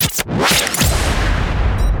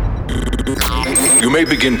You may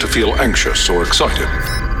begin to feel anxious or excited.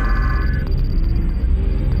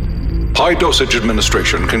 High dosage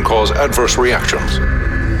administration can cause adverse reactions.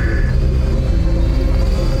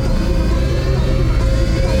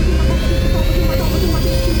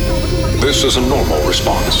 This is a normal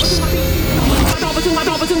response.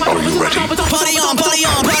 Are you ready? Party on, party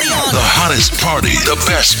on, party on! The hottest party, the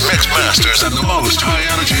best mix masters, and the most high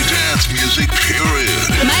energy dance music, period.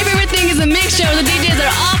 My favorite thing is the mixture. The DJs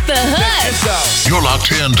are off the hook. You're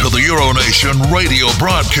locked in to the Euronation radio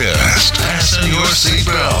broadcast. Fasten your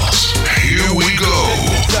seatbelts. Here we go.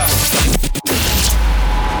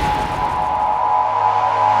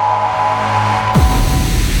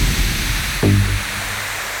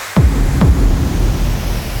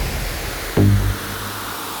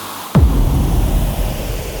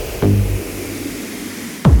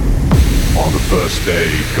 First day,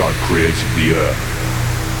 God created the earth,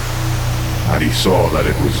 and he saw that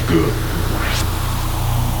it was good.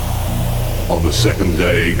 On the second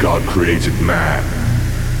day, God created man,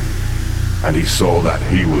 and he saw that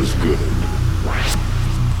he was good.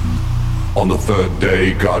 On the third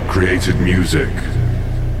day, God created music,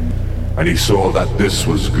 and he saw that this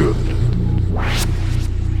was good.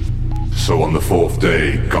 So on the fourth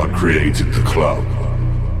day, God created the club.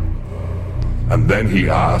 And then he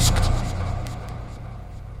asked,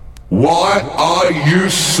 "Why are you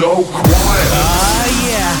so quiet?"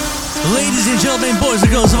 Yeah. Ladies and gentlemen, boys and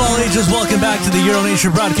girls of all ages, welcome back to the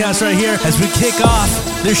Euronation broadcast right here as we kick off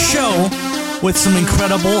the show with some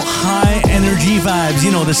incredible high energy vibes.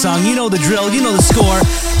 You know the song, you know the drill, you know the score.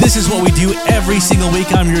 This is what we do every single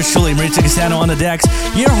week. I'm yours truly, Maurizio Castano on the decks.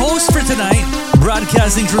 Your host for tonight,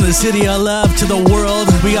 broadcasting from the city of love to the world.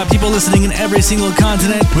 We got people listening in every single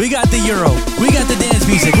continent. We got the Euro, we got the dance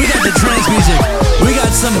music, we got the trance music. We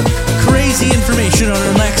got some crazy information on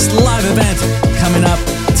our next live event coming up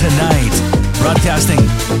tonight. Broadcasting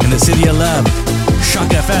in the city of love.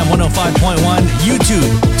 Shock FM 105.1, YouTube,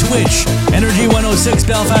 Twitch, Energy 106,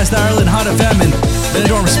 Belfast, Ireland, Hot FM, and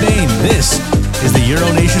Benidorm, Spain. This is the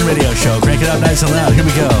Euronation Radio Show. Crank it up nice and loud. Here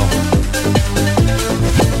we go.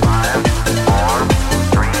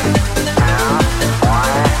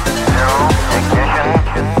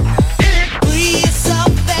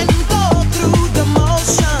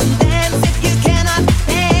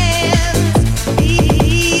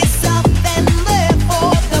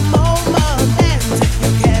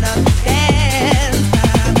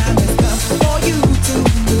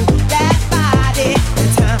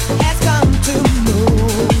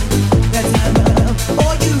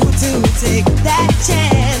 Take that.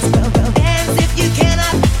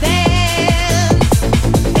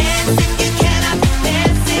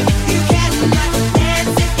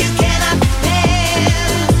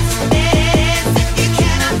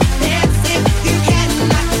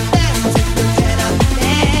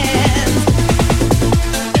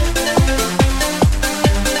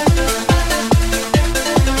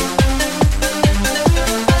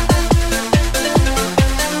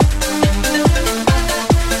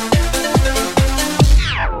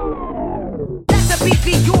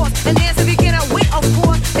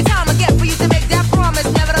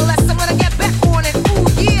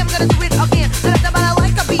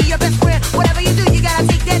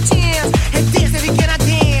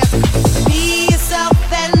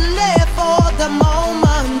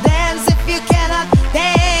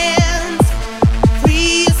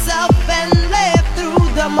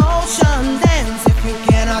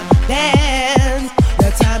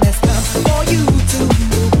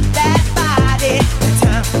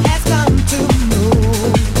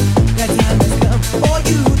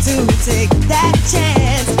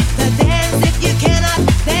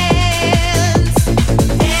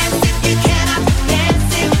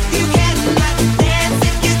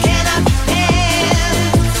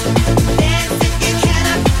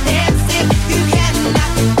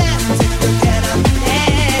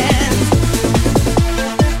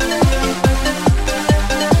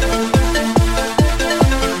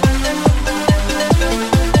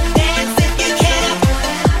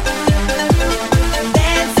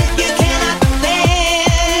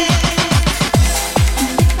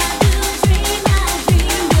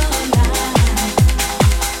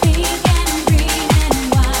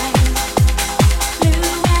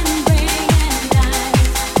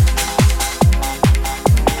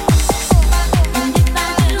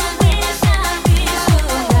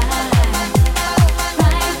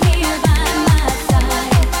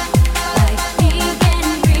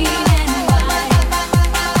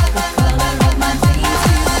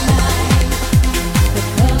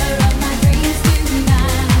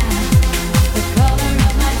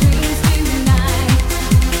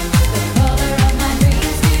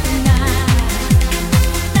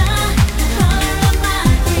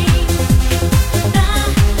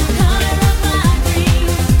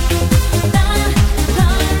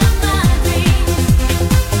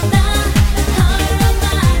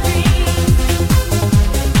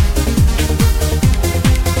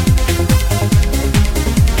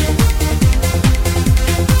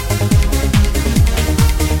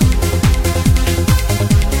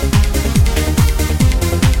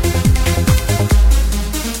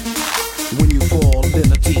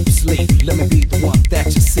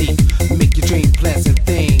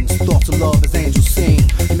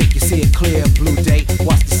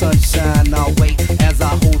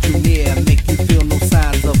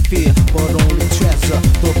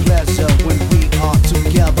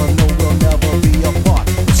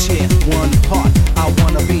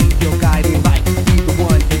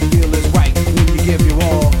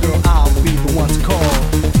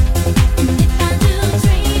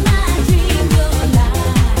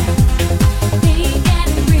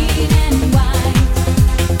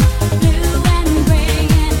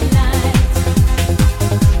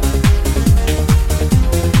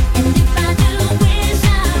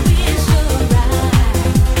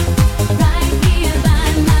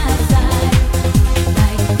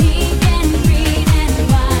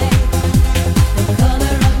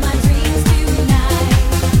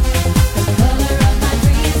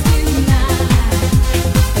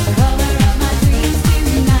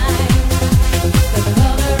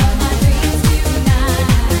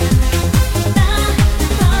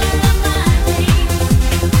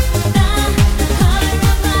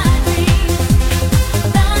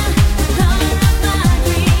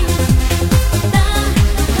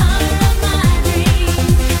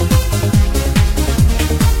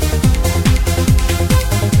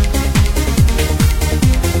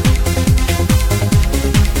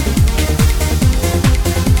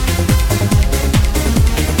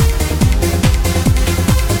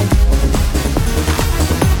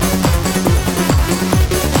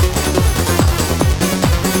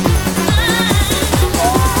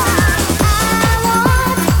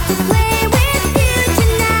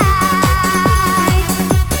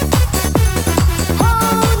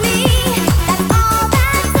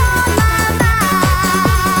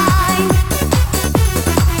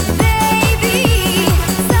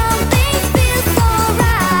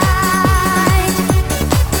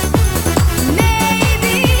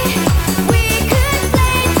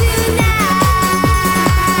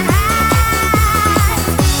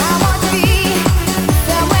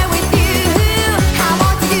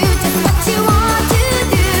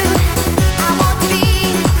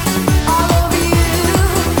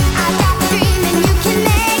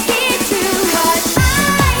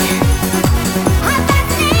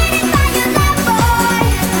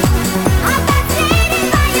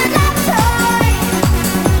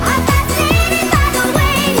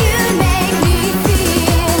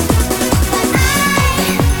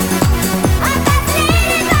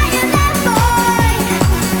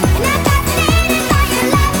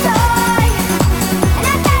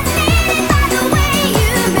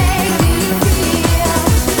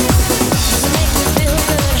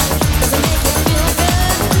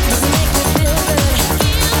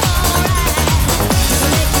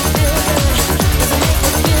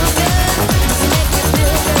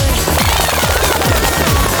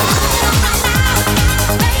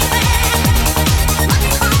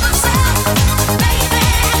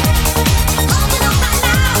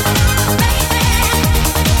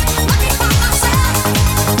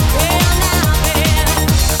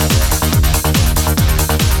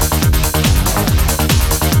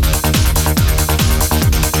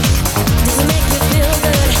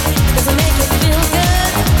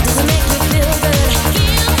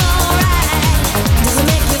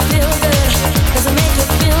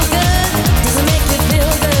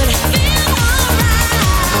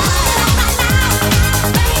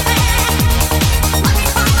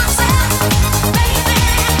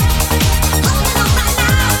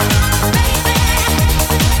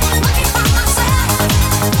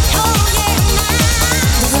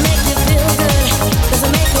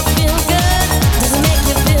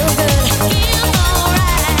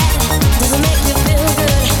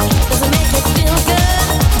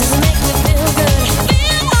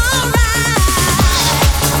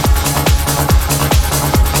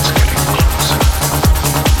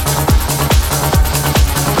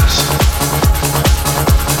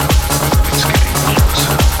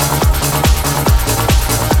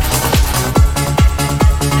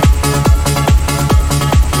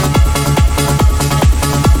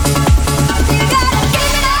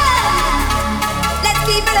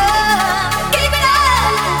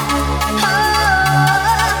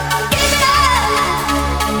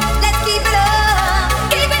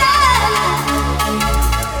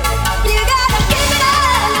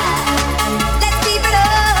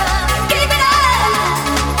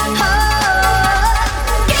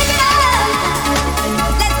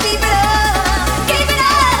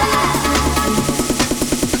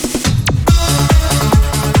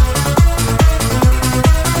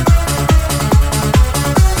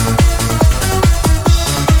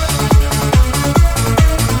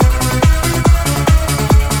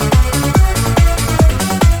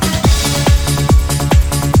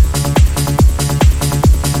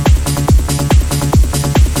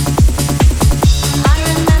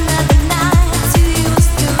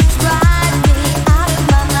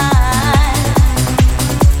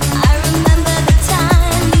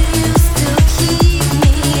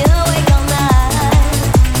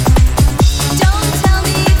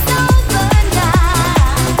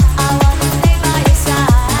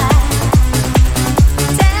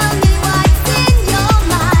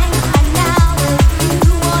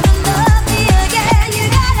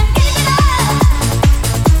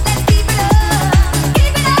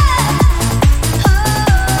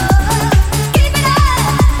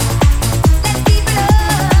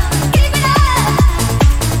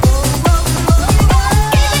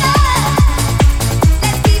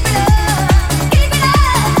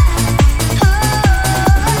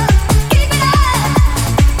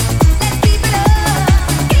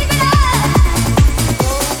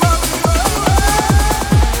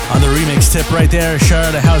 there. Shout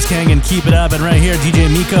out to House Kang and Keep It Up. And right here, DJ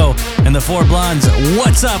Miko and the Four Blondes.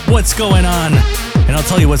 What's up? What's going on? And I'll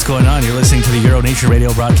tell you what's going on. You're listening to the Euro Nation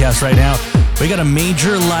radio broadcast right now. We got a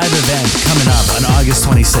major live event coming up on August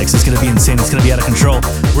 26th. It's going to be insane. It's going to be out of control.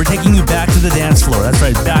 We're taking you back to the dance floor. That's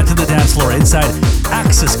right, back to the dance floor inside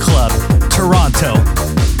Axis Club, Toronto.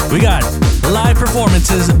 We got live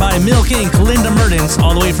performances by Milk Inc., Linda Mertens,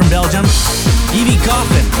 all the way from Belgium. Evie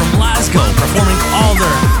Coffin from Glasgow, performing all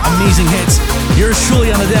their amazing hits. Yours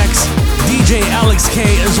truly on the decks, DJ Alex K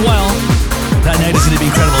as well. That night is going to be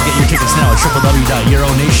incredible. Get your tickets now at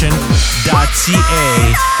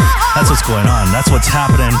www.euronation.ca. That's what's going on. That's what's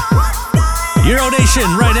happening. Euro Nation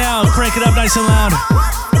right now. Crank it up nice and loud.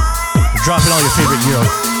 Dropping all your favorite Euro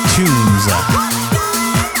tunes.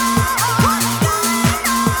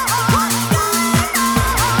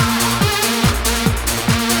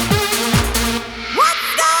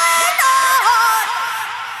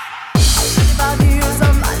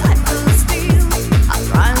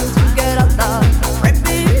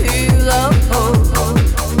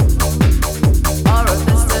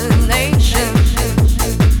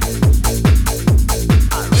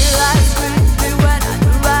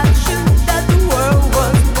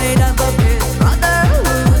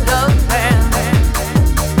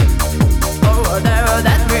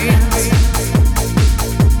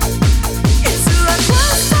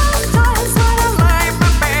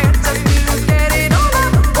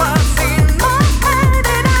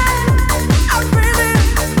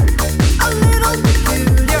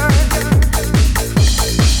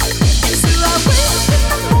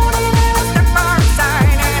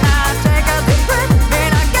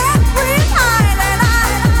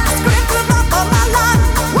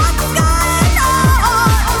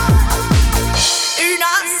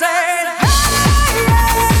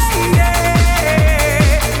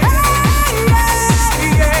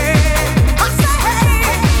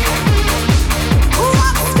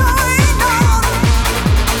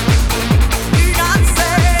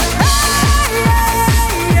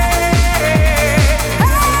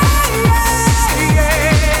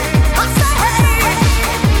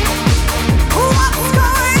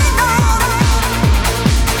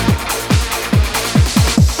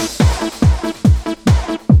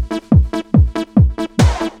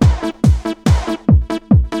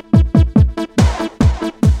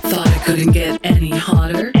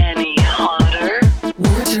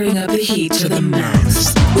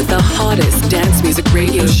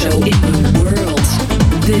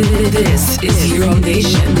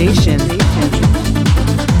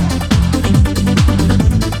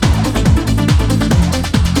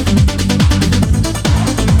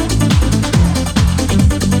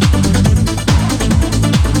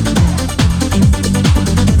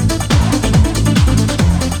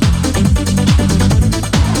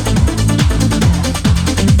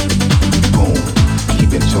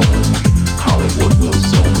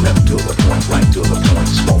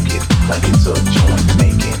 Like it's a joint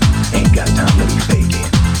making. Ain't got time to be faking.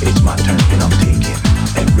 It's my turn and I'm taking.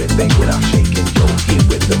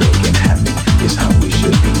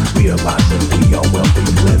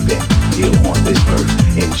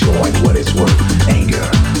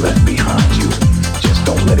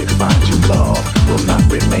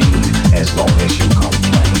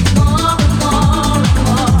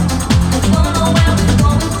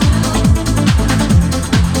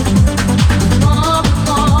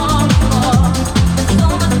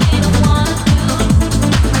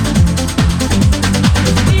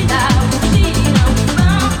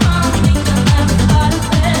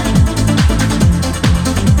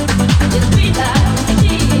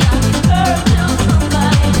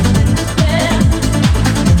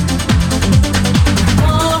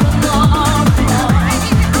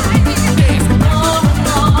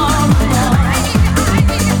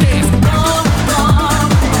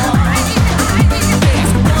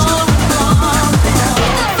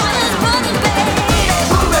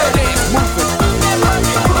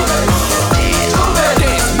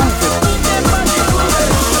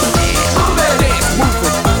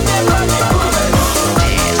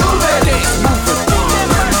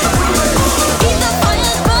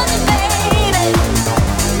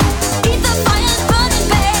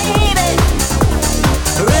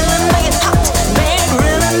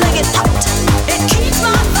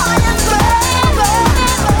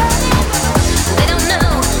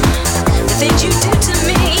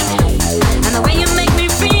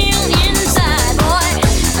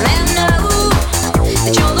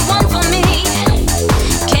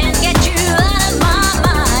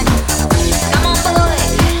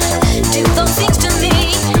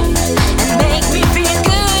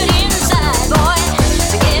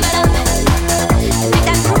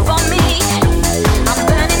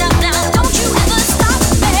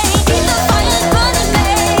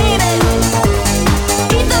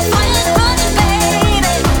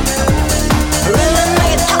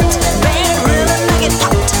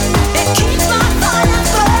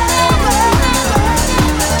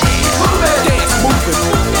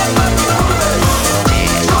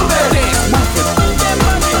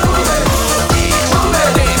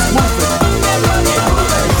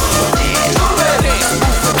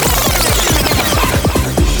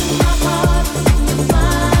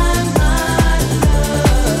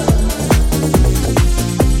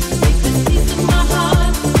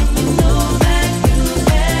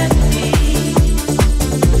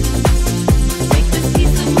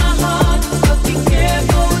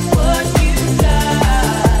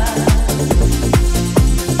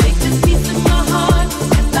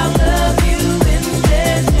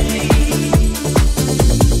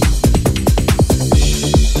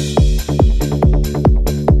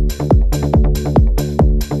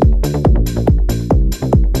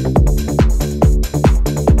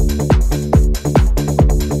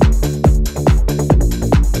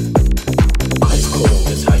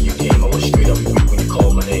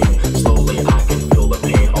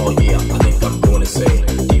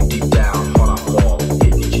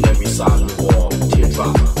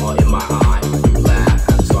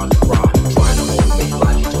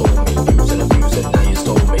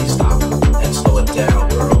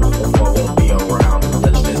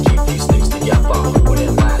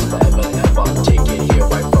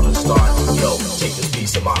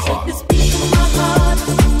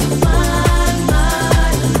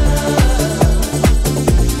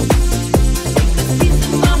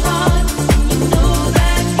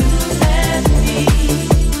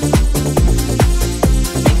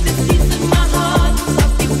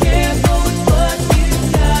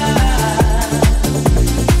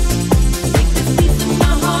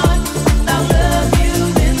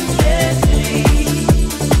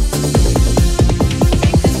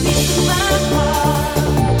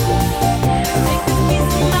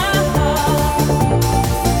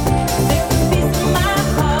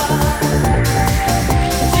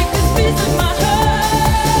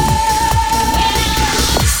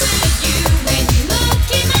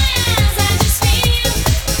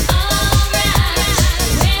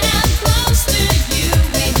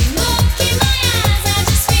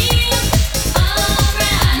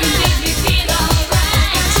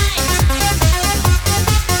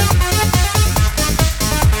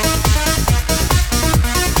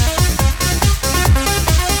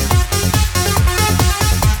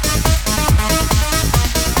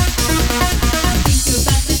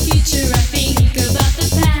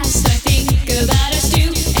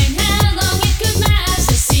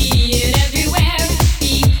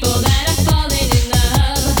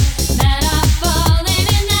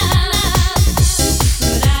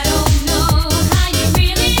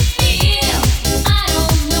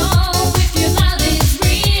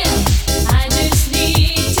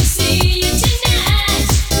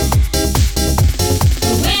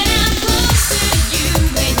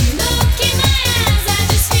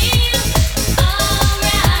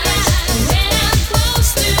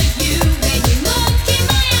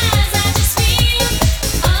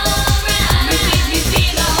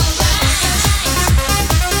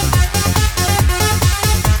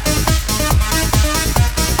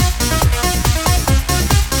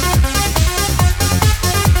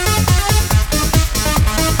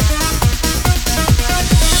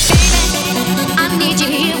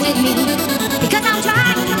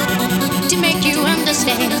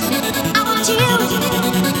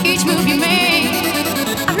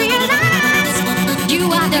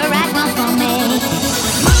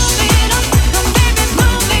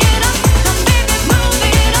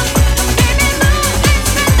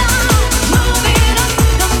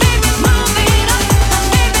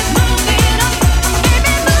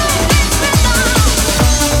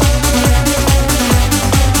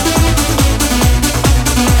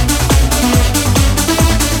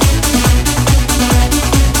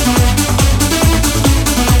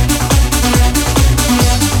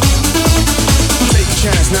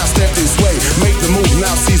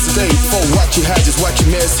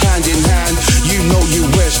 hand in hand. You know you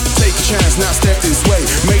wish. Take a chance, now step this way.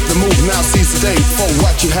 Make the move, now seize the day. For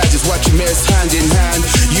what you had is what you missed. Hand in hand,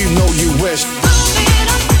 you know you wish.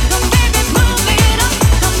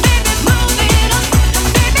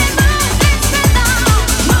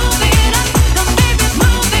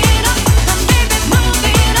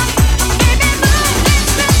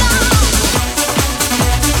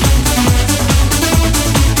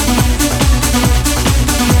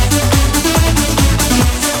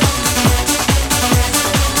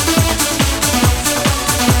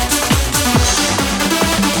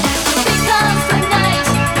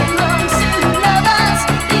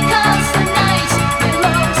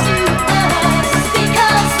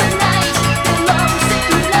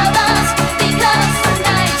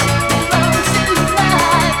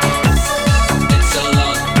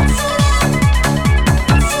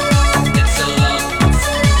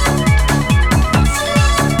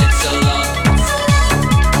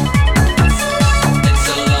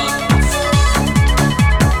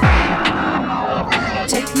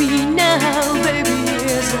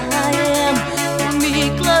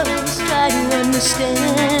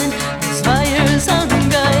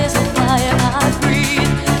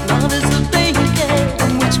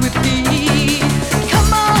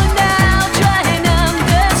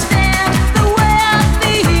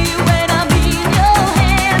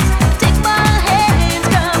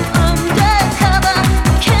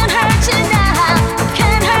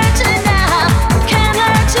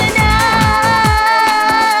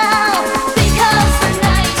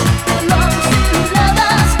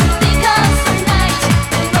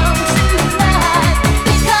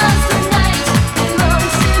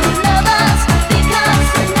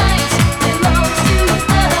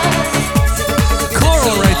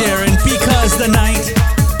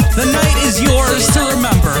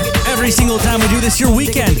 Your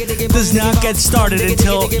weekend does not get started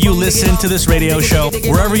until you listen to this radio show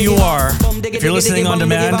wherever you are. If you're listening on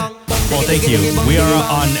demand, well, thank you. We are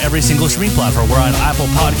on every single streaming platform. We're on Apple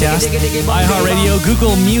Podcast, iHeartRadio,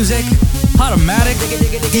 Google Music, Podomatic,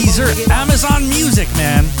 Deezer, Amazon Music,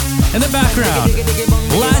 man. In the background,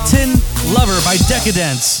 Latin Lover by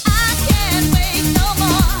Decadence. I can't wait no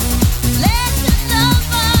more.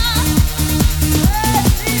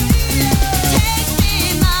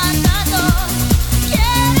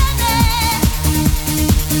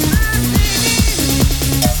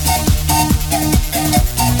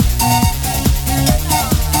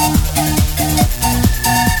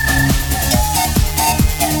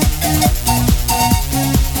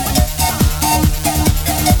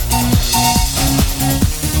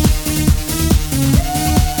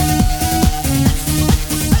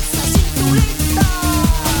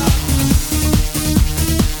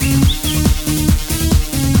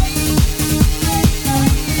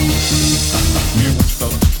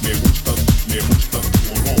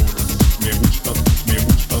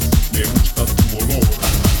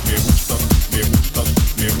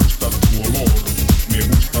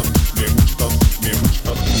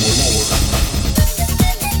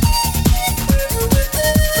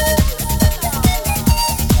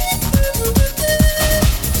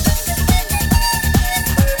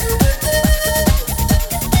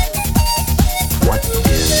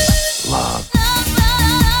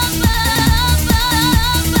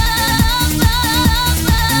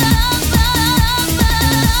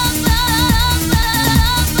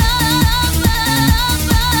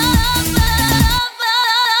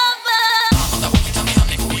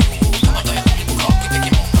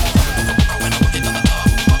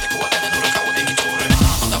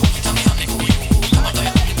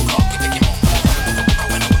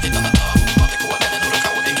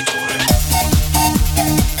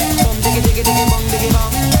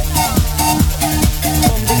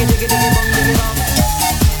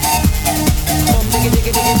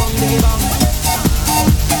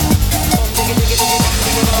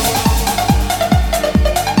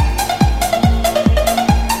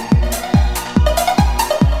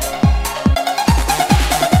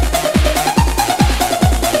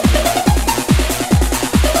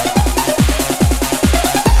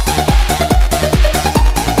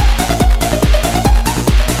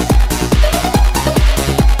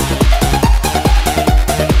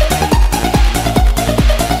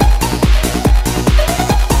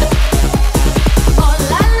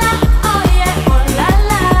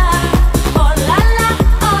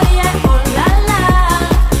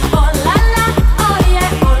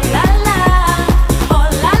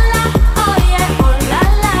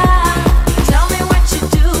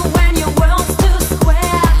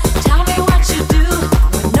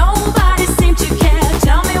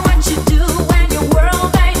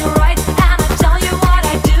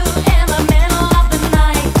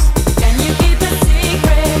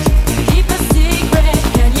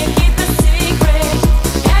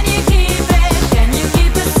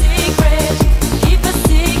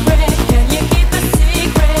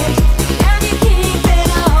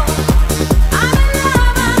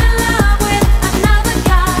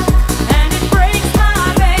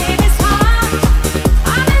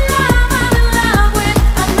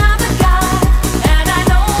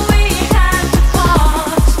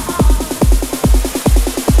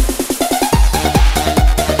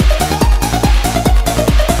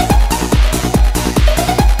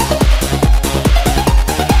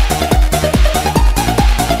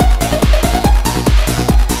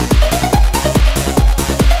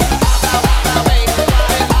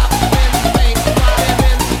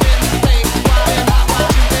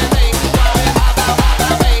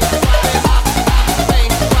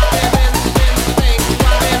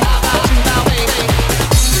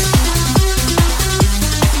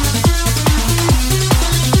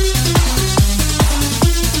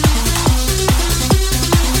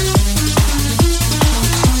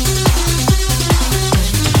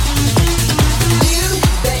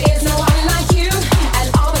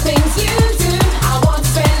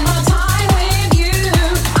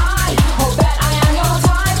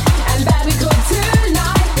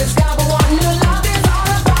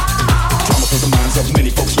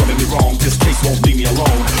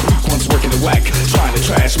 whack. Trying to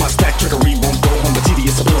trash my stack, trickery won't go on the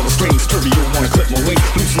tedious spoil the strings. Trivial wanna clip my wing.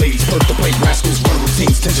 Loose ladies, perk the plate, rascals, run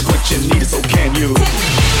routines. Tension quench you need it, so can you?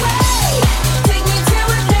 Take me to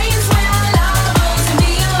a place where I love to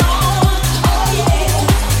be alone. Oh yeah,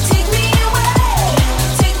 take me away.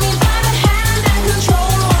 Take me by the hand and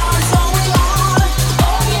control what's going on.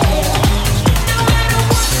 Oh yeah. No matter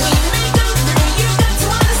what we may go through, you got to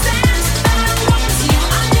understand that I want you,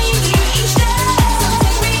 I need you each day. So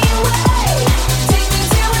take me away. Take me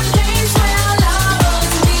to a place where I love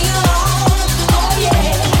to be alone. Oh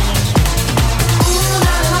yeah. Ooh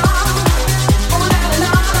la la, ooh la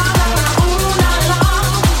la la la.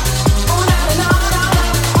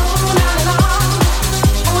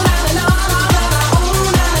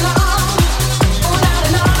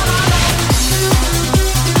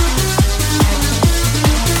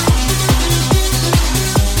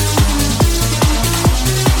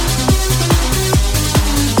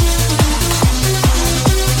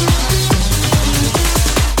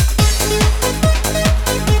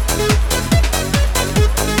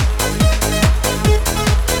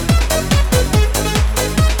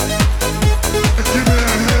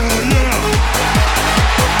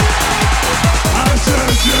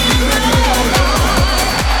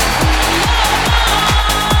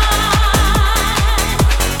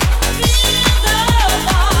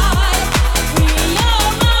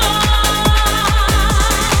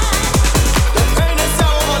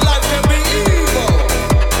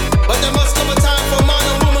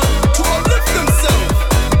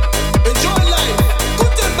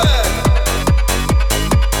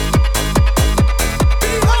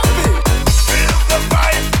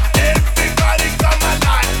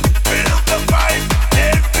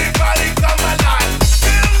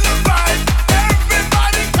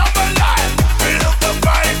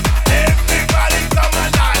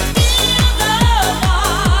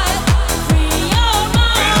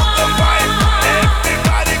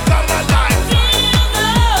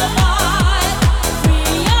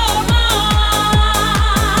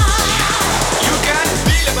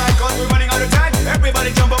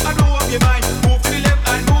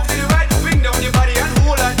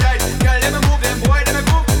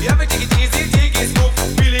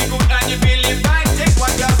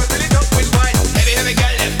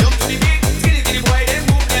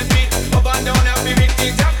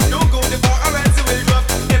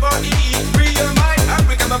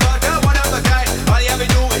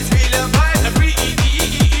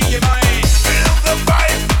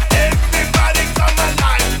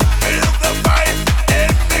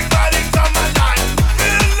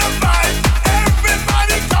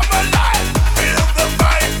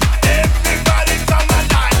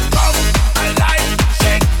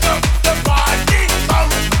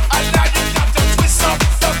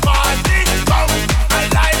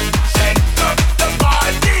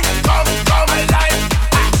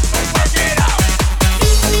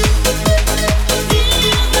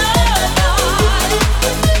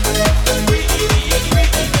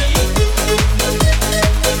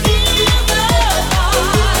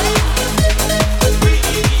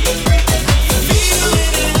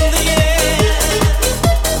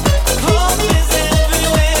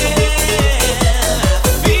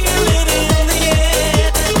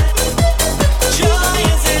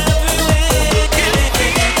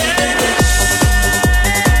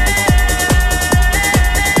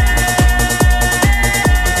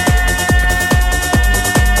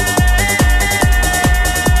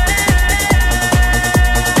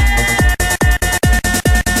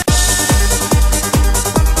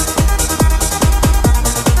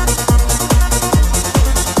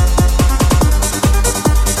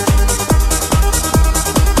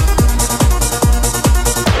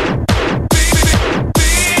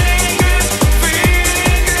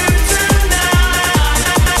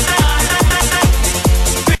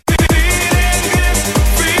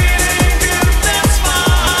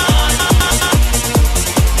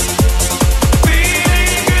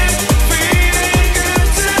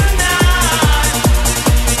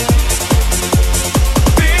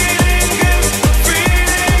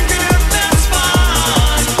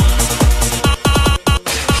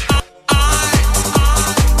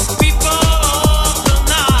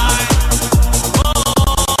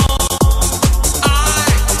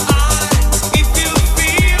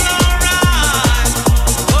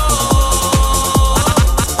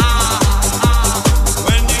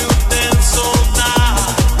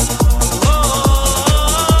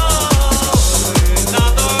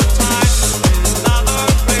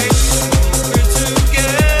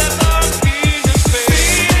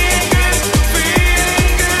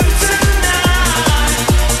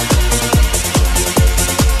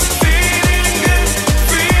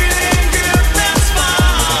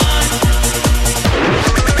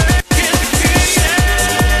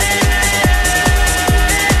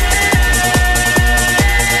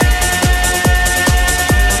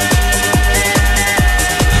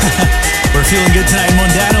 feeling good tonight,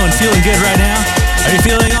 Mondano, and feeling good right now? Are you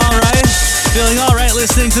feeling all right? Feeling all right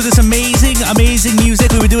listening to this amazing, amazing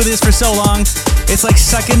music. We've been doing this for so long. It's like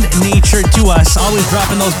second nature to us. Always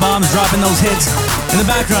dropping those bombs, dropping those hits. In the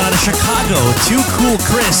background out of Chicago, Too Cool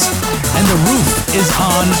Chris, and The Roof is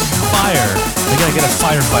on fire. We gotta get a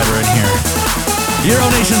firefighter in here.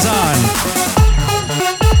 Euro Nation's on.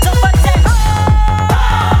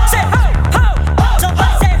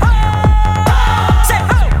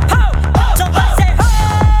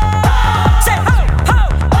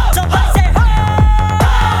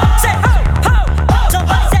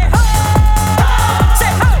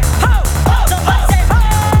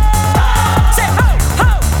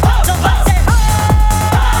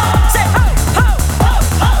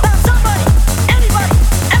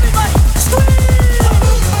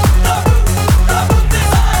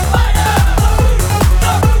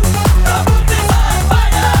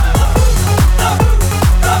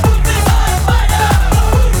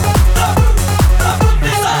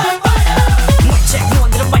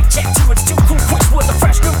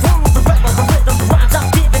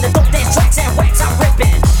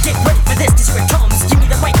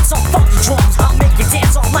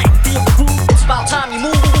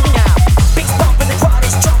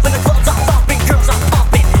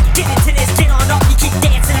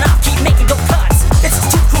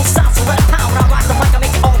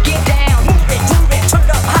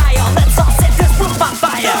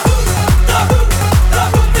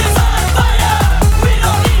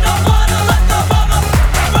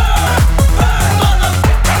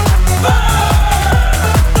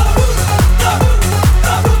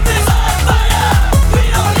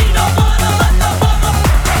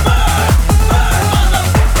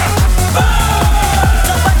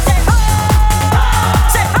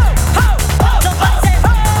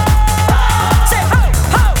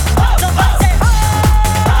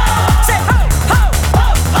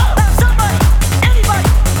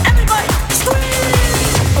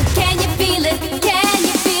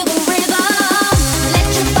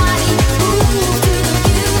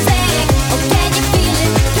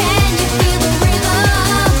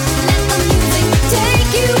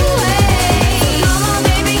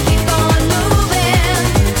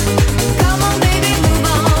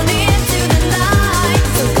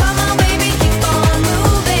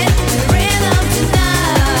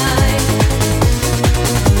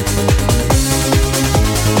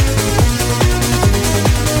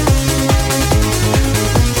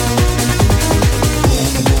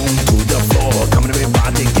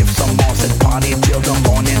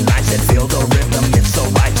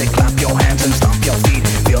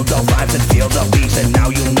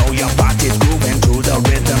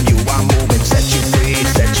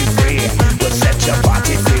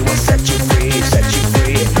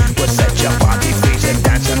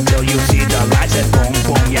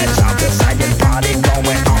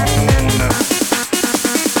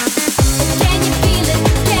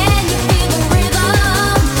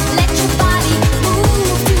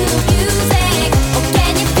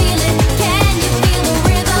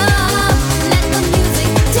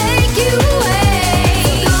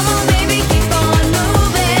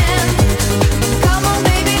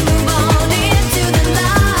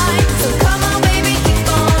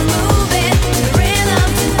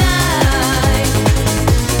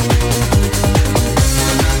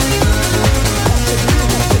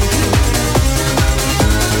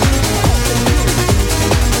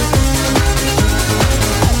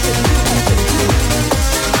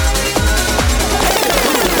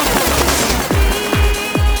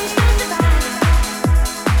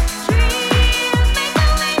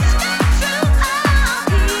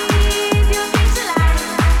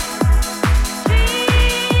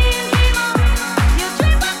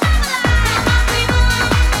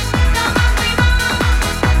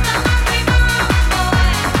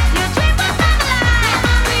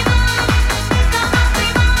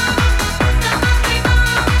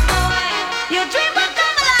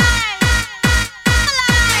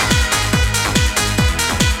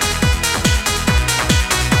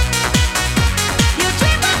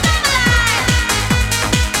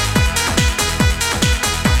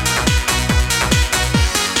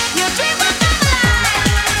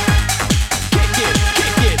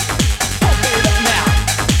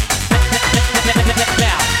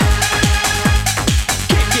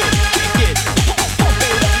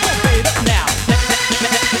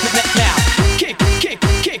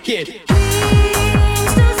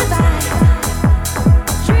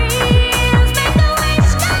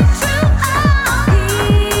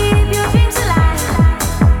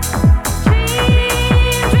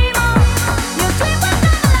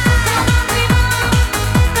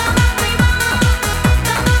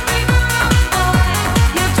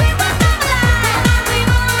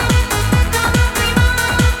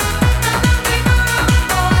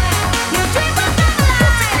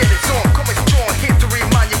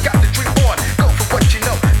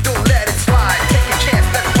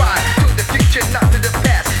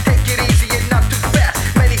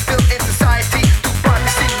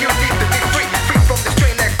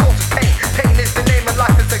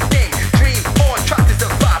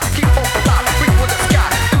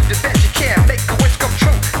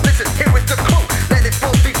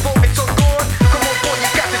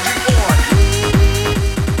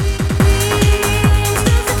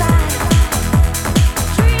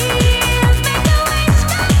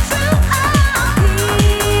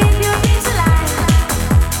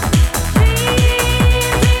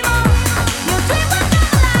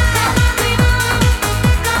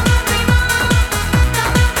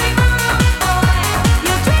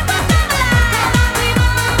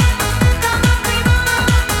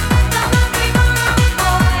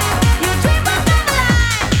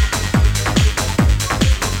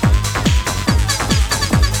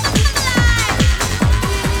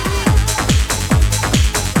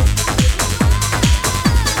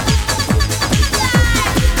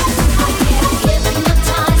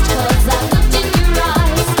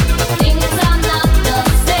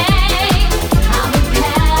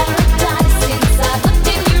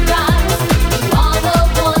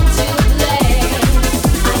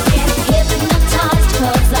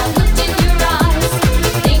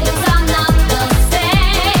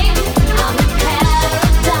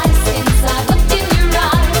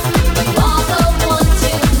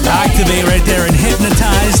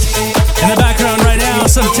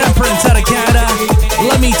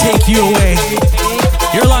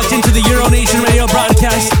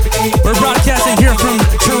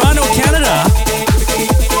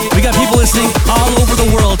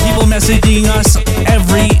 messaging us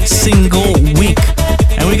every single week.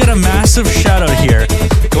 And we got a massive shout out here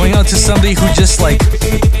going out to somebody who just like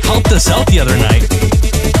helped us out the other night.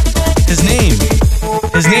 His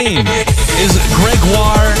name is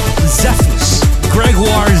Gregoire Zephus.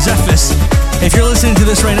 Gregoire Zephus. If you're listening to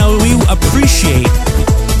this right now, we appreciate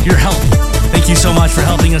your help. Thank you so much for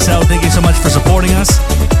helping us out. Thank you so much for supporting us.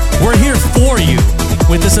 We're here for you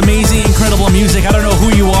with this amazing, incredible music. I don't know who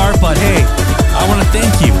you are, but hey, I want to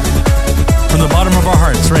thank you from the bottom of our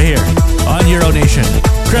hearts right here on Euro Nation.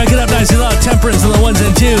 Crank it up nice and loud, Temperance on the ones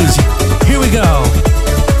and twos. Here we go.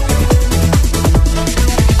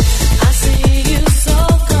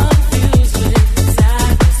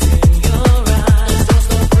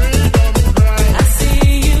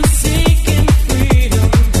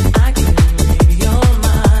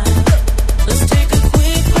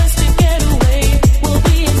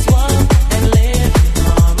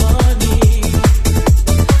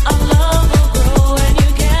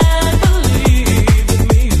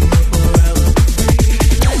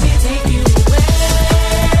 Take you away.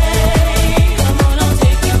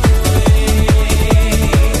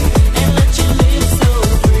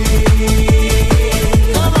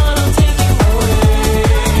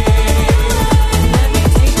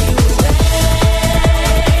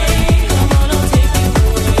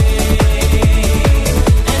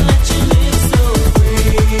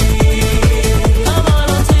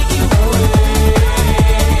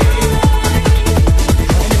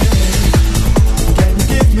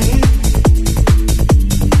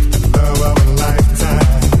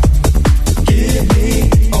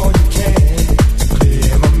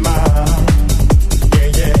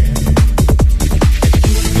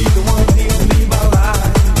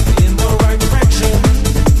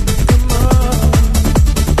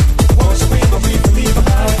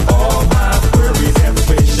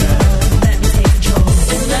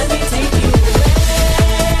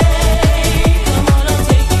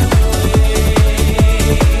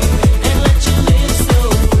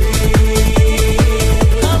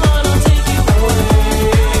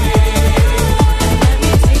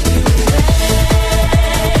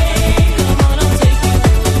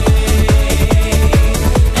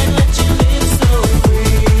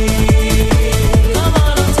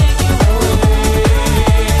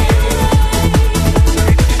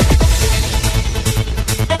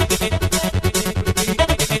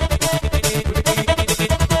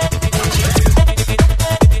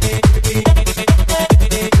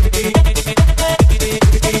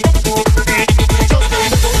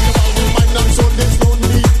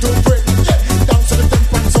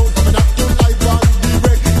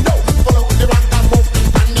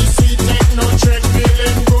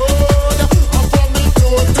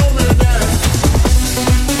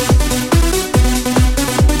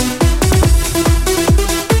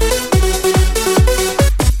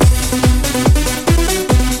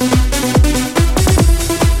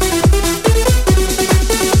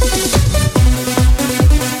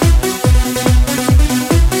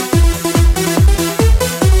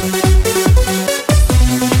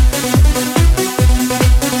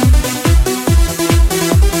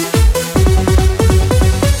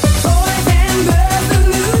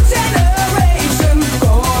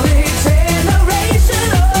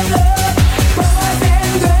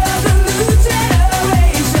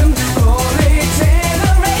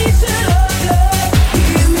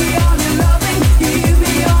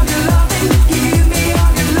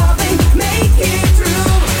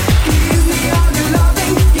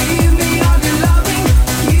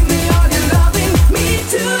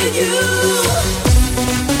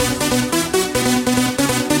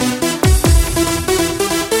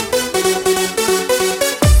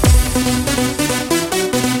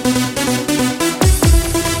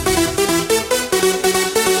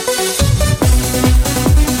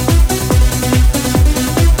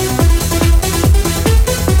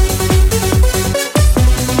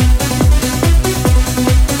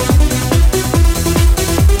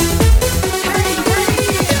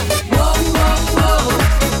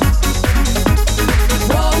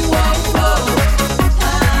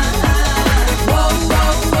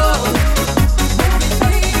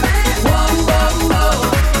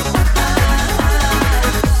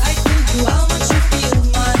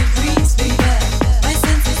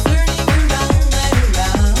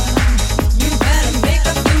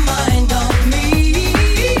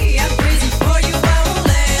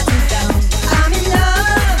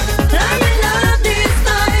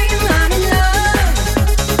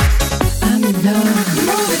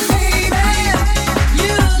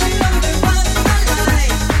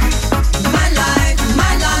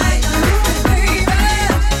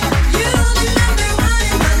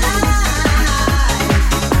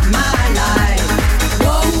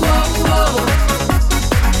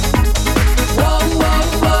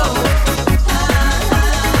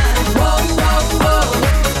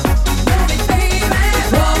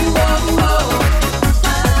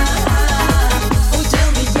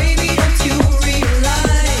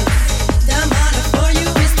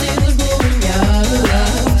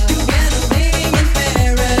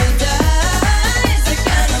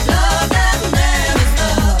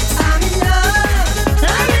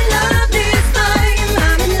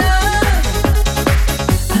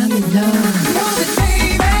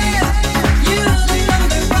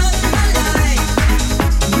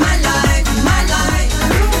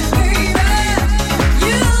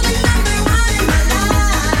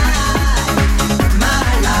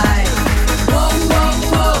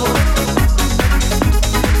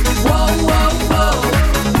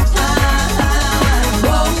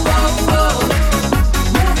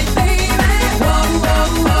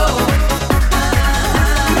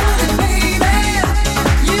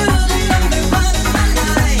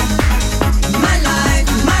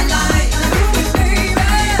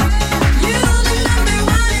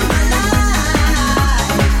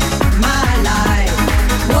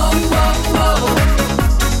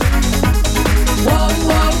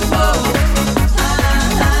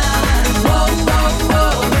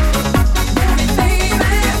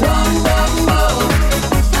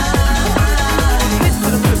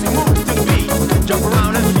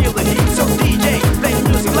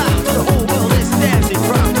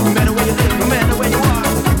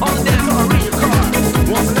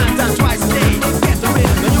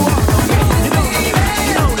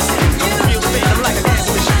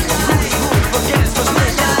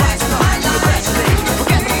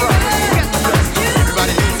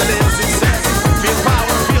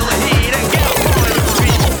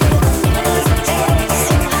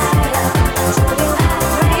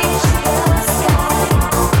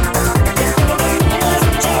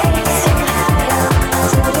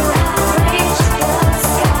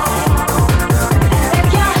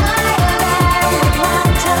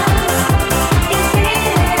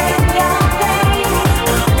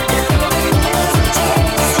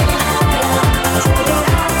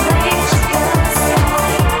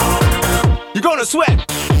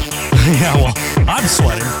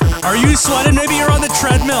 sweating. Are you sweating? Maybe you're on the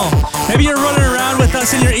treadmill. Maybe you're running around with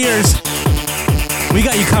us in your ears. We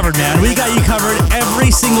got you covered, man. We got you covered every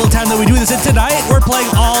single time that we do this. And tonight, we're playing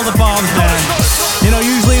all the bombs, man. You know,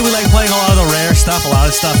 usually we like playing a lot of the rare stuff, a lot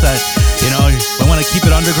of stuff that, you know, we want to keep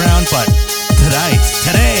it underground. But today,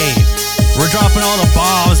 we're dropping all the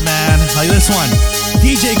bombs, man. Like this one.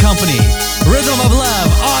 DJ Company, Rhythm of Love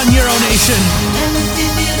on Euro Nation. And if you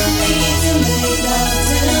feel the need to make love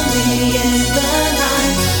to me in the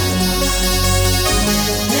night,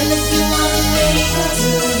 and if you wanna make love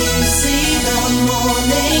till you see the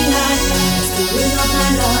morning light, it's the rhythm of my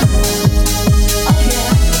love. Oh yeah,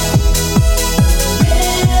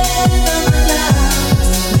 rhythm of love,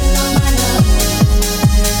 rhythm of my love.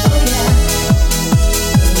 Oh yeah,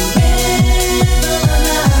 rhythm of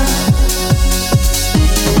love.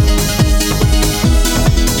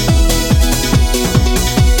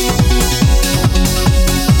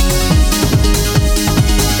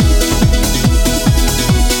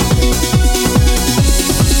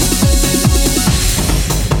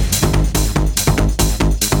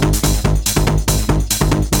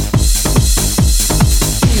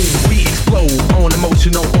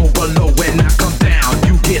 Emotional overload. When I come down,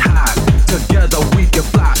 you get high. Together we can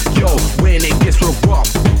fly. Yo, when it gets real rough,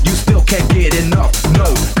 you still can't get enough. No,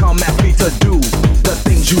 come at me to do the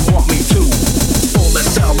things you want me to. Full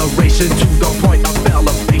acceleration to the point of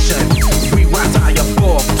elevation. We rise high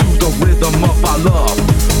above to the rhythm of our love.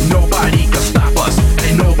 Nobody can stop us,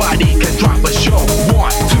 and nobody can drop us. Yo,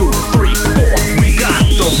 1, 2, 3, 4. We got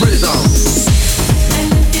the rhythm.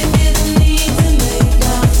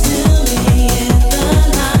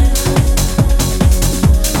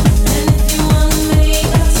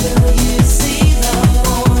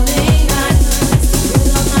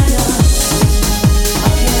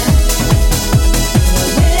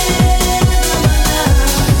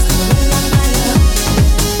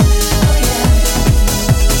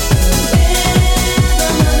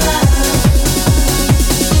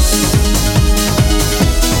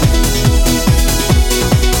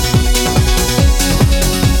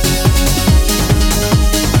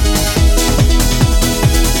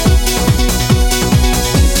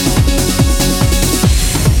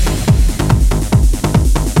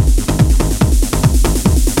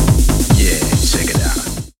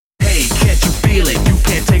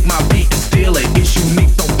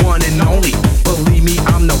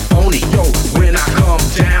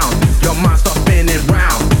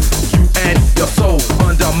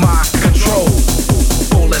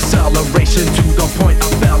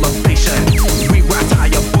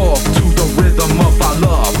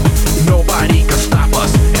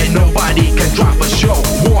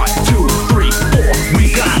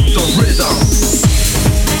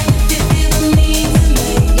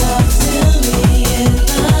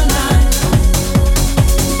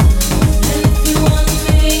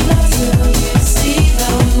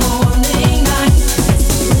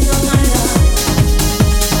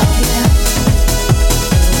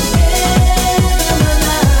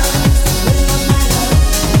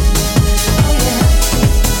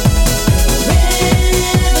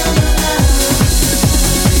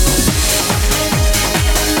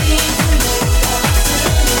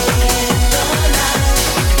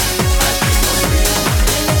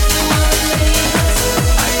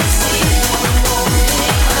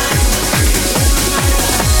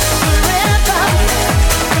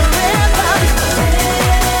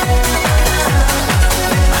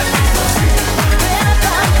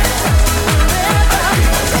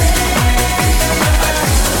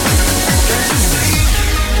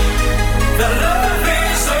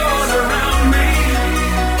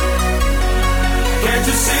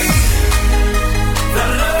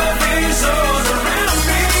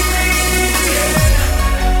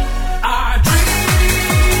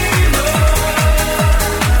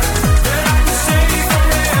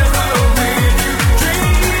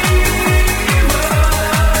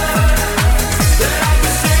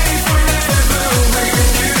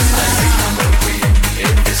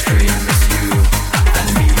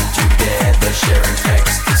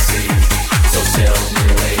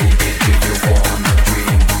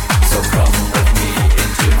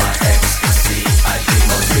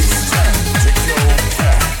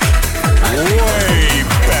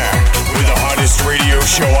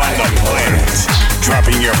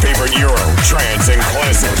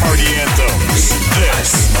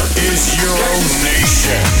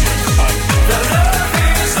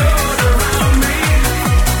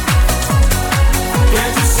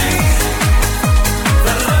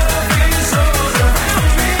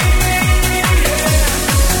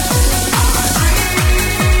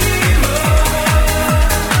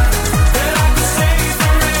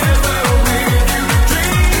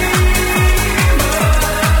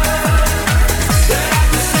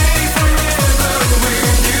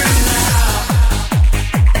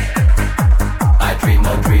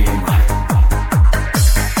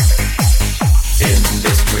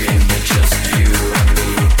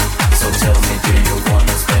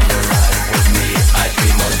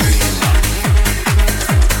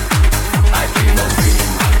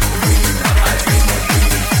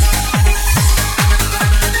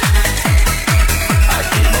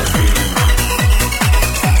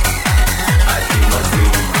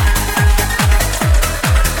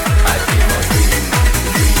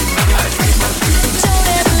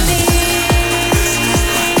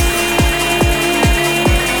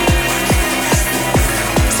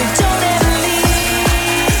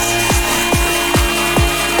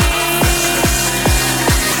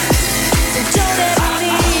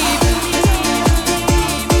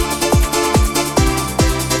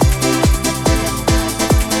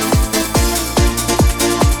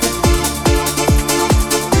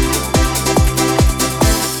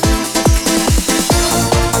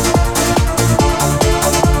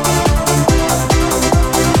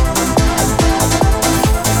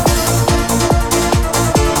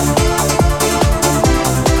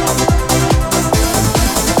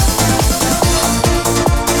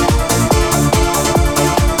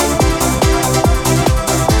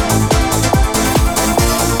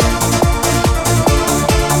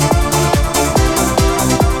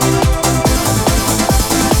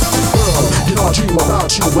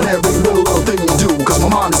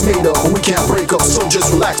 hearts made up, but we can't break up. So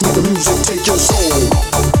just relax, make the music take your soul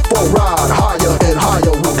for a ride. Higher and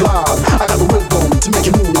higher we glide. I got the rhythm to make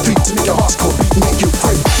you move your feet, to make your hearts go beat, make you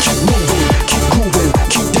break. Keep moving, keep grooving,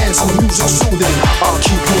 keep dancing, the music soothing. I'll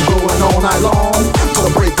keep you going all night long till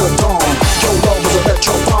the break of dawn. Your love is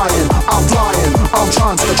electrifying. I'm flying, I'm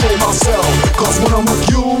trying to control myself, cause when I'm with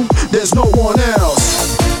you, there's no one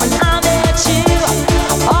else. When I'm at you,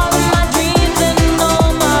 all of my dreams and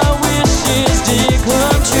all my wishes did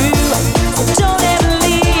come true. So don't ever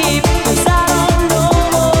leave, 'cause I don't know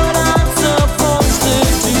what I'm supposed to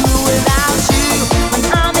do without you. When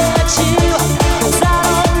I'm at you, 'cause I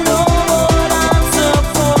don't know what I'm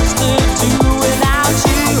supposed to do without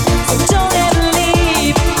you. So don't ever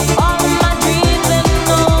leave, all of my dreams and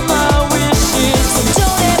all my wishes. So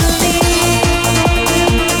don't ever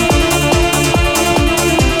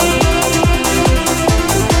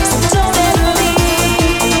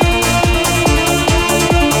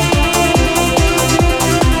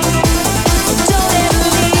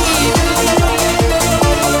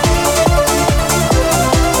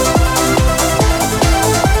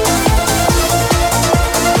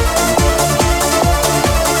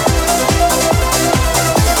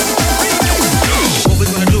What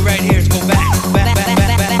we're gonna do right here is go back.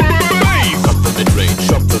 Cut the mid-range,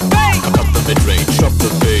 drop the cut the mid-range, drop the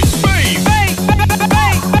bass.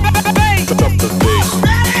 Drop the bass.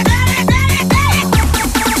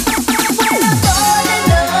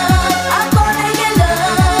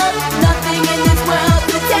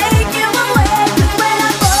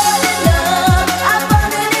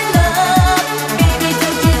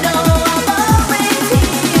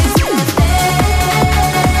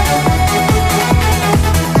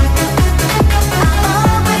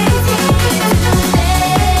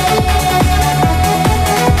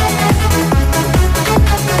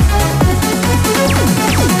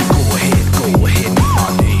 Go ahead, my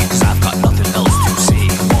name, 'cause I've got nothing else to say.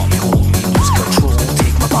 Want me, hold me, lose control,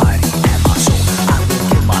 take my body and my soul. I will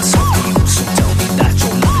give myself to you, so tell me that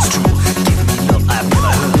your love is true. Give me love I've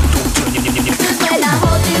never heard. Don't turn your When I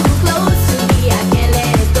hold you close to me, I can't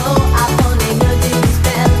let it go. I'm falling under your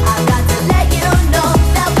spell. I got to let you know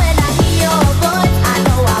that when I hear your voice, I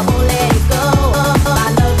know I won't let it go. My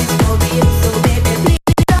love is for real, so baby,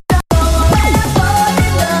 please don't go. When I fall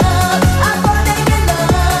in love, I'm falling in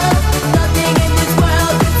love. Nothing in this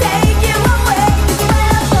world can take you away. 'Cause when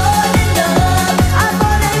I fall in love, I'm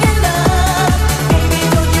falling in love. Baby,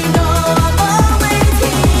 don't you know I'm always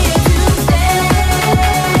here to stay.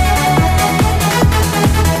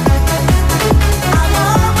 I'm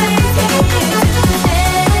always here to stay.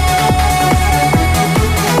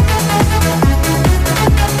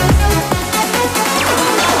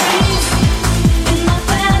 In my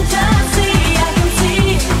fantasy, I can see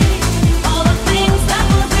all the things that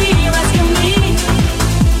will be rescuing me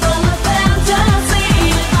from my fantasy.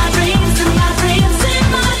 In my dreams, in my dreams, in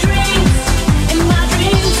my dreams, in my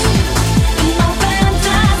dreams, in my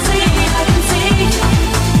fantasy, I can see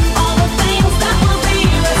all the things that will be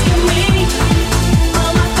rescuing me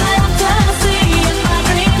from my fantasy. In my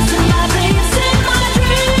dreams, in my dreams, in my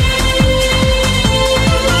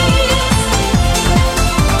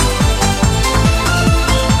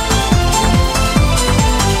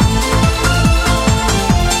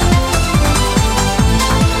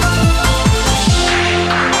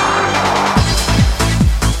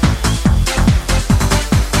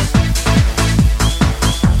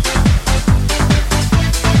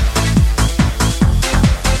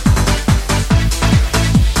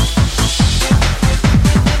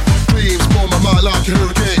Dreams blow my mind like a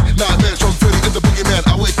hurricane. Nightmares from Freddy and the boogeyman.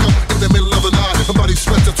 I wake up in the middle of the night. My body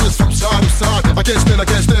sweats and twists from side to side. I can't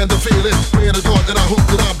stand the feeling. Praying to God that I hope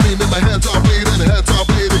that I'm beaming. My hands are bleeding, heads are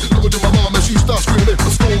bleeding. Looking to my mom and she starts screaming.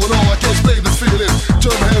 What's going on? I can't explain this feeling.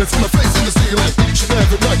 Turn my hands to my face in the ceiling. Each and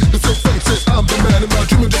every night, the same faces. I'm the man in my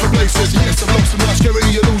dream in different places. Yes, I'm lost in my scary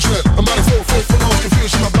illusion. I'm out of for lost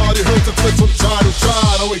confusion. My body hurts and twists from side to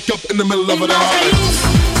side. I wake up in the middle of the night.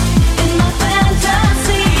 In my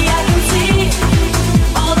fantasy, I can see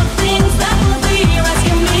all the things that will be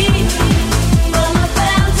rescuing me from my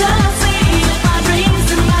fantasy. In my dreams,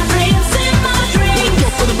 in my dreams, in my dreams. Wake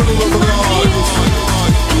up in the middle of the night.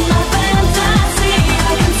 In my fantasy,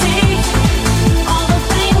 I can see all the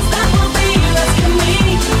things that will be rescuing me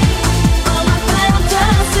from my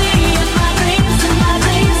fantasy. In my dreams, in my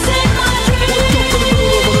dreams, in my dreams. Wake up in the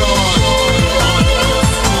middle of the night.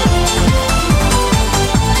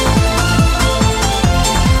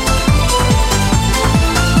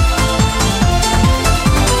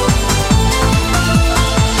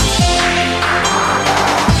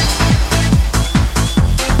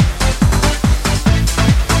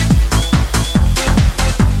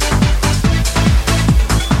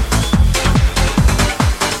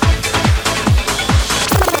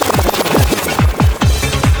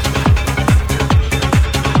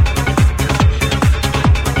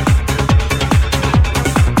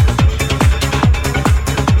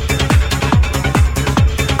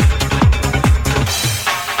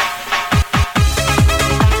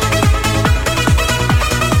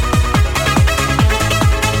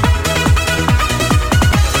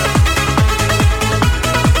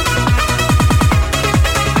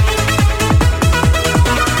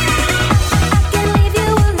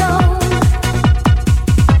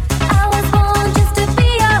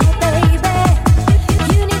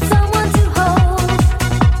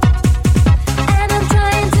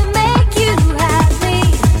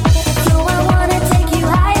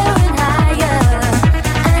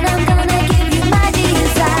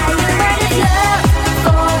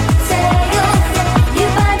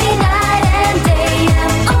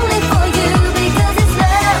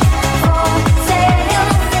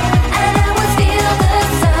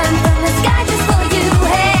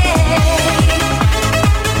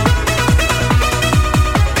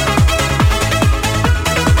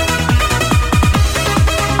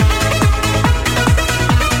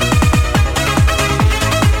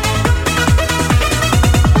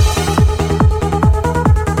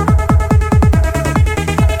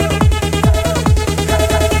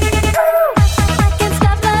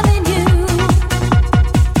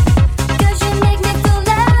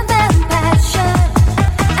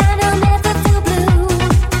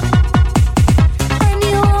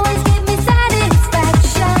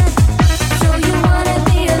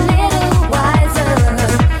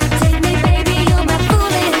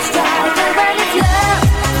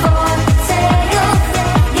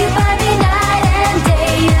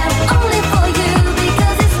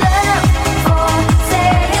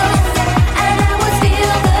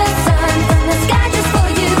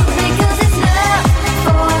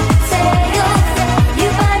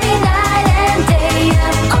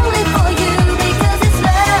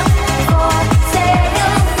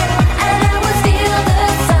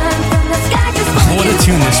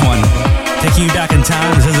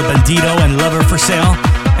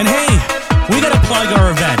 And hey, we gotta plug our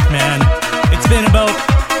event, man. It's been about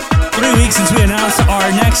 3 weeks since we announced our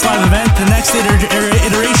next live event, the next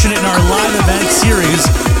iteration in our live event series.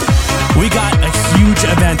 We got a huge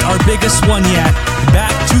event, our biggest one yet,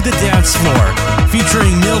 Back to the Dance Floor,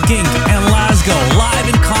 featuring Milk Inc. and Lasgo, live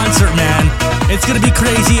in concert, man. It's gonna be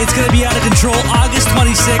crazy, it's gonna be out of control. August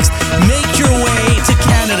 26th, make your way to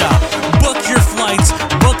Canada. Book your flights,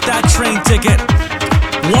 book that train ticket.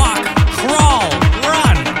 Walk, crawl,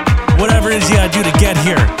 run, whatever it is you gotta do to get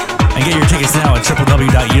here. And get your tickets now at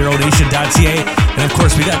www.euronation.ca. And of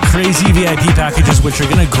course, we got crazy VIP packages which are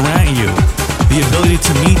going to grant you the ability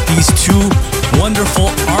to meet these two wonderful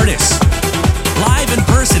artists live in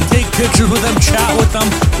person. Take pictures with them, chat with them,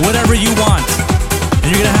 whatever you want. And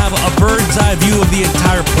you're going to have a bird's eye view of the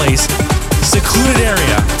entire place, secluded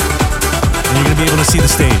area. And you're going to be able to see the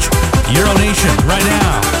stage. Euronation right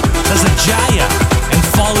now says a Jaya and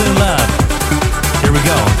Fall in Love. Here we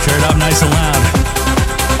go. Turn it up nice and loud.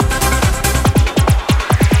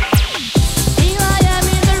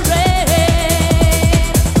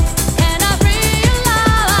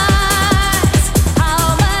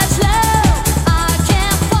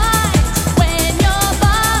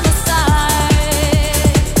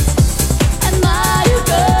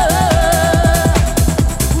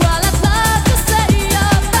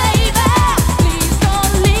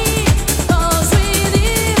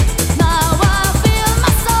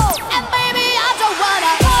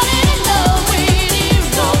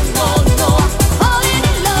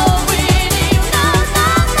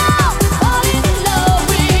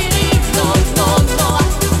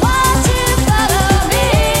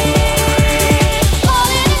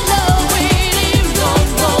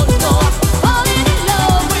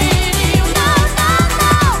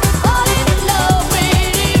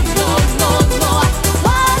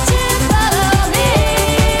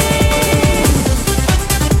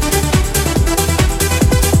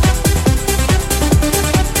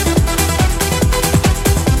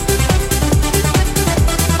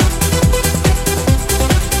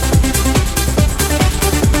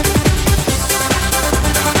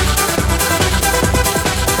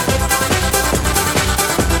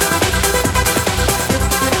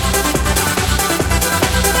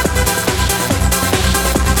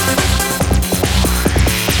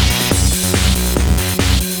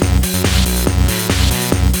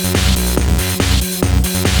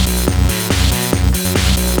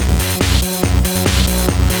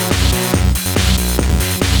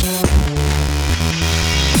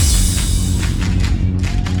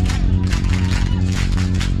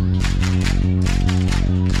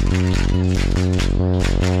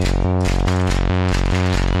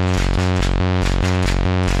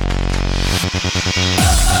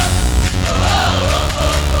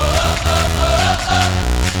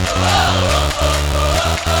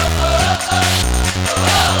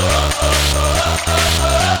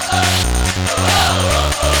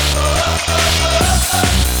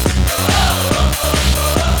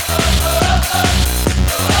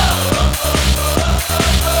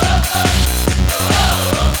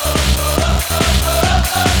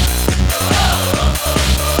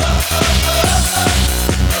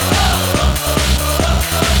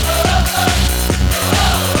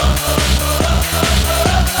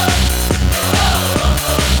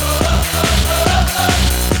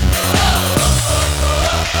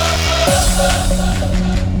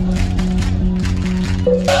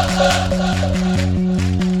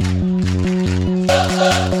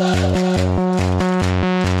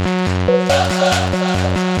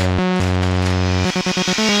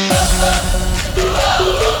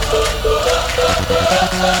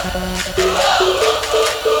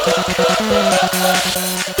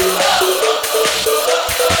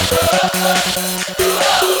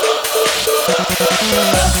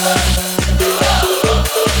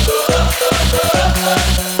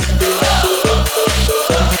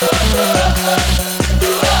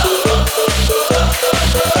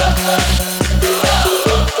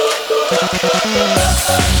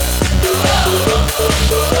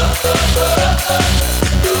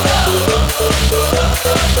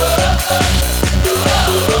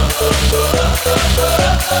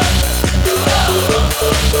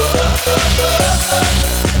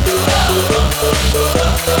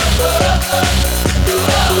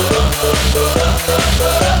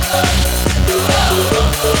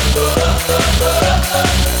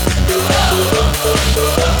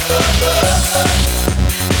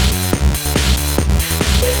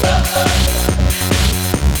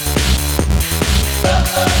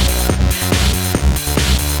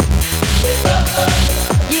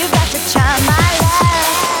 You got the chance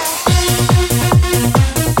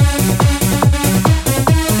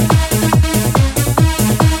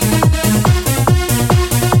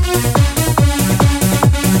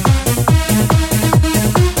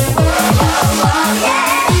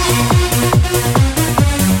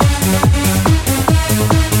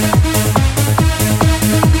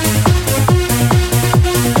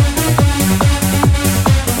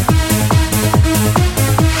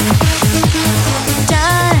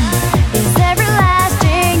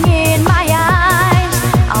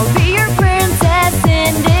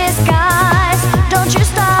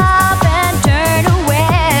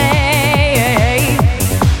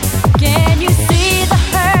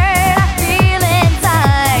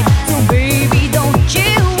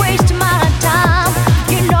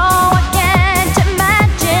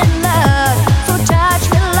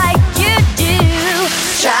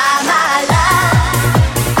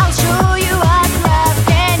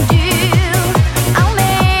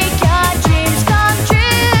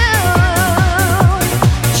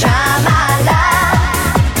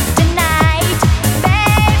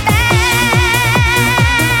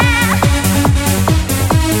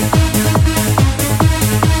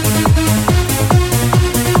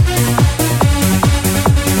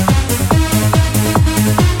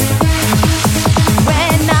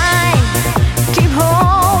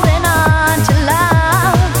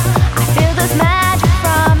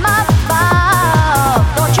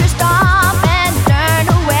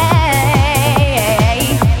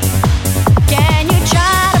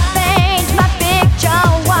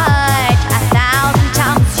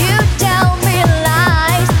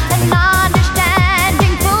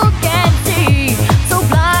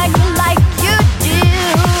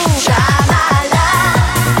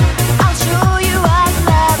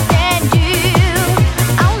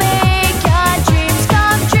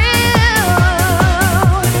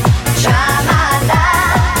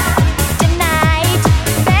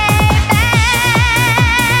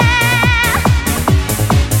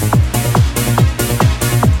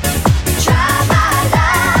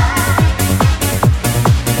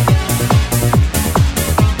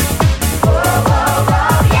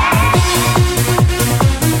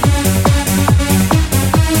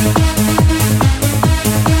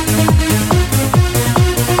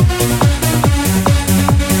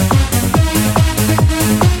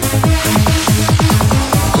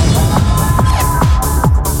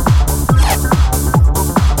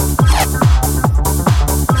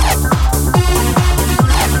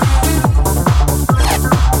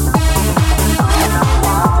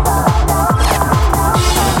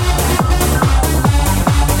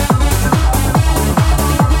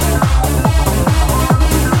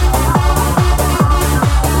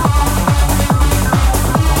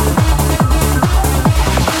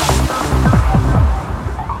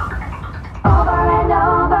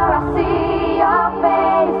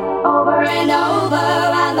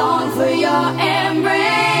long for your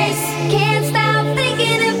embrace. Can't stop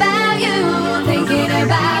thinking about you, thinking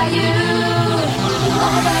about you.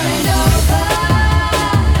 Over and over.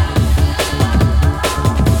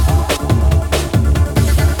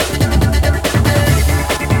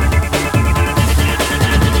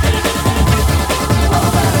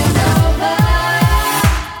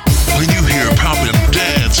 When you hear poppin'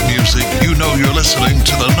 dance music, you know you're listening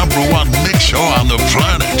to the #1 mix show on the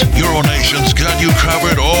planet. Euronation's got you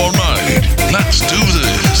covered all night. Let's do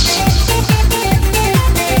this.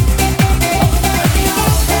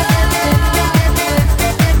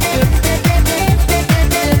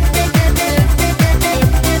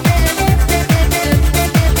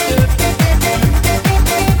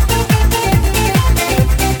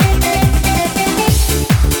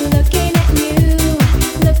 Looking at you,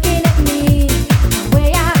 looking at me, the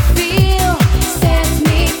way I feel sets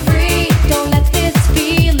me free. Don't let this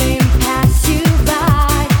feeling pass you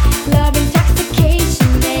by. Love intoxication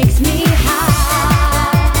makes me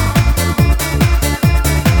high.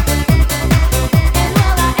 And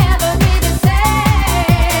will I ever be the same?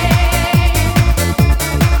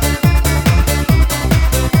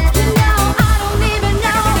 You know I don't even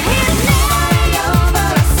know his name. Over,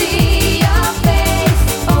 I see your face.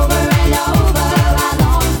 Over and over, I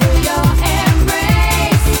long for your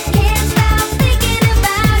embrace. Can't stop thinking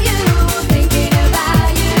about you, thinking about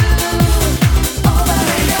you. Over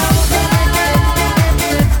and over.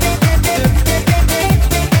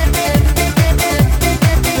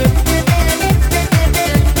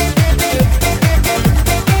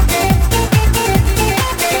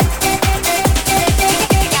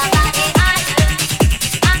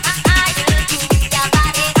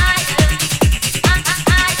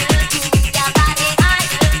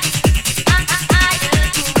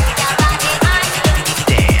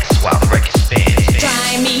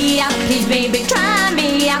 Try me out, please baby, try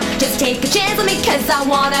me out. Just take a chance with me, 'cause I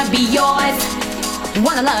wanna be yours.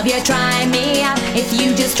 Wanna love you, try me out. If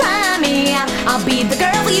you just try me out, I'll be the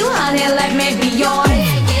girl for you, honey, let me be yours.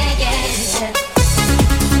 Yeah, yeah, yeah.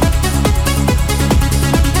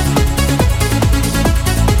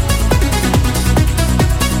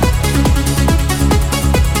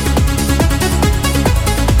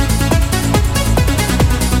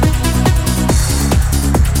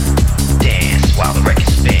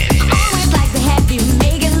 Always like to have you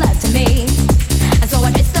making love to me. And so I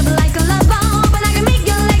dressed up like a love bomb, but I can make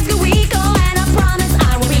your legs go weak. Oh, and I promise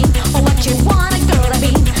I will be what you want a girl to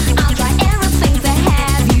be. I'll try everything to have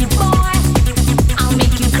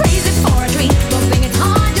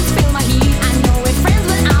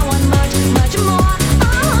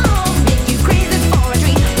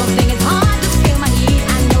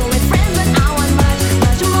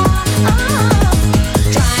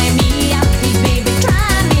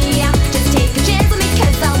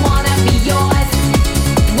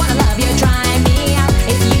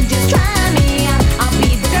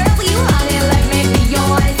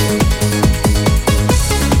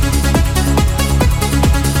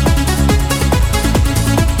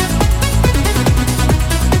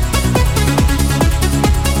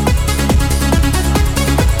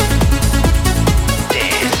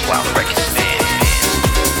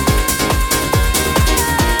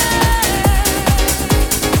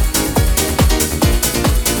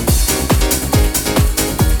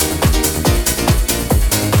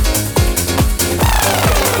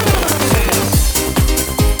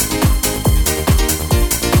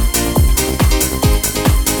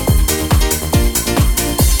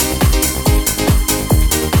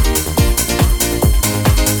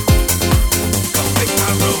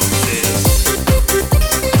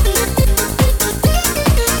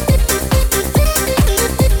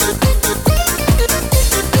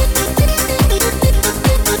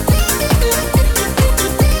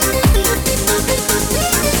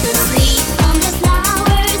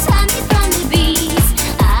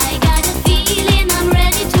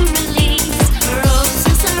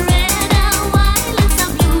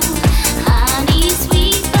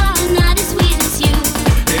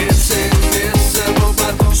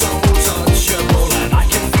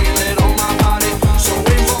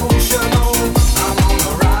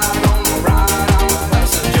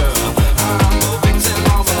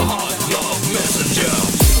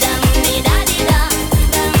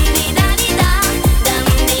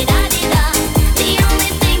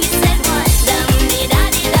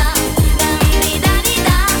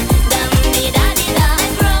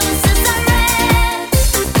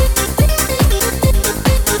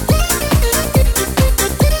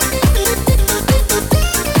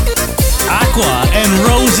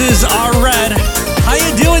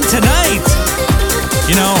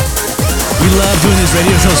these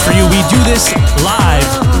radio shows for you. We do this live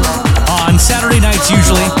on Saturday nights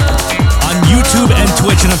usually on YouTube and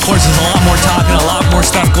Twitch, and of course there's a lot more talking, a lot more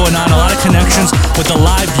stuff going on, a lot of connections with the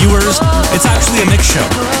live viewers. It's actually a mixed show.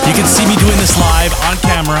 You can see me doing this live on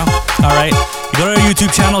camera, all right? You go to our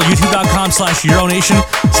YouTube channel, youtube.com/Euronation,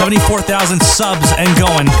 74,000 subs and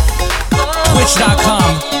going.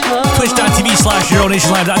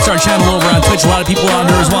 Twitch.tv/Euronation Live. That's our channel over on Twitch. A lot of people on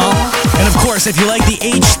there as well. And of course, if you like the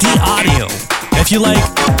HD audio, if you like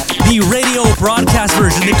the radio broadcast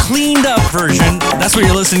version, the cleaned up version, that's what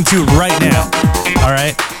you're listening to right now. All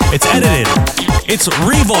right? It's edited. It's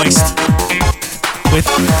revoiced with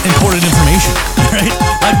important information. All right?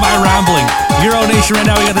 Like my rambling. Euronation right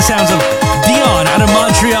now, we got the sounds of Dion out of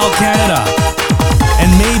Montreal, Canada. And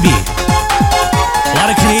maybe a lot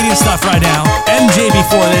of Canadian stuff right now. MJ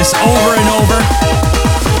before this, over and over.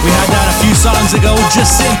 We had that a few songs ago.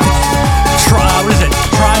 Jacinth, what is it?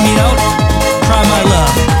 Try Me Out? Try My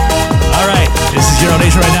Love. All right, this is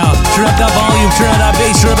Euronation right now. Turn up that volume, turn up that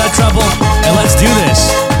bass, turn up that treble, and let's do this.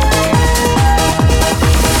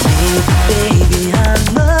 Baby, I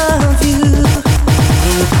love you.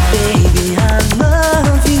 Baby, I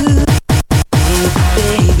love you.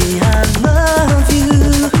 Baby, I love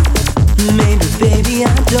you. Maybe, baby, I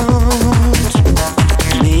don't.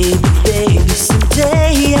 Maybe, baby,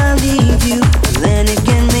 someday I'll leave you. Then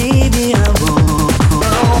again, maybe I won't.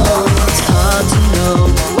 It's hard to know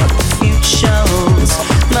what the future holds.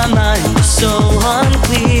 My mind is so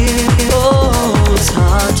unclear. Oh, it's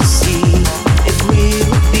hard to see if we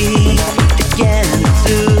will be together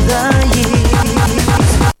through the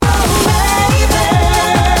years. Oh, baby,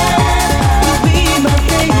 you'll be my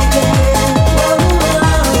baby.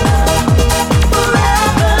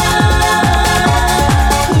 Forever.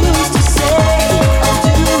 Who's to say I'll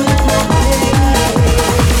do it my way?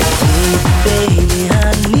 Baby, I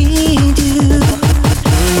need you.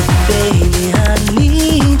 Baby, I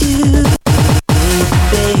need you.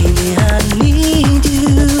 Baby, I need you.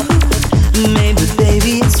 Maybe,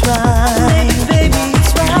 baby, it's right. Maybe, baby,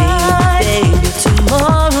 it's right. Maybe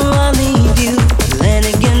tomorrow I'll leave you. Then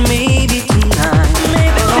again, maybe tonight.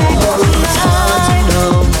 Maybe, baby, it's hard to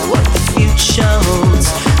know what the future holds.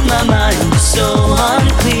 My mind is so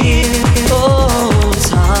unclear. Oh, it's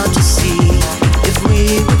hard to see if we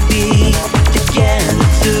would be together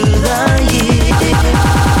through the years.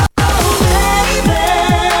 Oh, baby,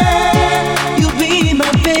 you'll be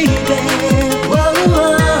my baby. Whoa,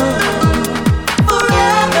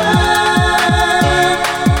 forever.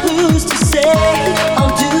 Who's to say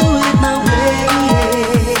I'll do it my way?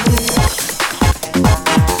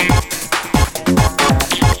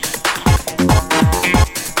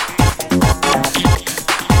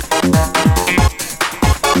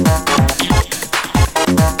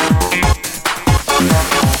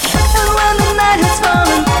 And when the night is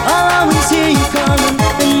falling, I'll always hear you calling,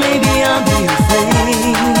 and maybe I'll be your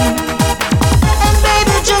flame. And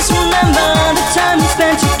baby, just remember the time we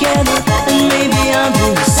spent together, and maybe I'll do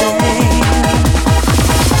the same.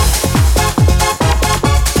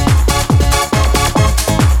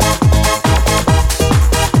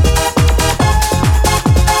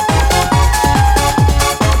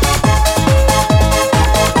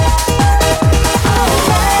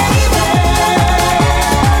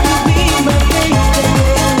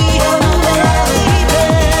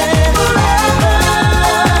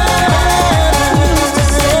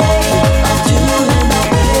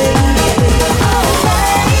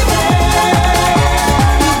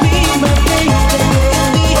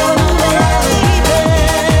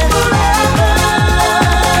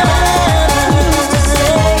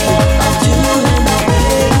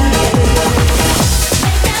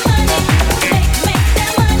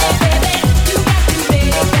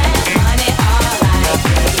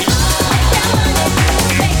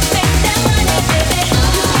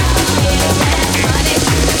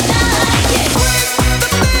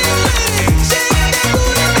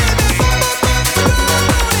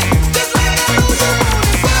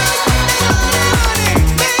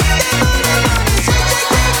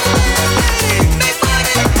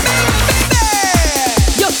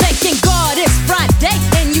 You're thanking God it's Friday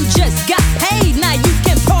and you just got paid. Now you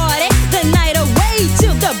can party the night away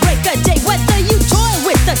till the break of day. Whether you toy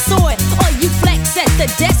with the sword or you flex at the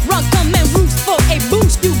desk, run, come and roost for a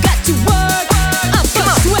boost. You got to work up a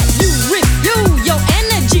sweat. You refuel your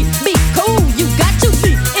energy. Be cool. You got to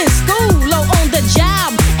be in school or on the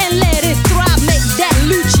job and let it thrive. Make that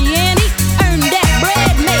Luciani, earn that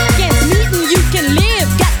bread, make ends meet and you can live.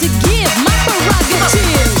 Got to give my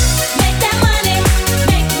prerogative. Make that money,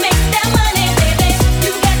 make that money, baby.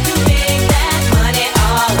 You got to make that money,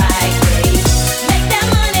 all right, babe. Make that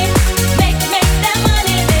money, make that money.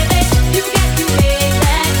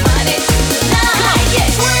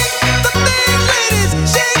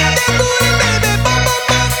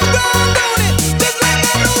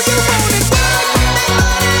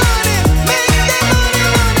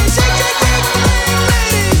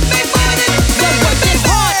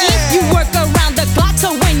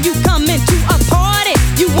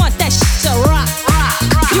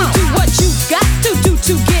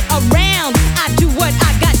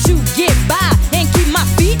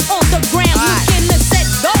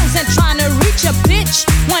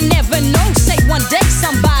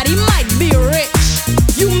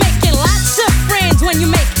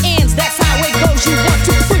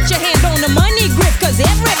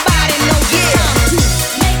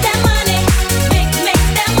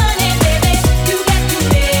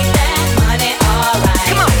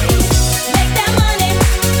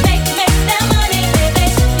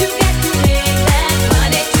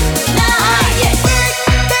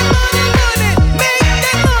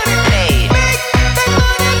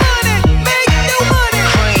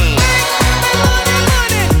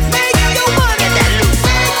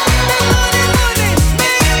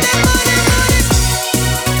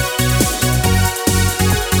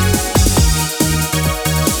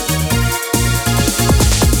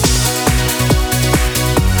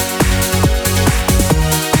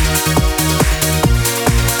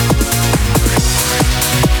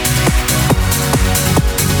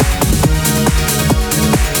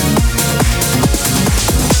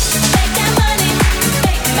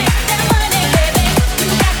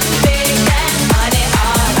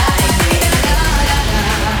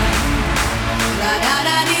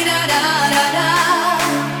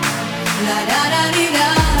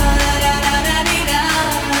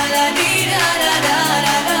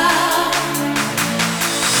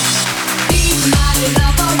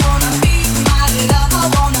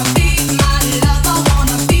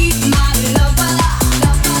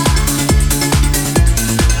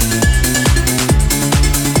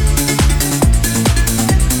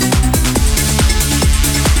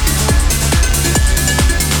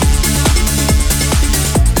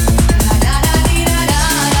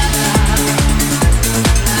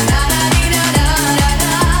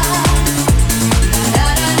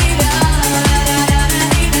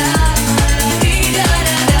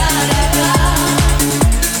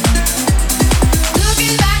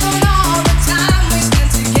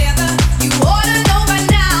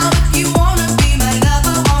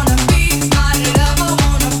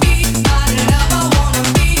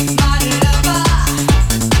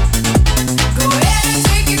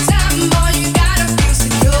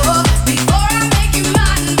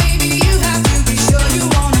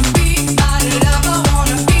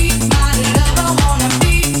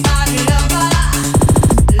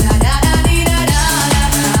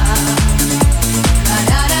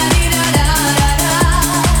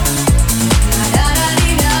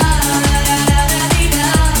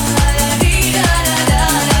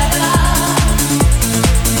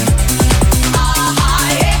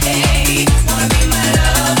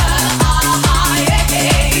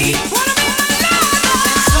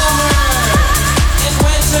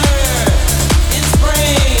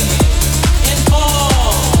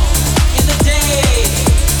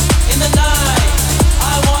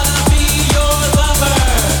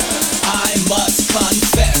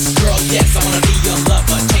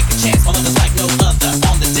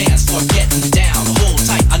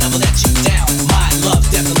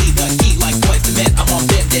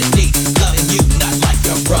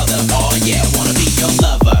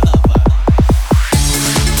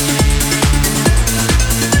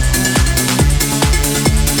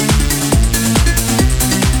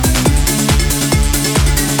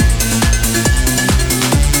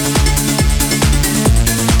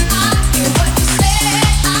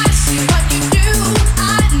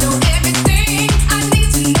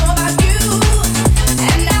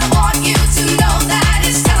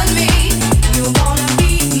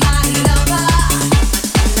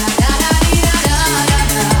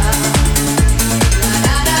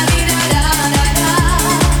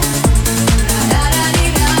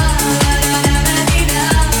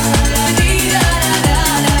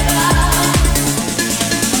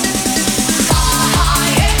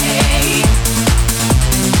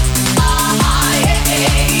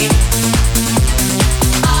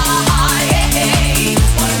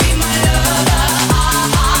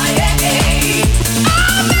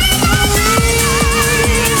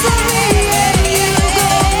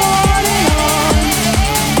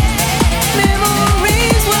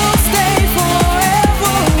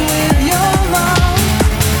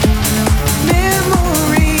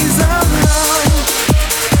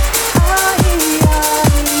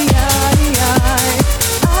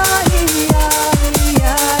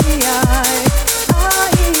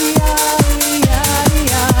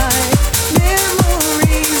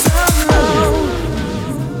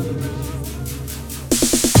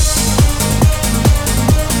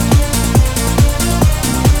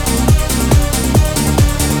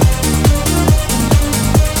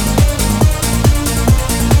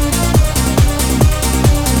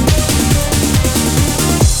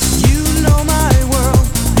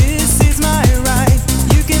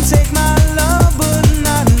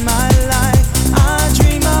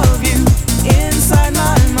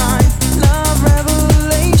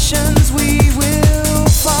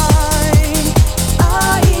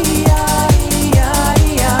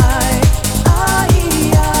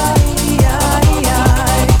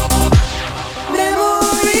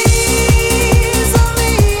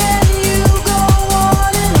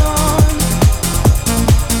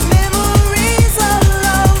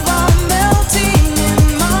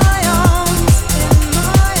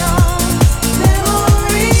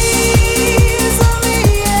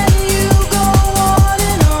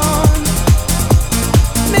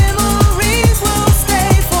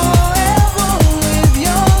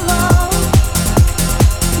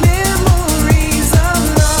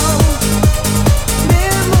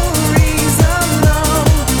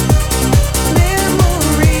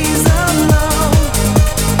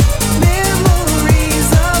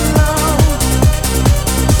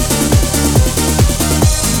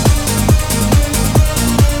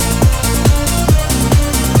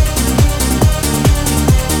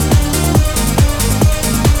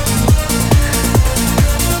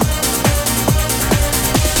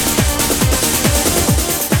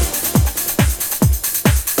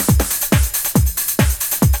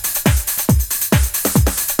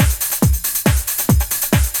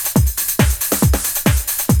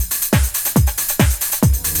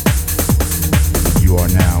 You are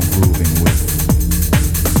now grooving with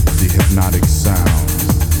the hypnotic sound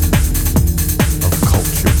of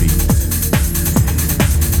culture beat.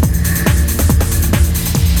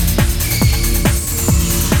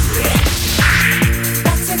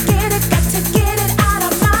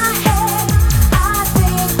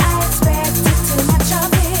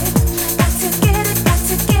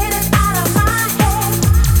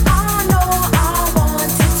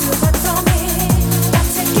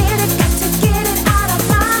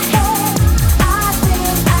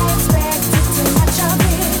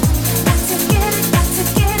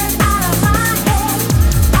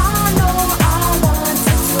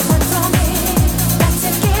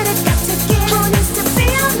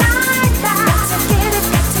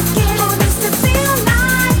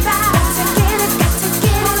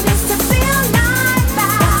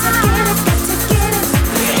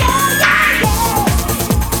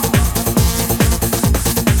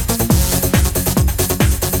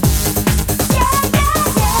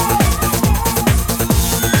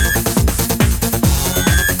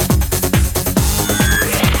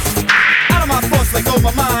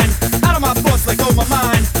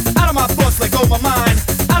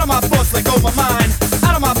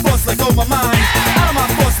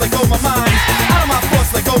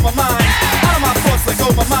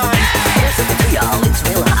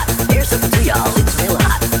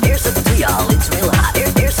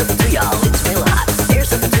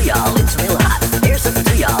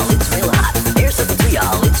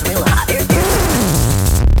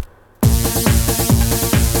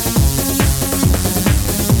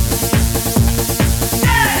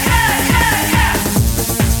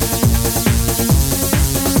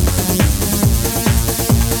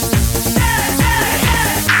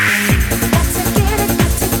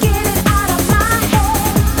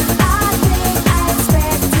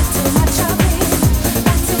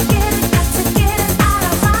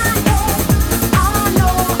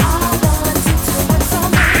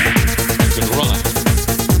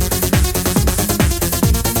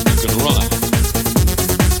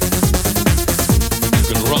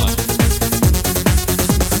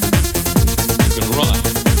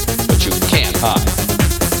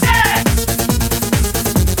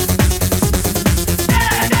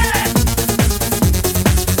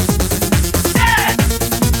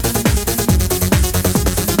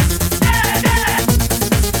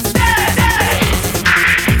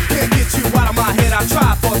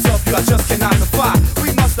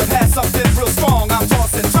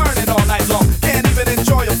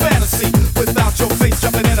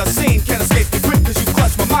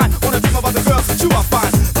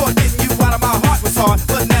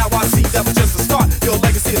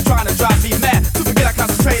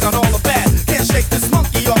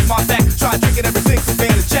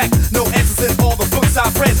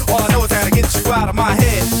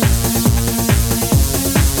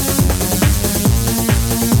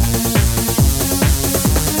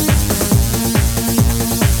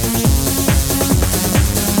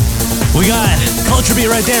 We got Culture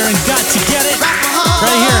Beat right there and Got to Get It.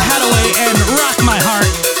 Right here, Hadaway and Rock My Heart.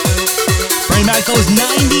 Bring back those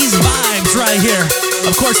 90s vibes right here.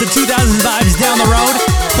 Of course, the 2000s vibes down the road.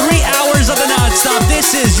 3 hours of the non-stop.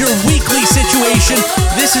 This is your weekly situation.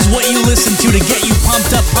 This is what you listen to get you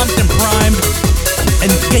pumped up, pumped and primed,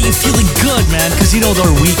 and get you feeling good, man. Because you know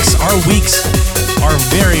our weeks are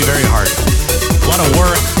very, very hard. A lot of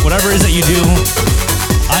work, whatever it is that you do.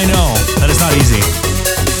 I know that it's not easy.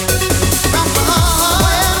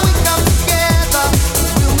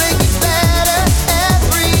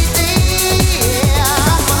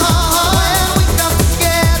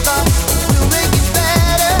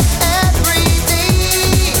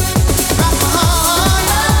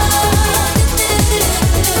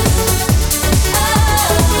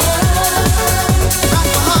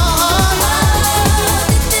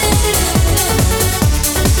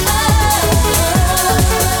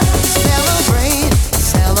 Celebrate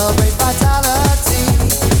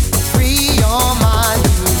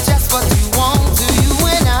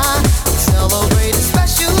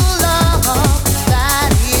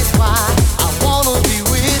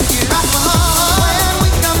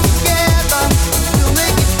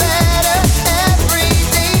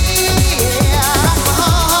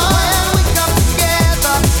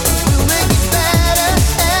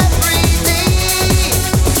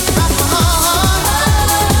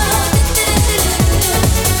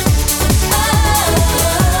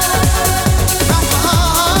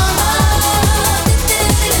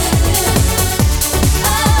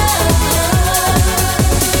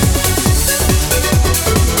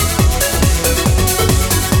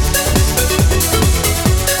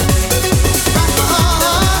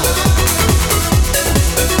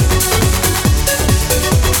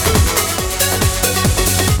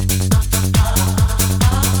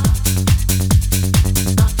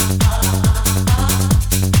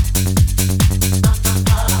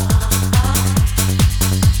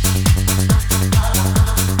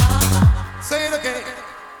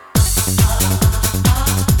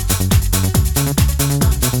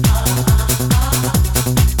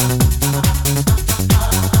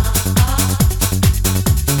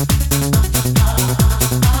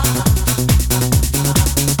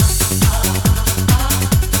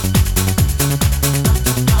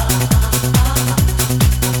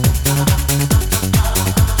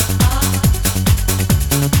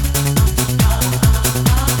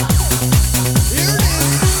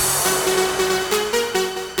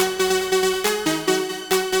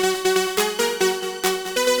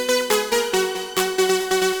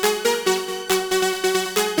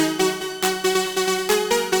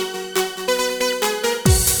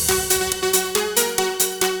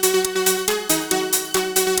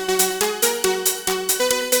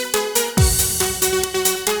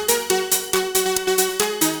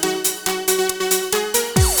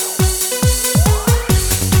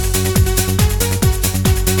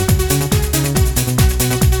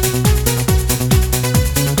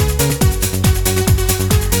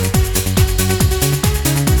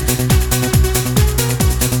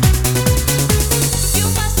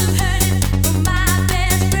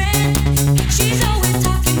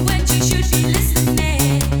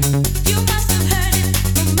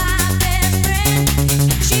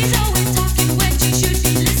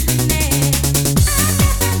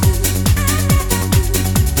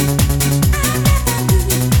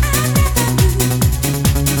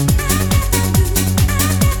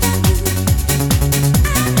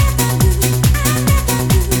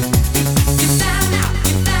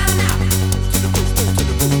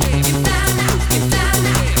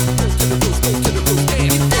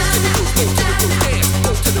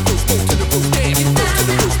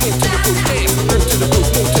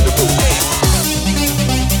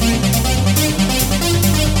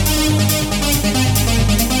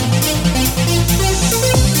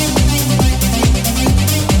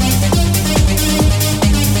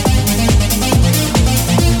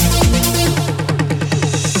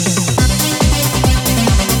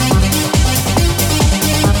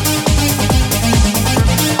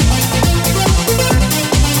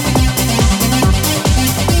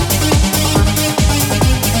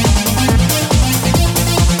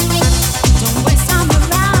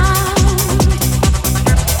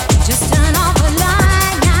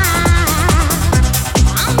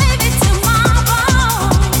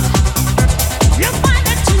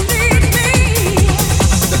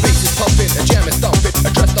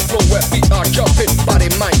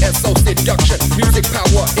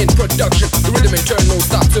power in production. The rhythm internal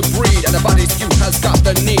starts to breed, and the body's cue has got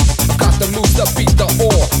the need. I've got the moves, the beat, the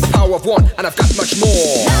ore, the power of one, and I've got much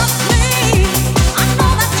more. Love me, I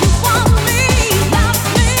know that you want me. Love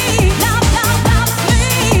me, love, love, love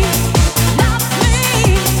me. Love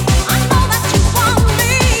me, I know that you want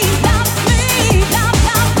me. Love me, love,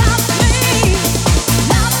 love, love me.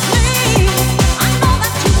 Love me, I know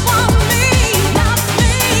that you want me. Love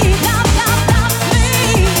me, love, love, love me.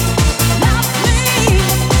 Love me,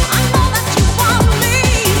 I know that you want me.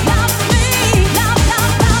 Love me, love,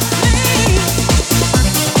 love, love me.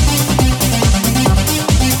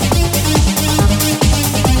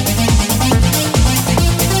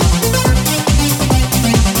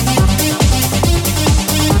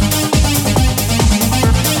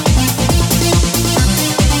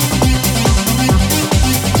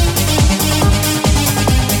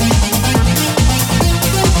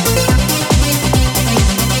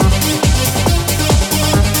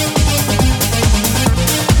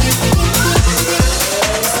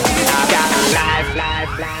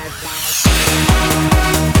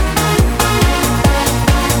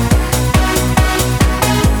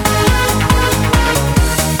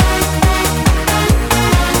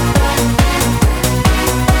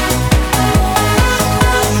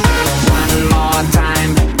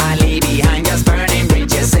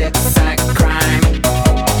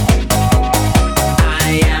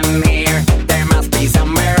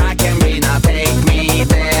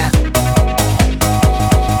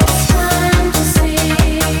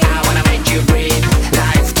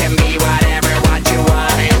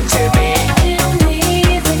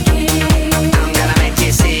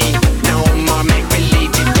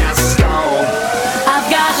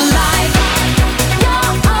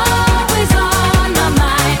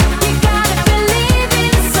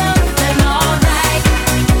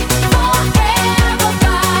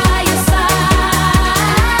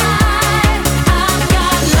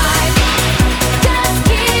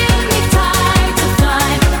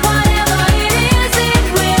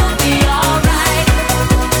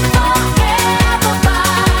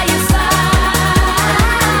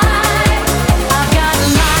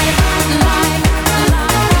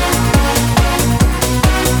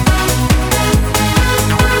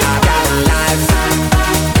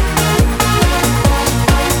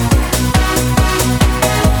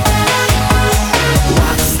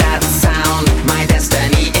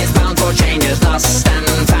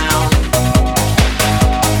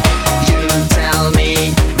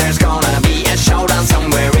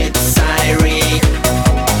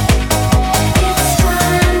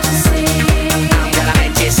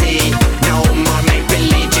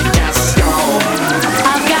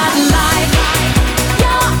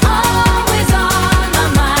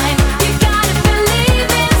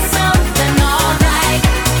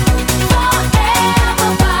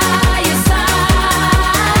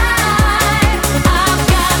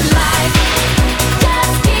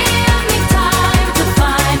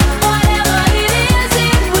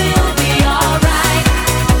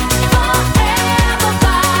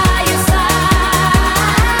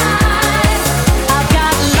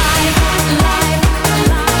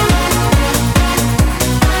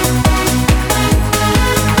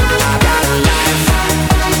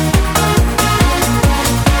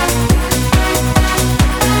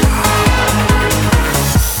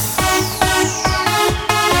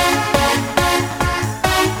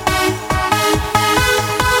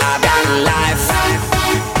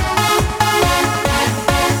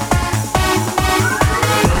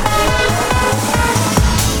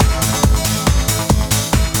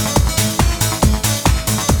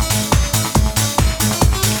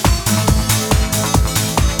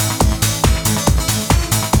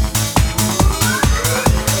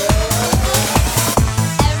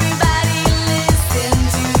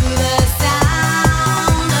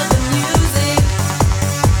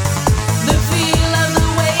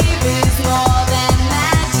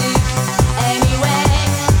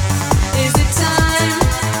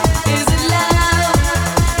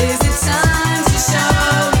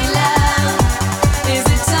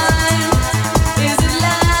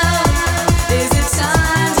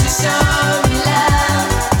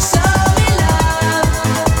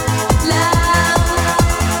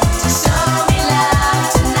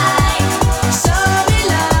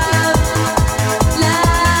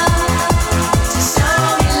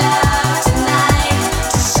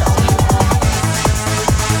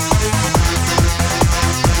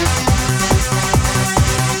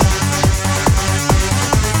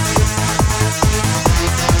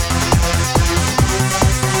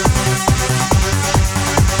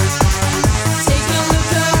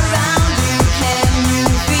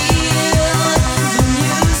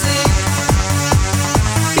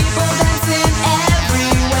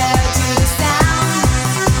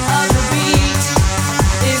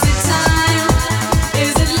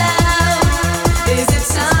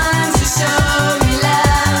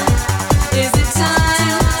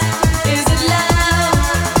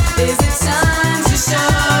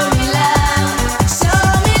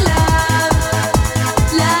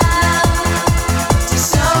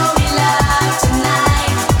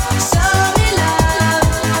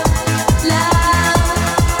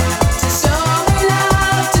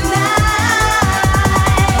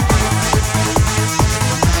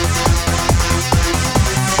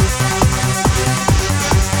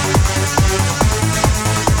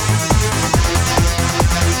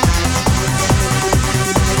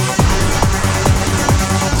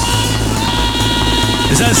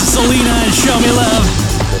 That's Selena and Show Me Love.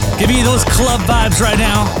 Give me those club vibes right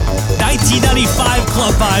now. 1995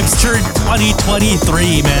 club vibes turned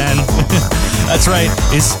 2023, man. That's right.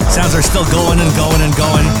 These sounds are still going and going and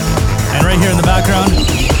going. And right here in the background,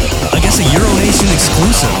 I guess a Euronation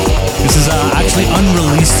exclusive. This is actually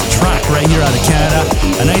unreleased track right here out of Canada.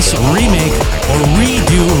 A nice remake or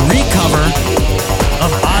redo, recover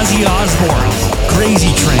of Ozzy Osbourne's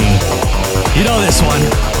Crazy Train. You know this one.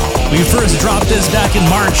 We first dropped this back in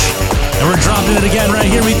March, and we're dropping it again right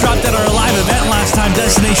here. We dropped it at our live event last time,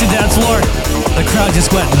 Destination Dance Floor. The crowd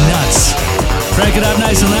just went nuts. Crank it up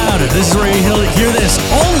nice and loud. This is where you hear this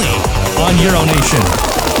only on Euronation.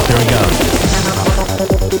 Here we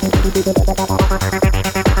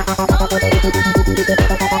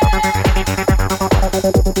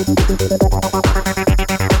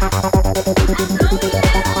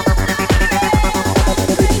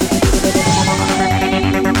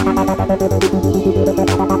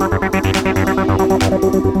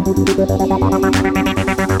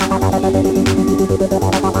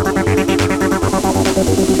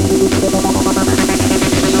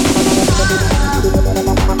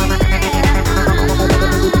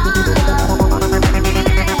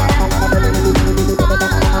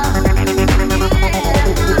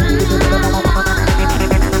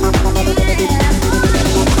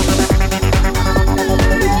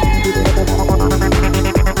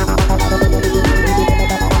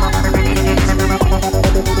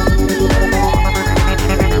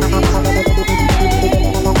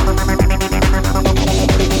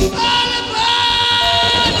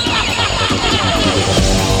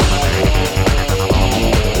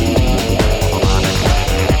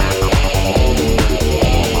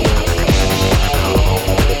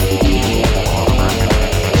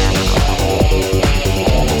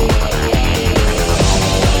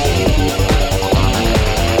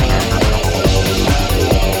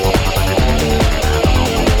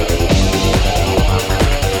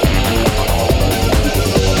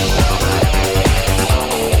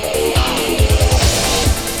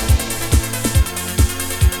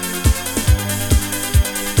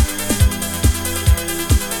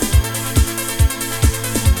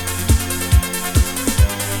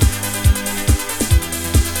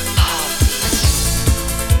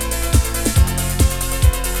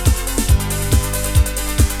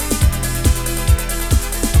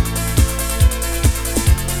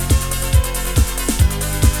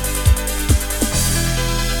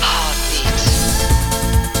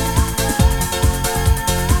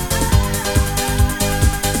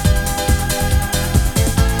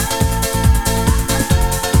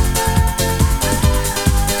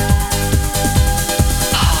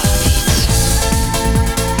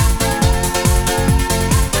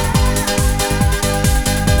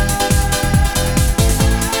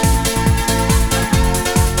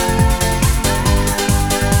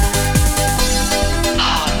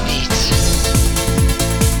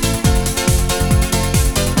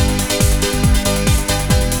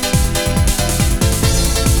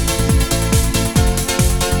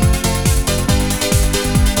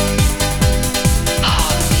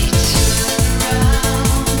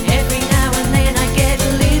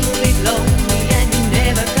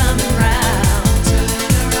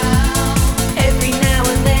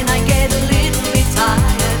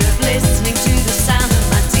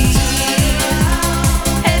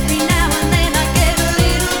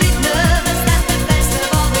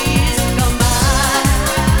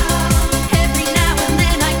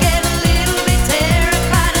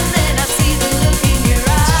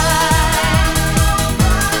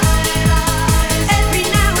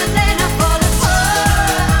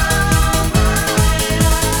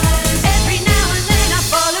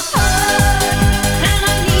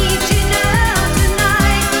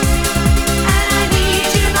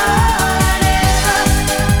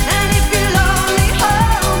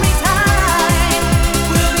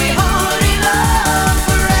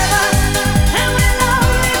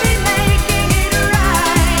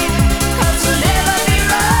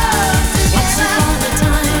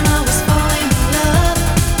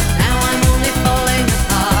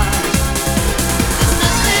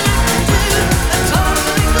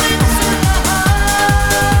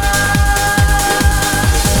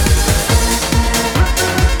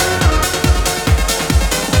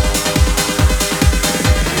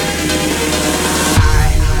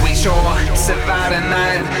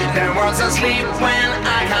asleep when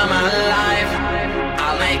I come alive.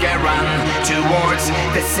 I'll make a run towards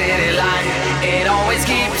the city light. It always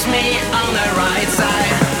keeps me on the right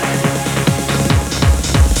side.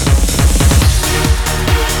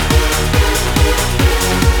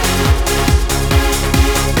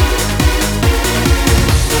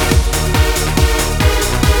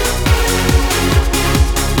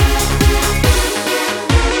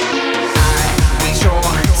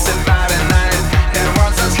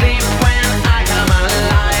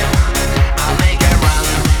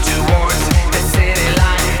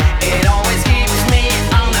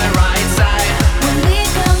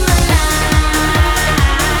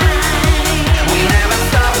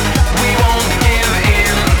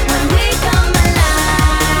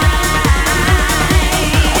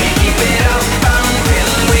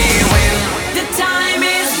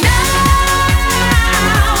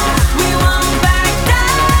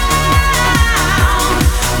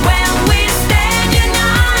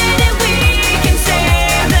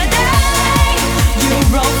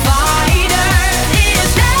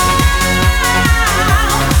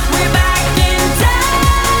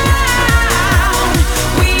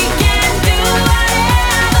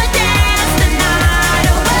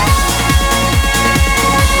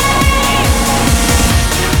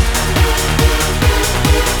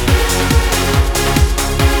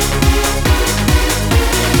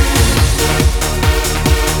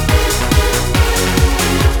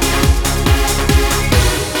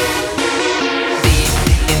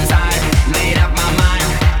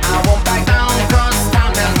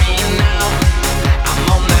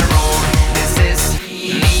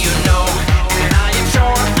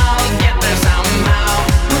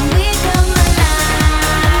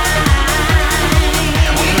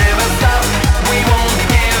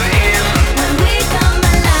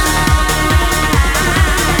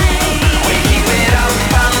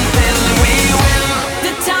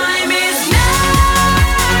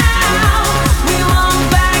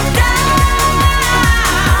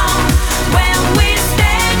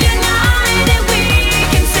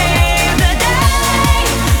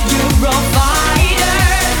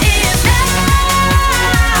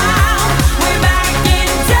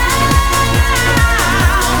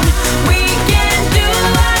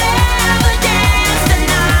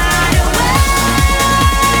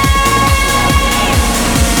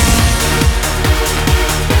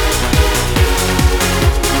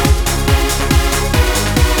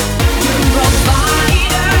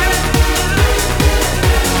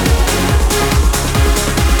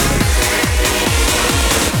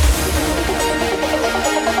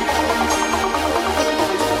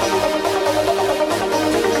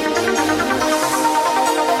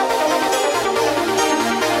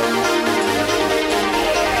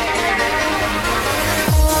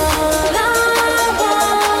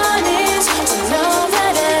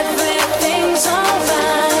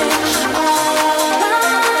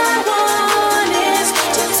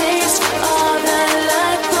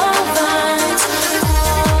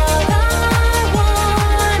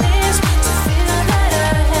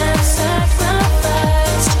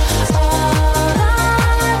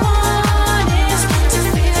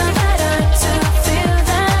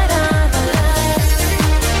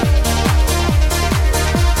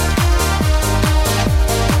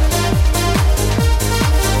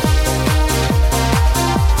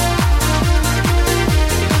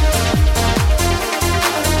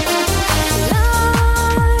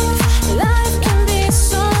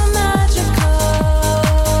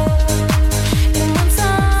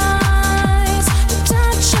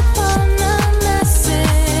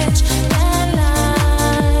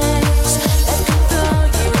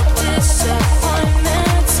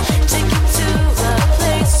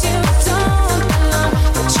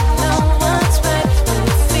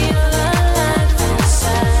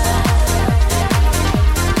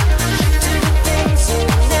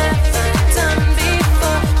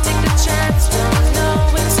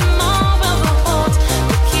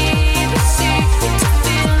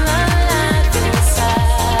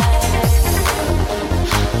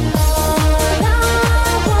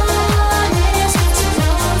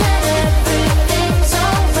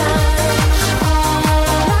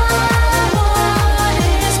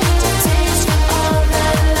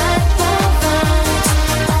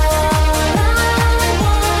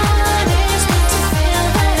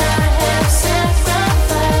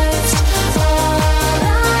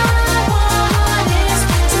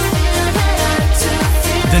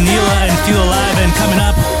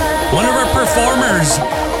 performers.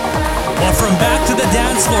 Well, from Back to the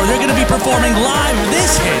Dance Floor, they're going to be performing live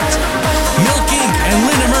this hit. Milk Inc. and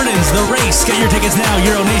Linda Mertens, The Race. Get your tickets now,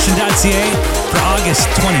 Euronation.ca for August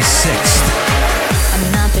 26th.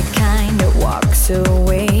 I'm not the kind that walks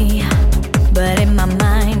away, but in my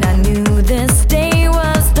mind I knew this day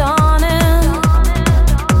was dawning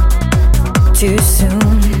too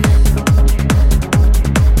soon.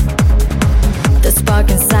 The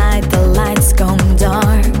spark inside, the lights gone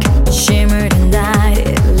dark, shimmered and died,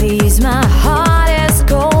 it leaves my heart as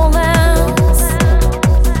cold as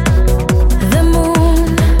the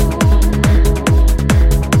moon.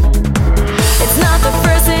 It's not the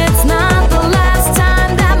first, it's not the last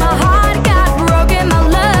time that my heart got broken, my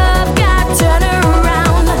love got turned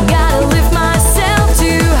around. Gotta lift myself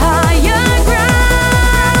to higher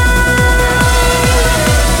ground.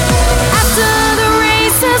 After the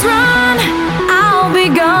race is run, I'll be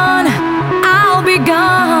gone, I'll be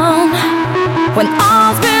gone. When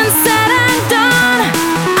all's been said and done,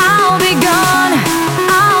 I'll be gone,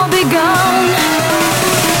 I'll be gone.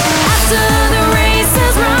 After the race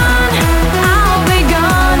is run, I'll be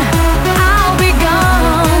gone, I'll be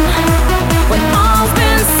gone. When all's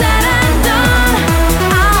been said and done,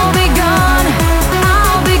 I'll be gone,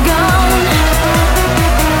 I'll be gone.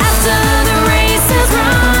 After the race is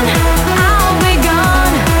run, I'll be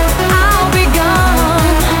gone, I'll be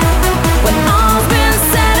gone. When all's been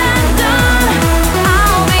said and done,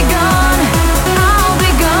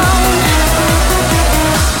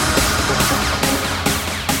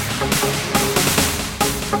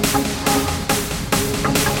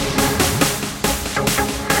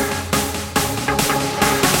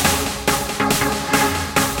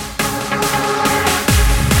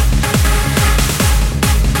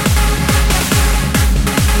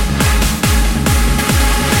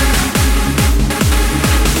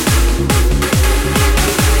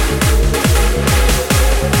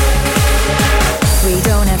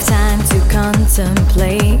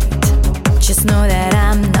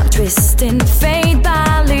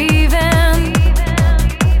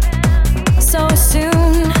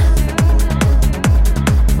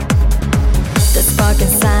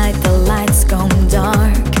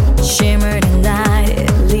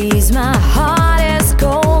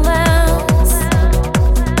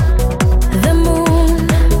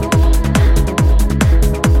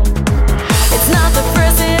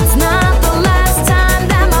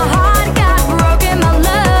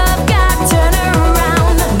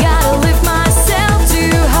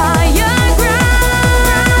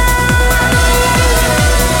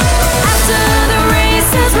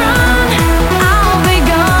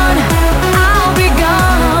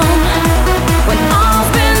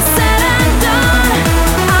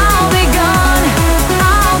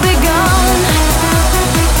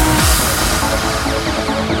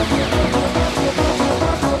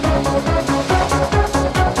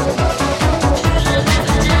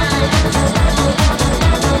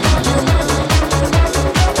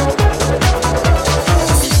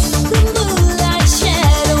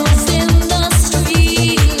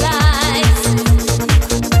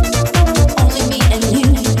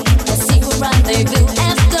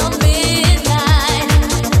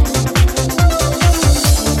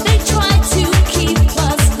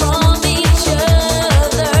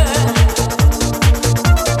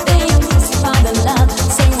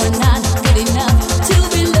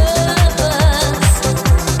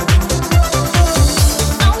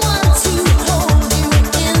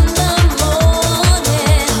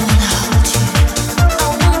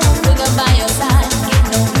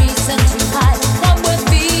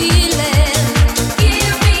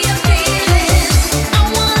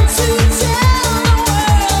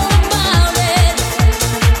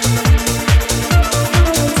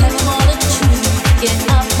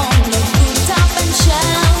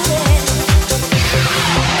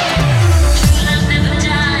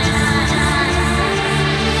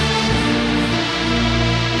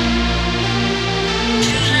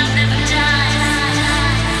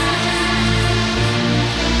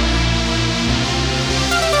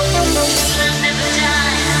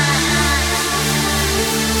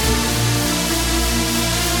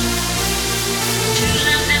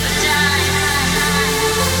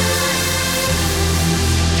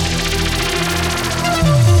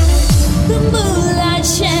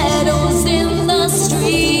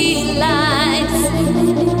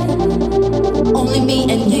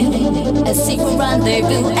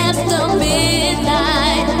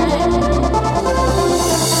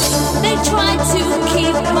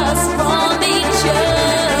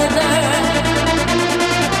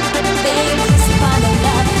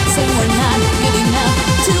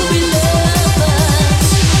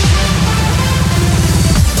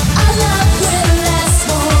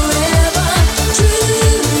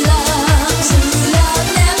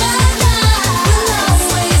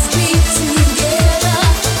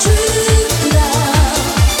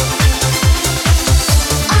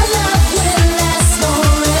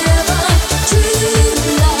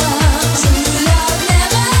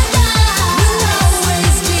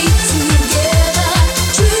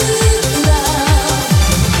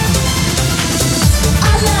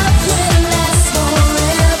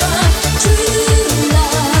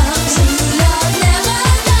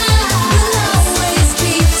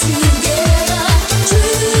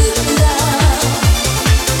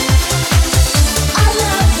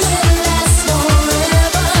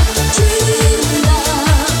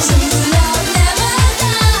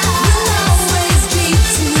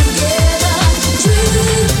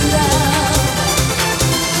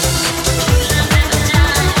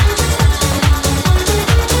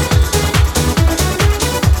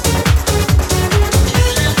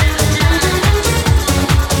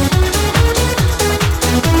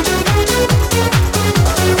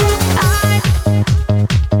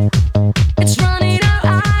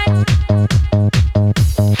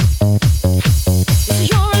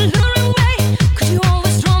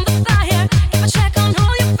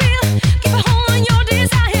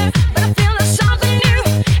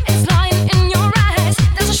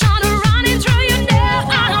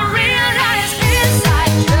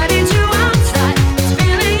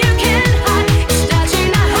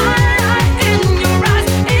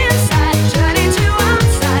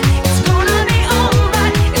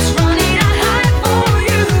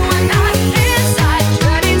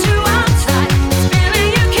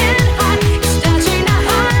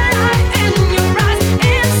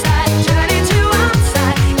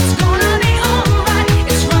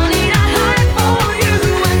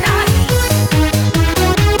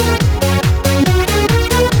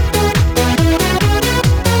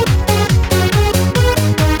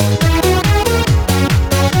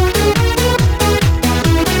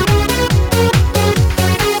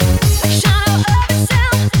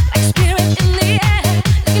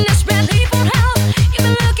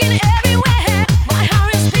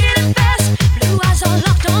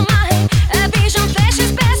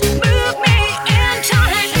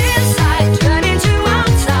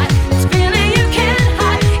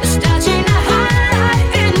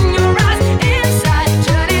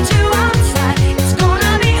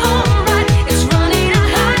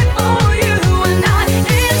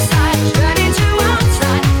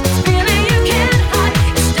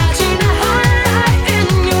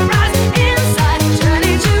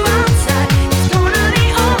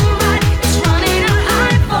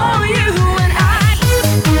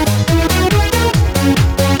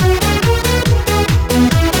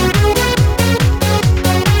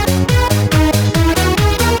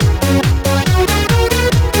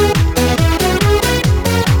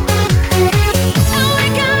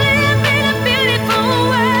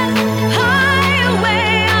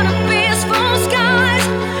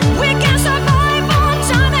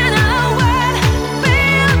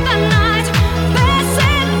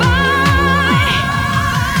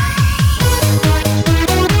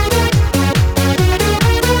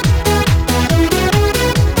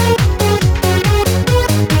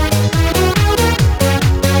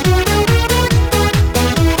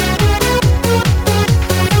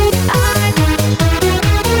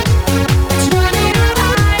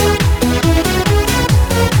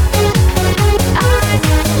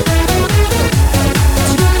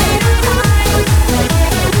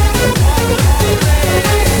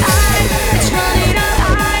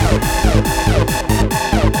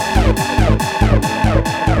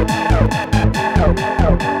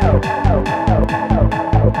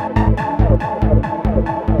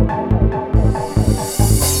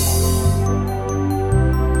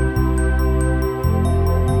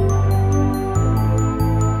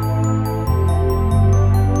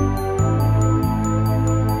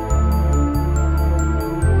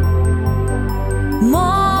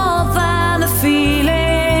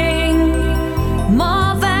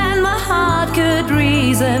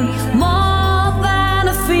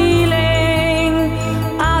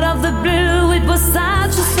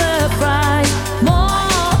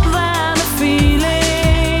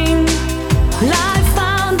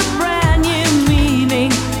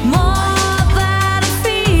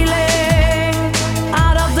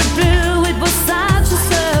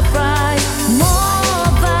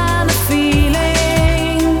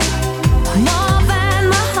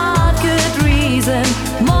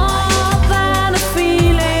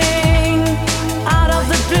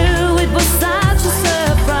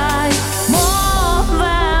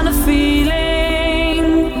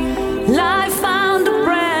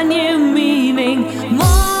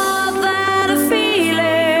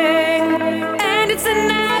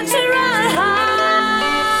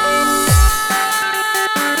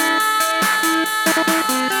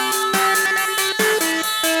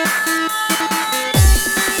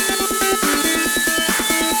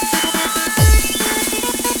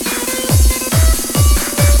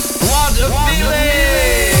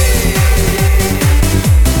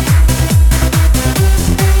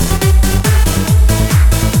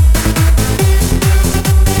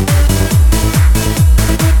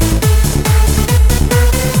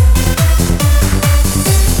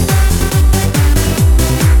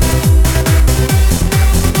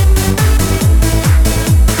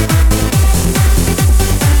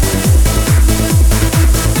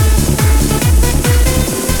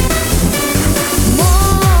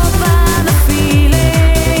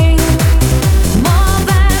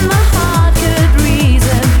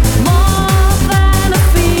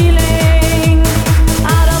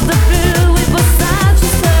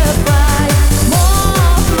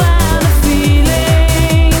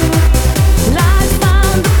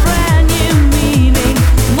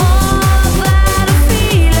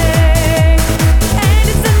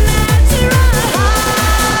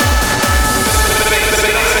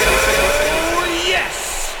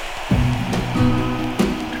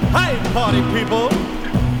 party people.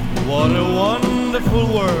 What a wonderful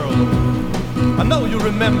world. I know you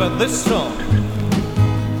remember this song.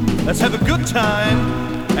 Let's have a good time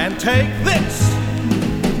and take this.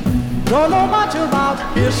 Don't know much about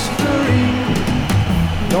history.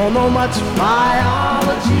 Don't know much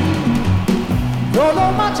biology. Don't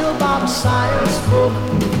know much about a science book.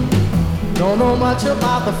 Don't know much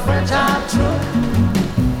about the French I took.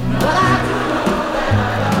 But I do know that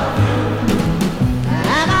I love you.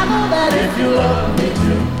 And I know that if you love me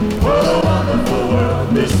too, what a wonderful world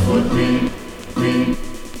this would be.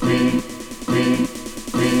 Where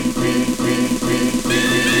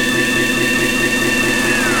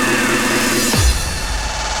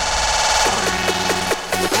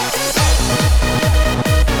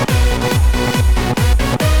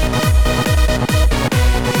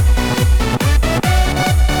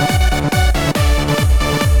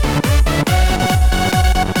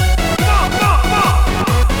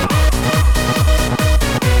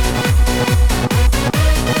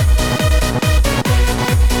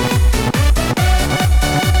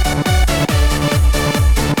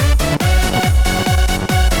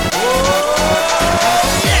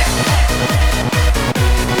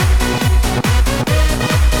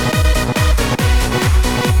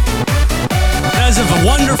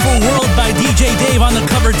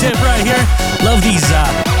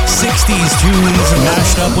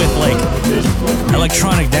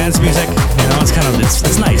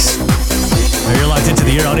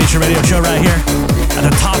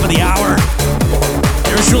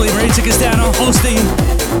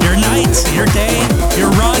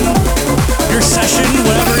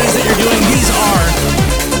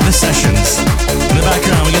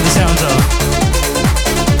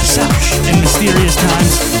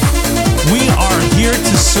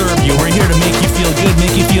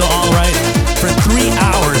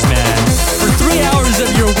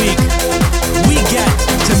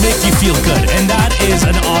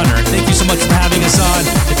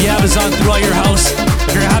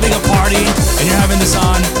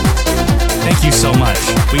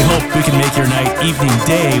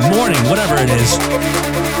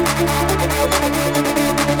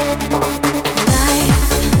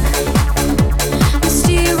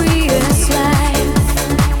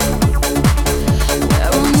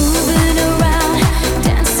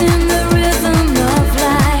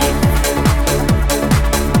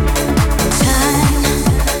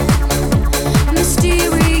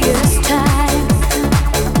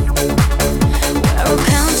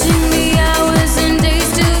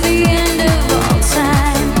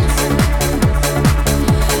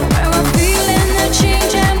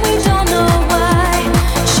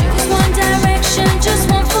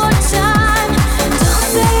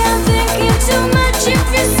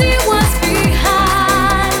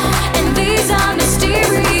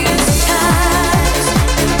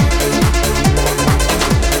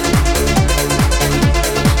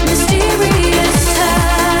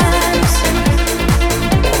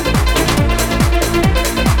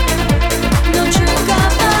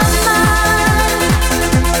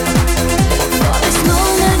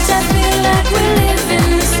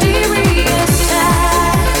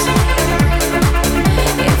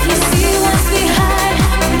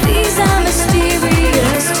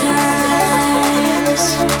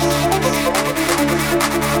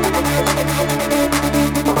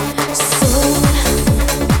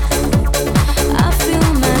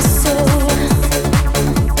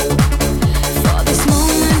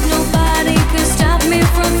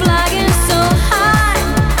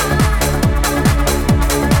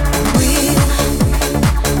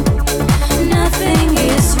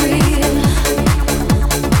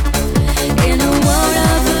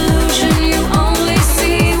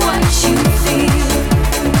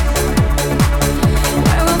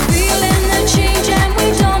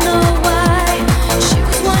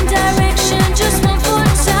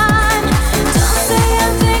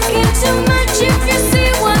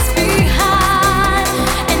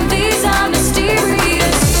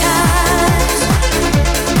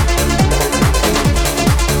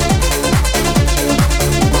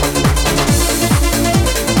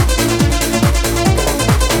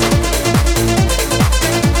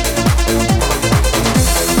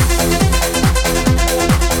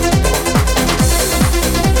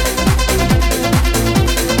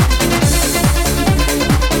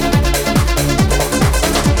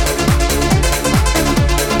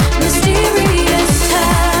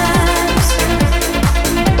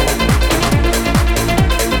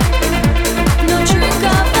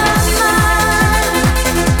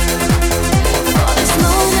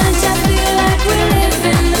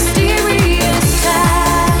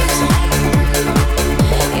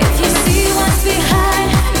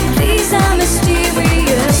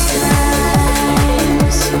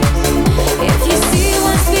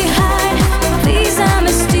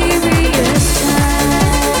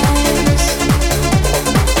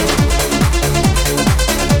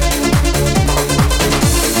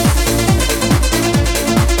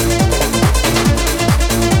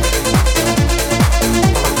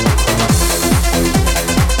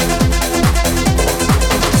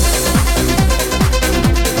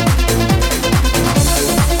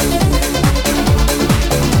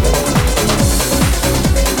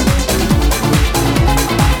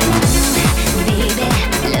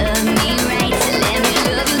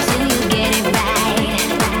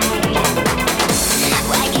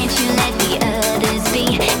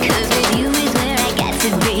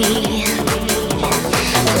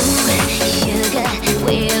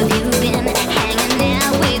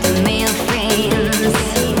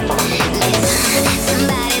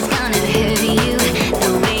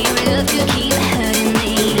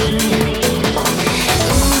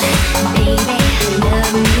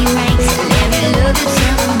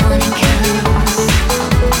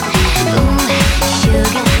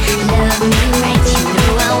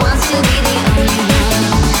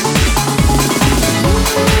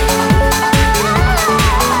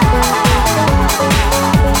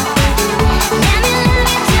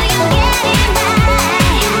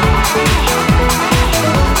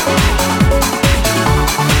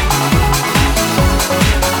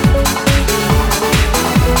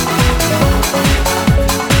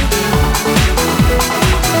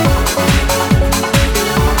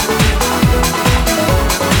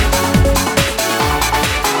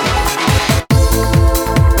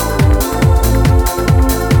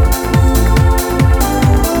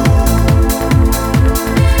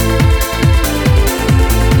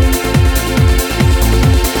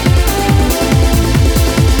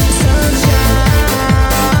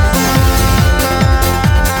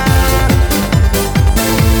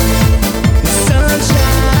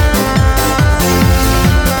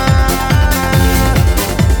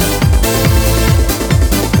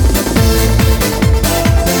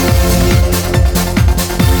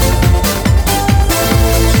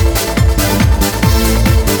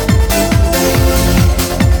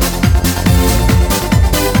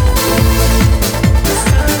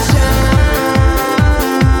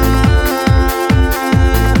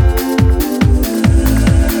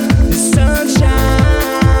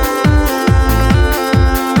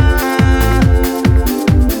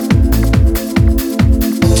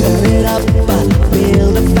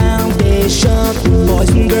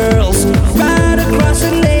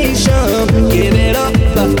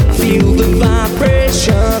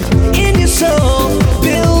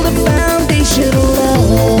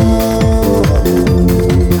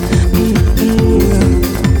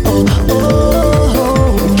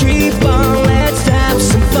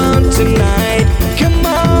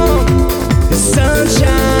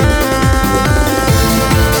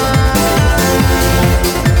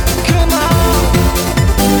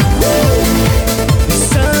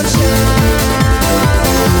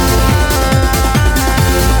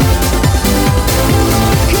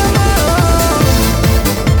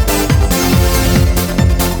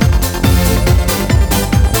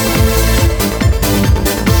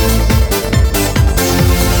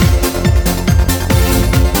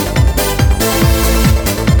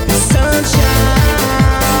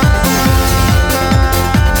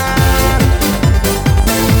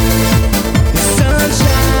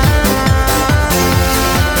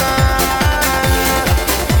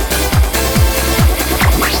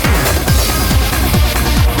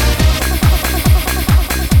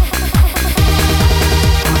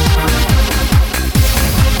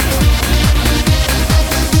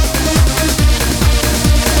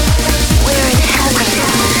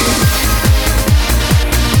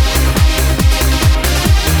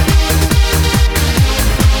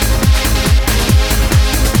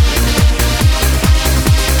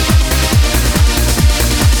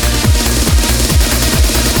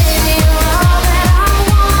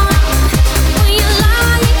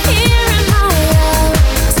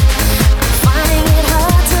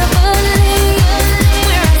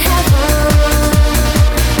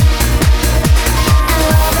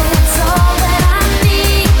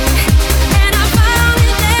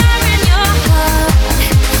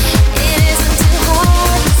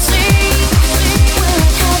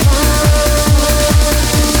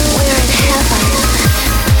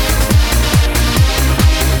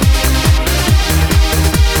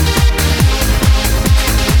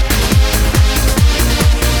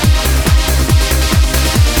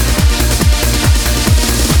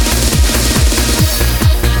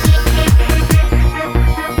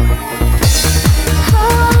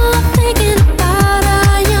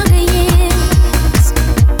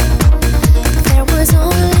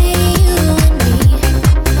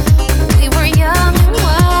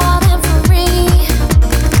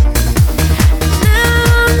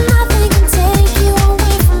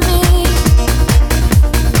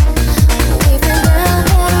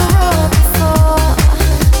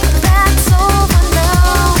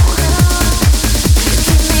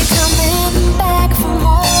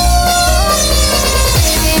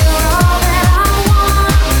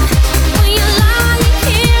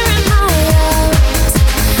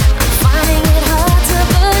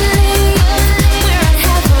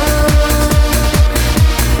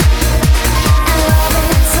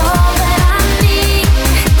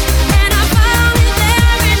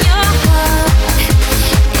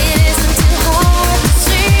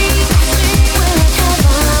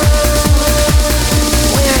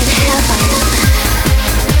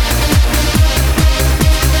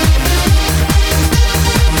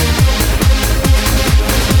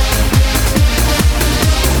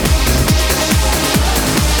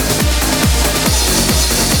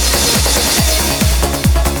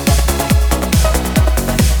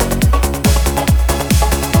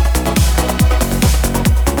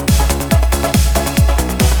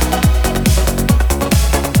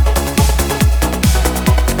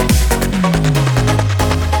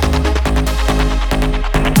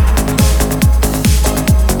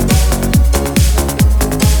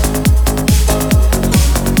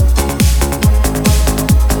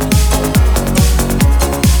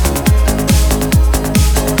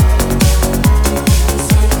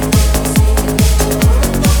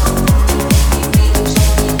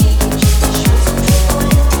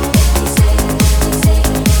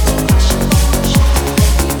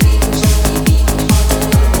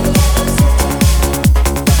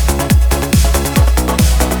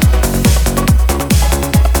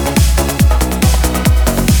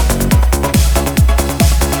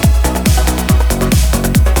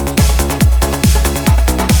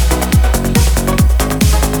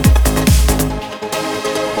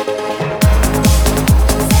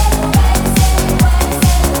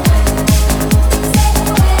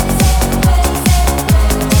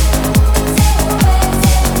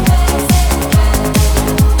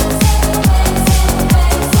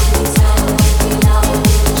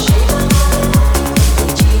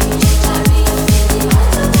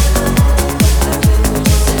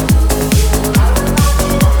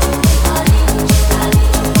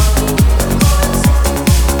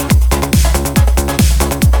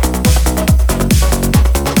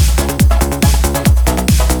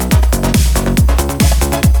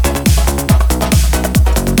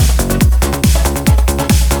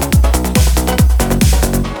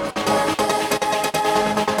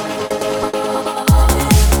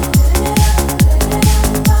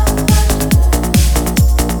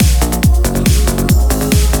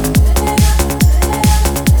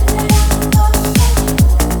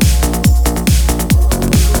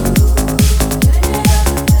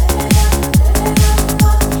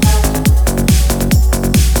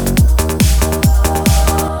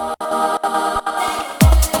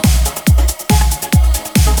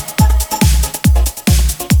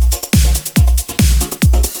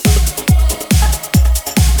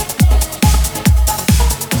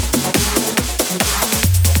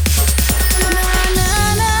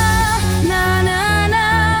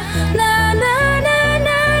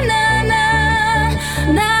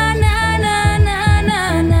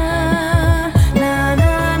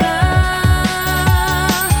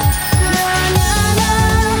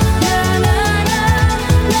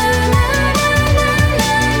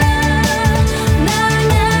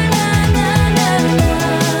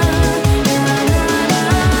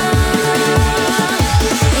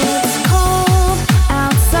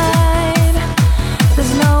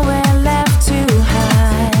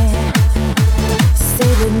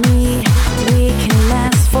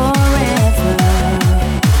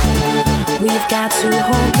to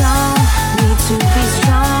hold on, need to be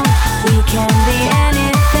strong. We can be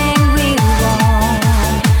anything we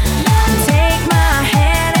want. Take my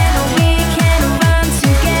hand and we can run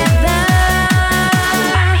together.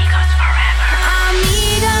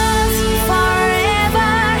 Amigos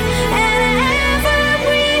forever and ever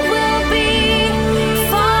we will be.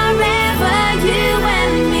 Forever you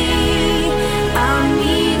and me.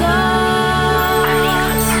 Amigos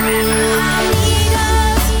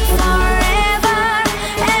forever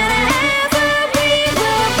and ever we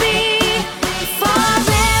will be.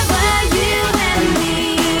 Forever you and me.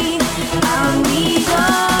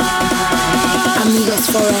 Amigos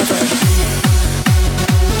forever.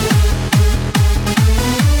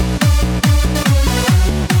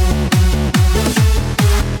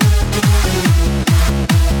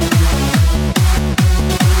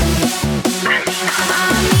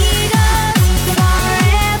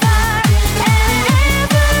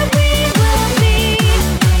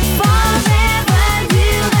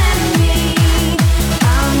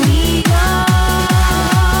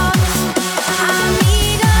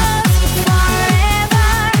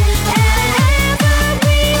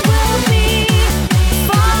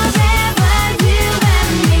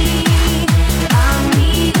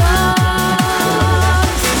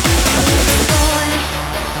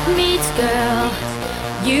 Meets girl,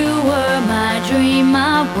 you were my dream,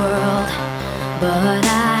 my world, but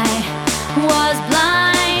I was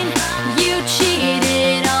blind. You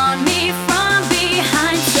cheated on me from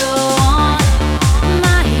behind, so on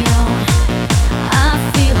my own. I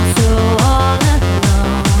feel so all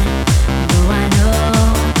alone. Though I know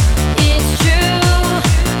it's true,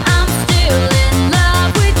 I'm still in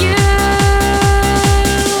love with you.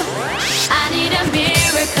 I need a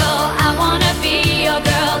miracle. I wanna be your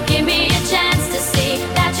girl. Give me a chance to see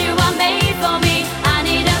that you are made for me. I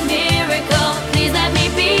need a miracle. Please let me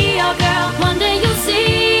be your girl. One day you'll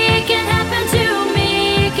see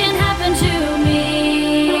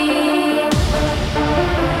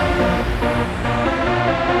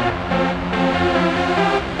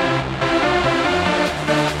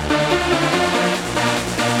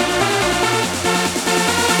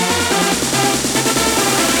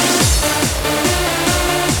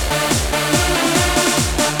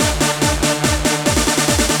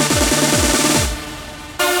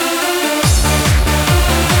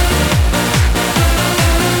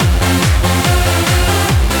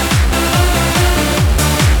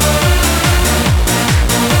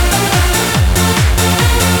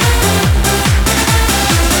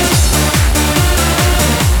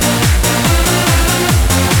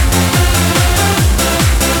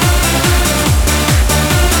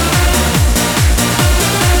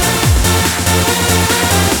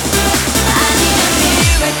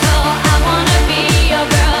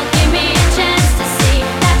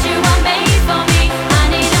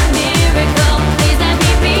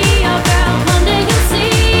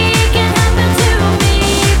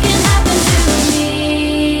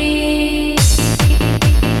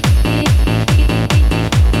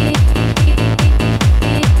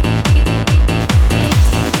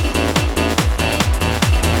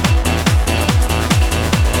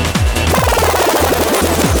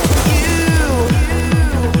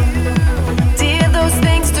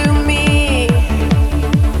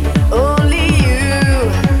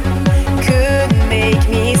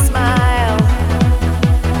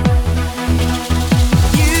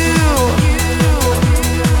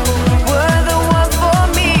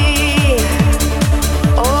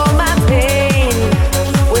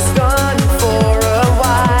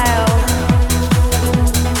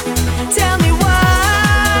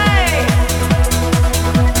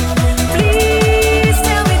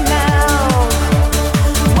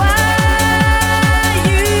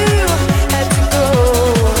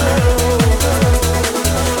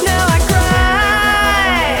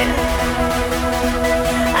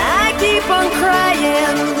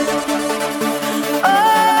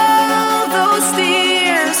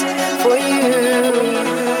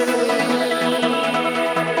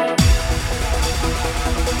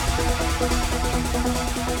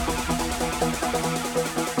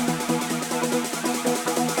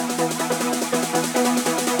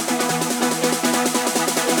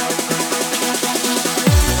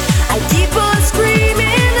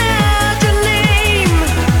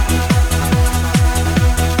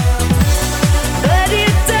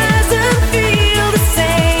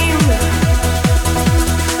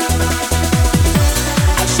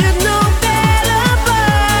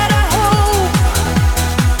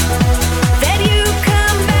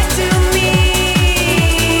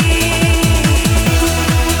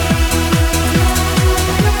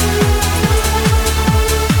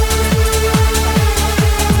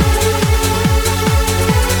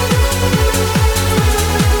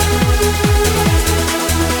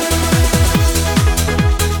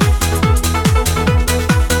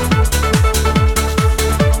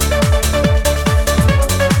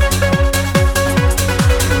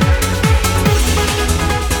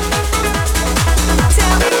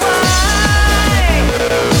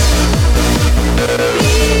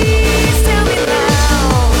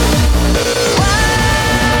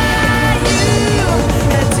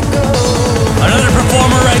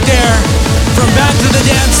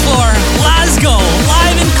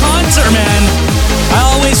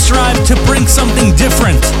to bring something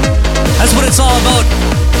different. That's what it's all about.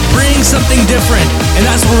 Bring something different. And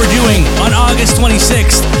that's what we're doing on August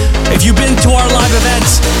 26th. If you've been to our live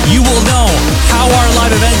events, you will know how our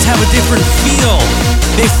live events have a different feel.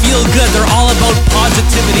 They feel good. They're all about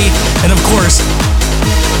positivity and, of course,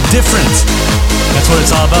 different. That's what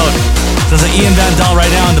it's all about. There's an Ian Van Dahl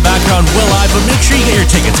right now in the background. Will I? But make sure you get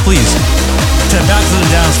your tickets, please. To Back to the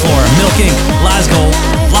Dance Floor. Milk Inc. Glasgow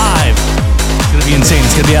live. It's gonna be insane.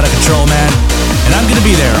 It's gonna be out of control, man. And I'm gonna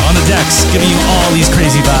be there on the decks, giving you all these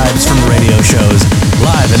crazy vibes from the radio shows,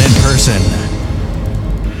 live and in person.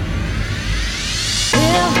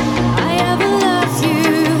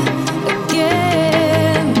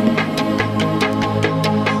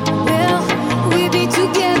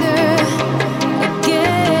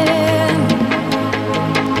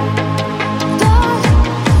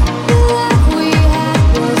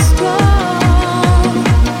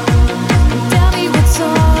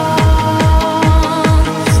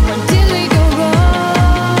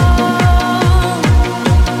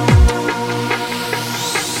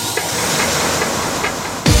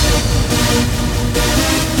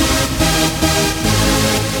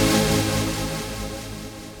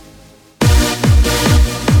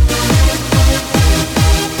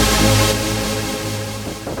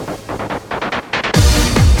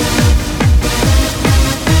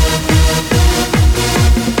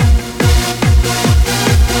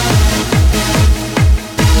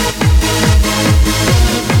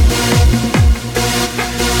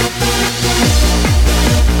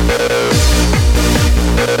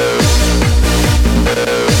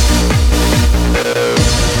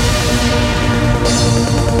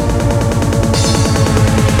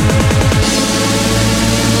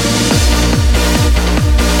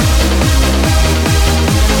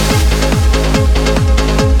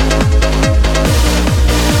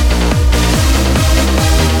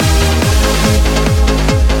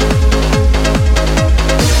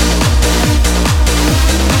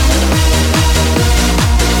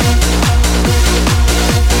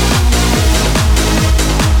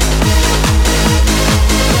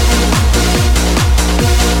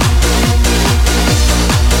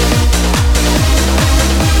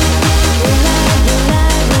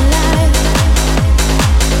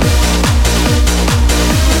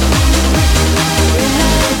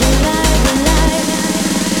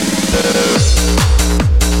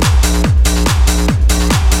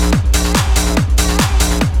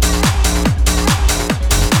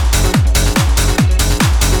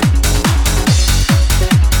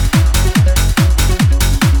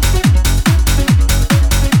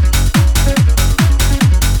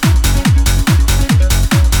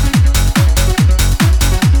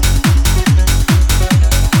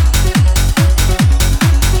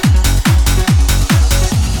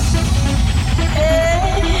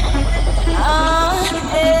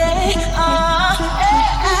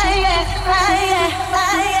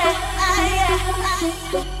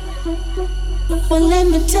 Well, let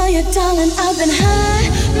me tell you, darling, I've been high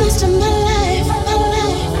most of my life.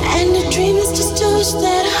 And a dream is just a wish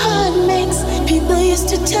that a heart makes. People used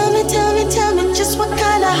to tell me just what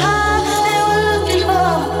kind of high they were looking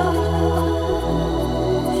for.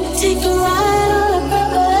 Take a ride on a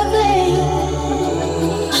purple plane.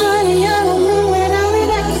 Honey, I don't know when I'll be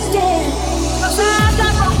back again. I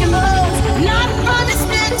got broken bones, not from the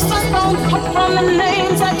sticks, but from the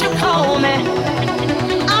names that you call me.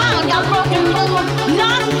 Got broken bones,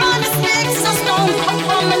 not from the sticks or stones, but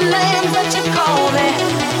from the names that you call me.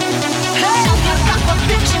 Hey, you got the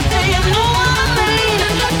picture, do you know what I mean?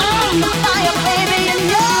 I'm the fire, baby, and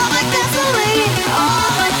you're the gasoline.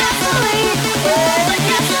 Oh, the gasoline, yeah, the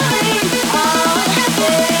gasoline. Oh, hey,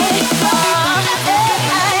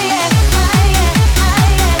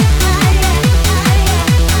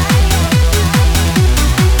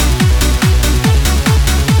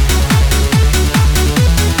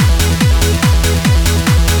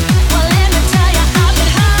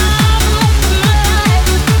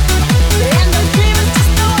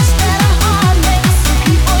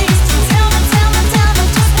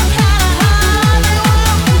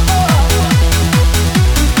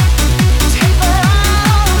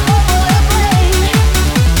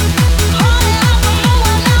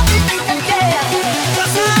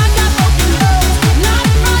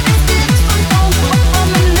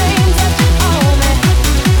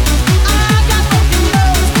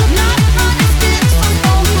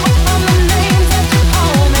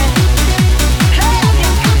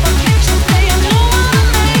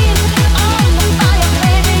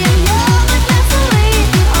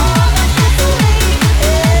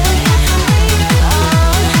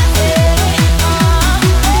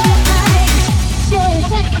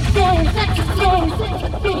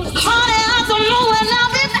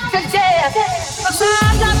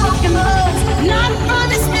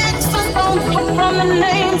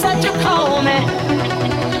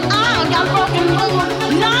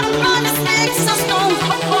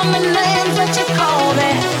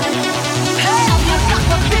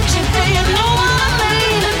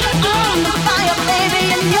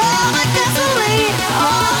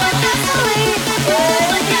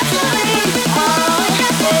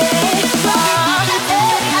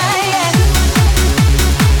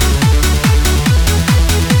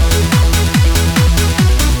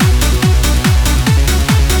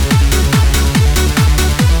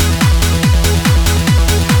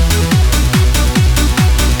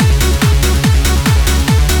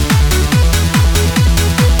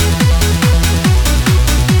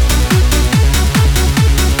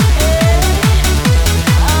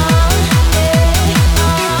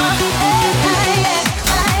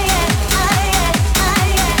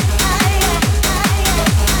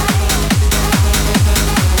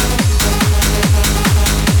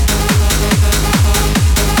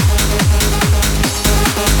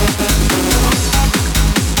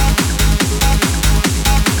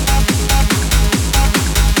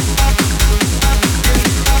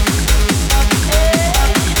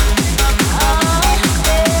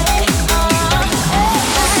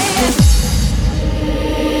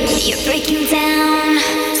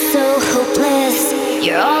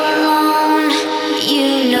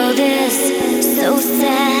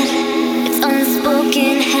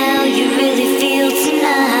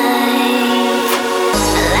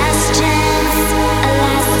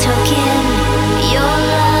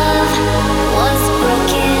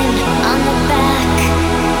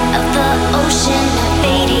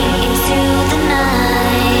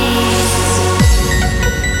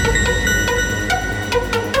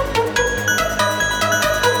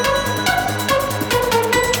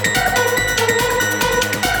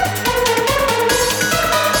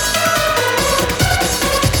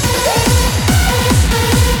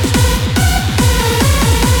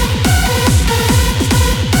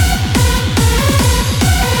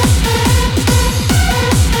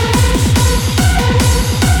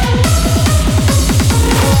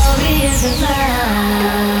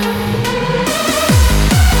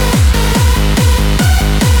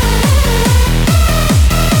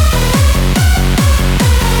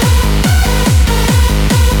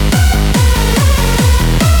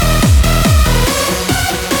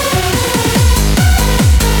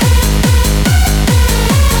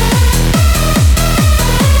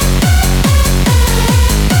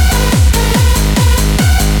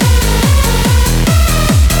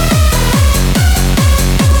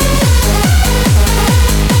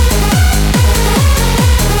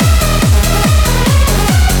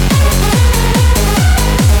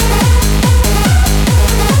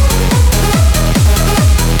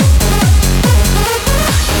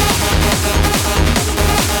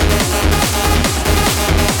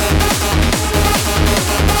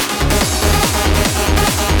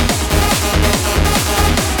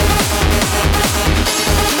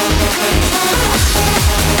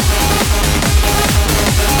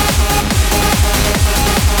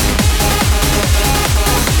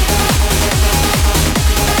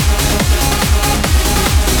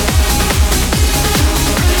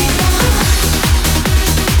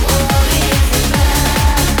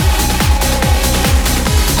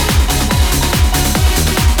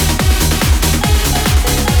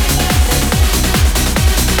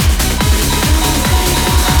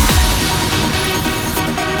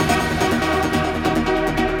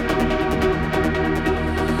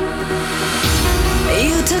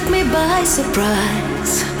 by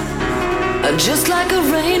surprise. Just like a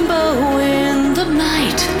rainbow in the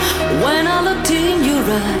night. When I looked in your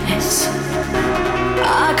eyes,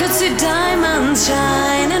 I could see diamonds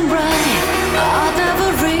shining bright. I'd never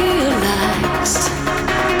realized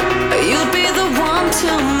you'd be the one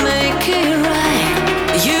to make it right.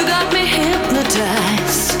 You got me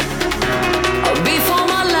hypnotized. Before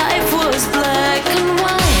my life was black and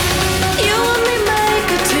white, you and me make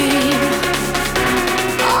a team.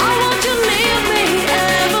 I want you near me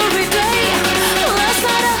every day. Last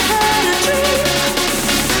night I had a dream.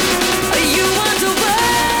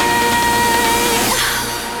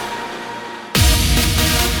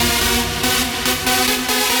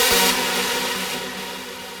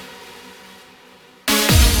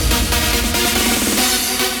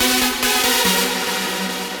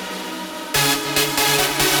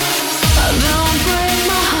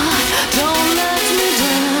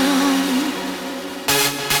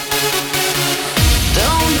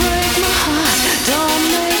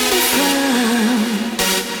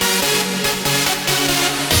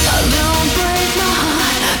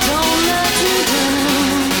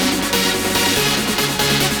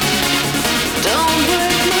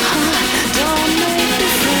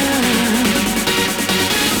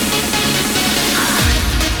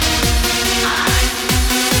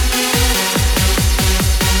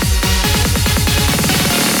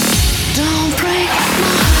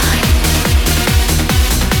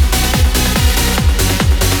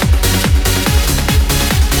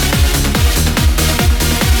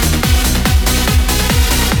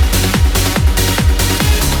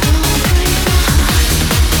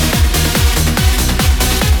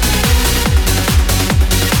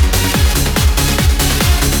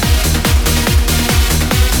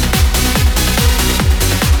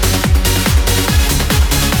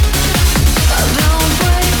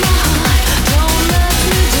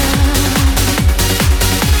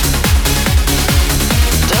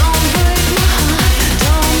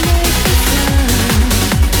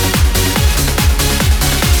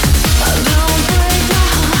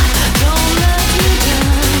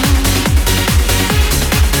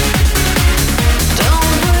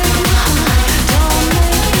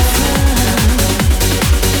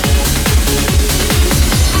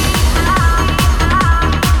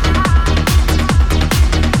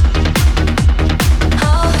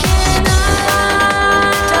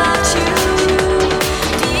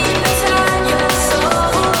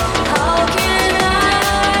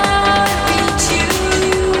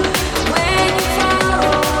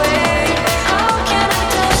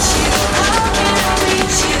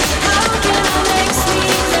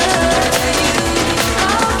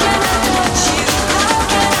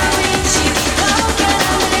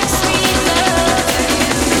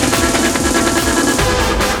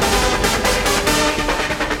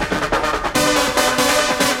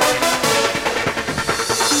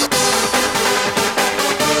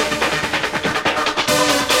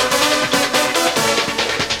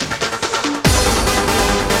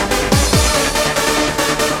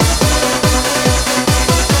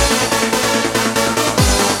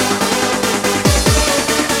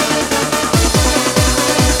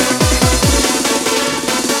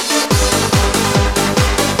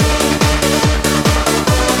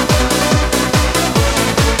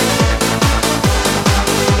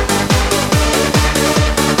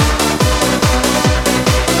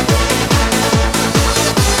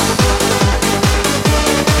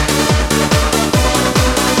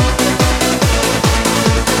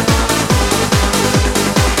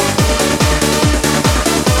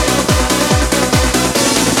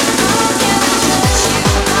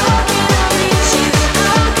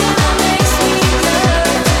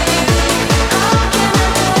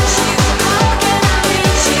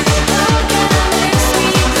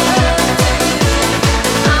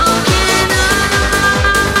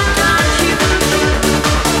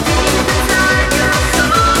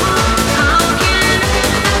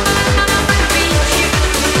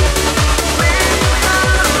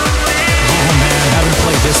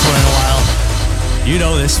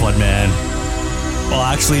 one, man. Well,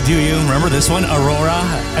 actually, do you remember this one? Aurora,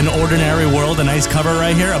 An Ordinary World, a nice cover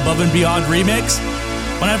right here, Above and Beyond remix.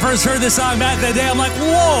 When I first heard this song back that day, I'm like,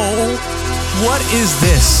 whoa, what is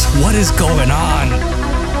this? What is going on?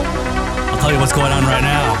 I'll tell you what's going on right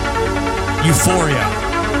now. Euphoria,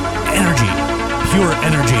 energy, pure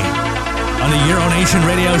energy on the Euro Nation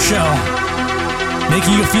radio show.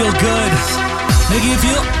 Making you feel good, making you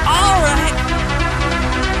feel all right.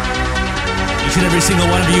 Each and every single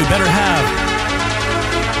one of you better have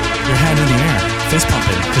your hand in the air, fist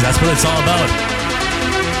pumping, because that's what it's all about.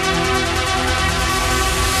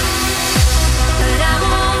 But I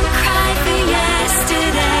won't cry for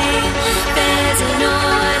yesterday. There's an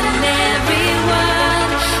ordinary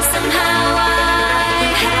world. Somehow I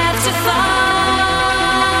have to fight.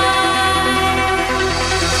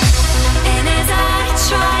 And as I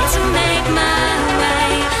try to make my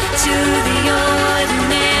way to the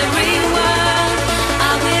ordinary world,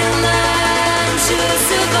 I will learn to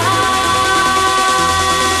survive.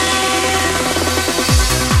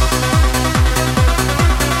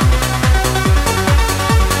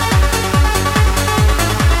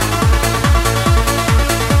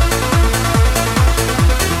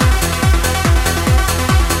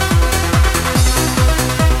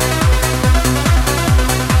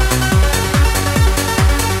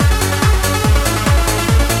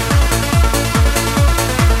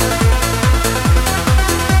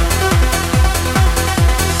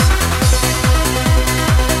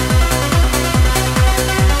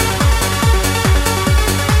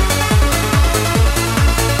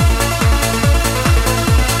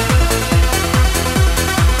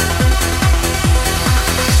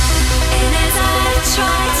 And as I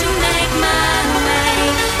try to make my way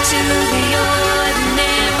to the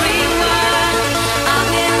ordinary world, I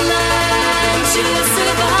will learn to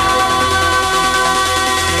survive.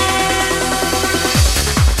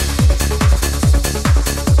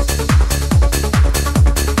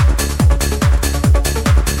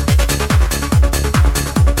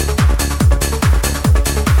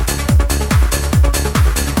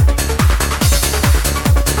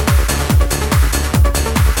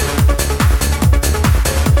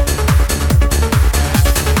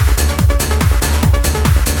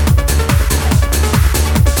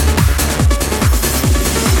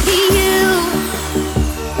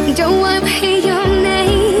 You don't wanna hear your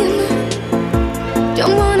name,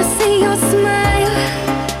 don't wanna see your smile,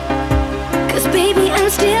 'cause baby I'm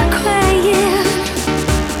still crying.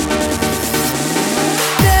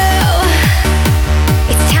 Girl,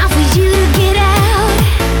 it's time for you to get out.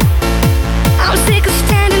 I'm sick of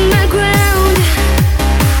standing my ground,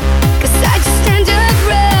 'cause I just end up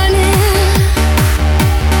running.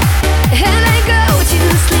 And I go to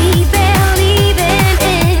sleep barely even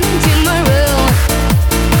into my room.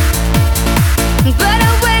 But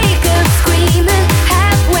I wake up screaming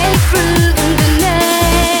halfway through the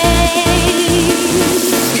night.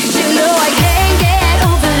 You know I can't get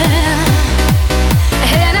over,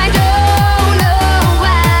 and I don't know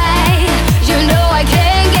why. You know I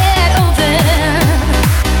can't get over,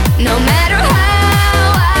 no matter how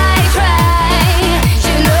I try.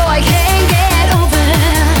 You know I can't get over,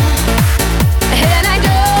 and I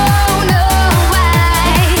don't know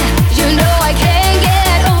why. You know I can't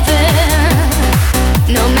get over,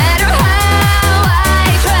 no matter how I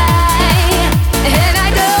try, and I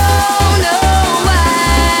don't know why.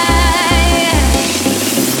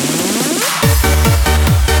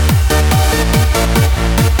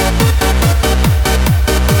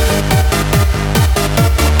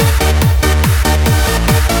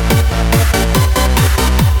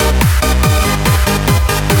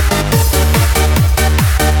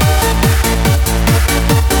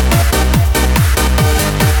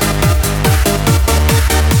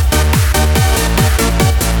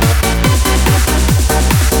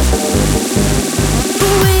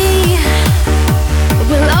 We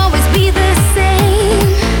will always be the same.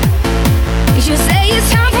 You say it's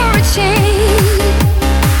time for a change,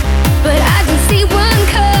 but I didn't see one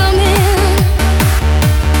coming.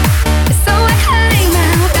 So I came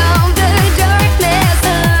out of the darkness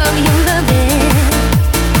of your loving,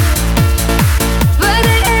 but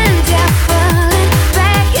I end up falling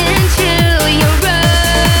back into your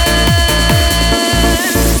arms.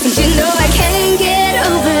 You know I can't get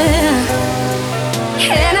over,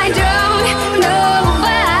 and I don't know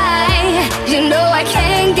why. You know I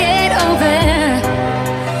can't get over,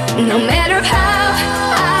 no matter how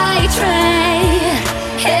I try.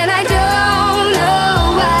 And I don't know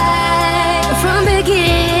why. From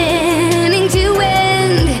beginning to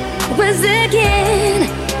end was again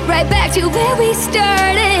right back to where we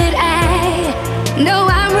started. I know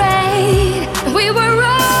I'm right. We were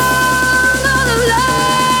wrong.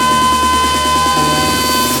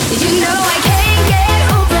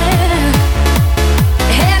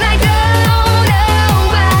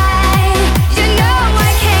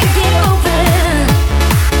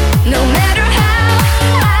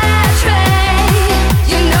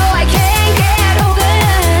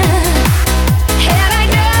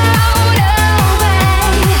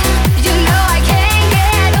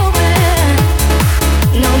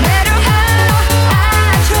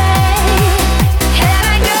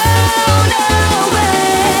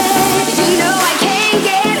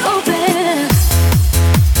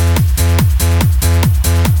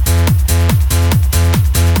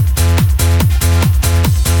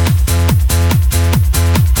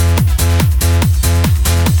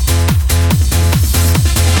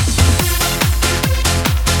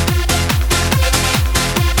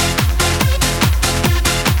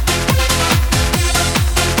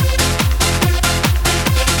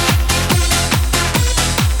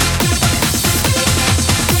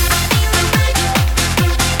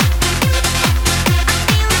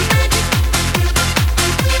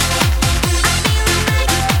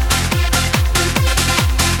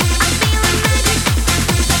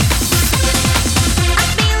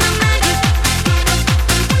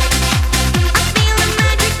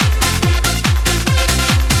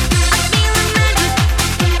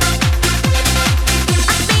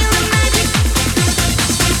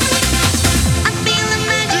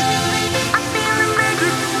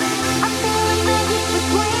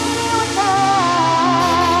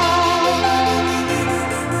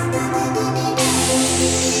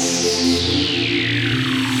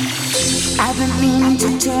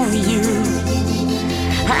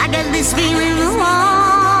 this feeling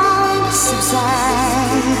won't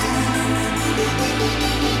subside.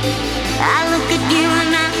 I look at you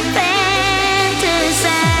and I fantasize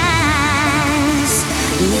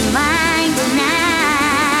in your mind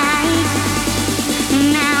tonight.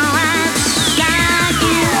 Now I've got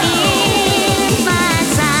you in my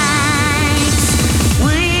sights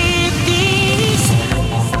with these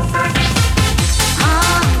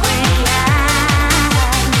hungry eyes.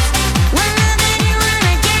 When I look at you and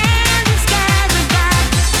I can't disguise, I've got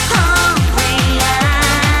hungry eyes.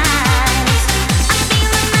 I feel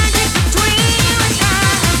the magic between you and I.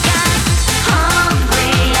 I've got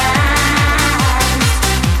hungry eyes.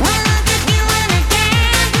 When I look at you and I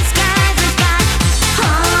can't disguise, I've got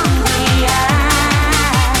hungry eyes.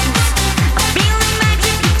 I feel the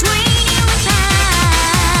magic between you and I. I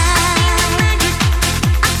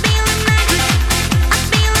feel the magic. I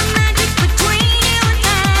feel the magic between you and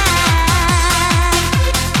I.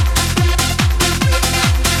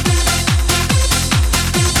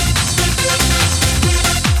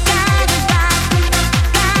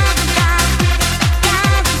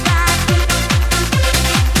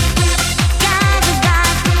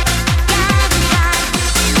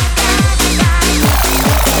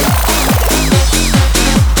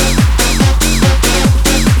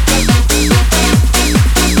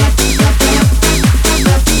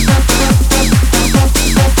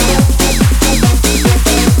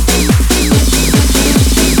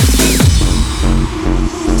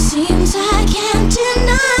 Seems I can't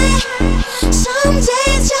deny. Some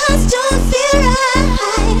days just don't feel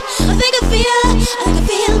right. I think I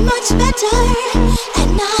feel much better at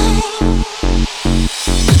night.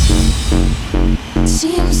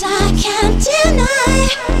 Seems I can't deny.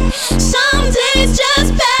 Some days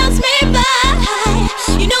just pass me by.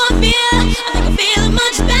 You know I think I feel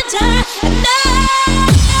much better at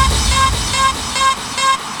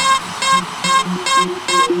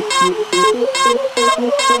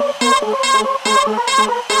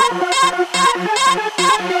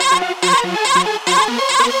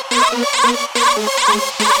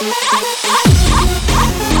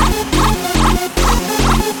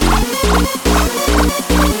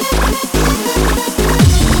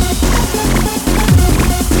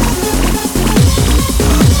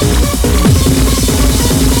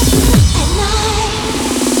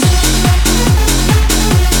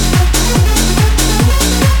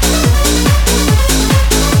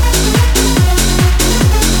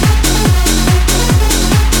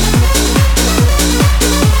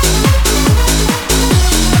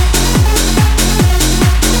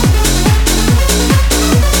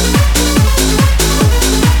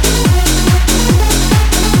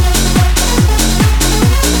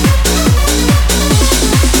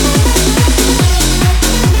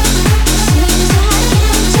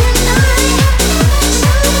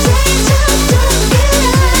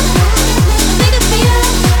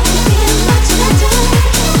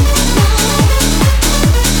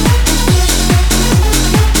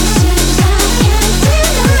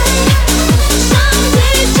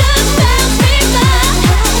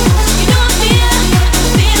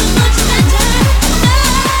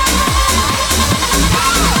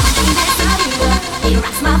It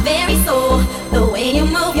rocks my very soul. The way you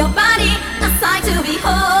move your body, a sight to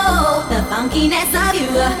behold. The funkiness of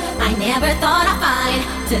you, I never thought I'd find.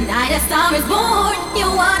 Tonight a star is born,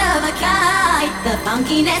 you're one of a kind. The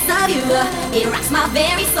funkiness of you, it rocks my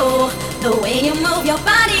very soul. The way you move your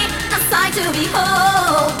body, a sight to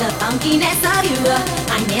behold. The funkiness of you,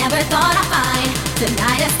 I never thought I'd find.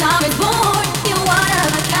 Tonight a star is born, you're one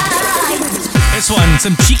of a kind. This one,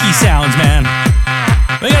 some cheeky sounds, man.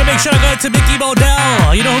 We got a big shout out to Mickey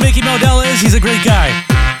Modell. You know who Mickey Modell is? He's a great guy.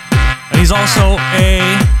 And he's also a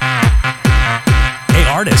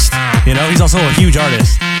artist. You know, he's also a huge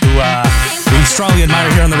artist who we strongly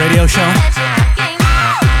admire here on the radio show.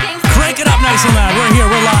 Crank it up nice and loud. We're here,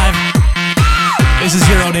 we're live. This is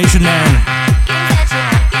Hero Nation, man.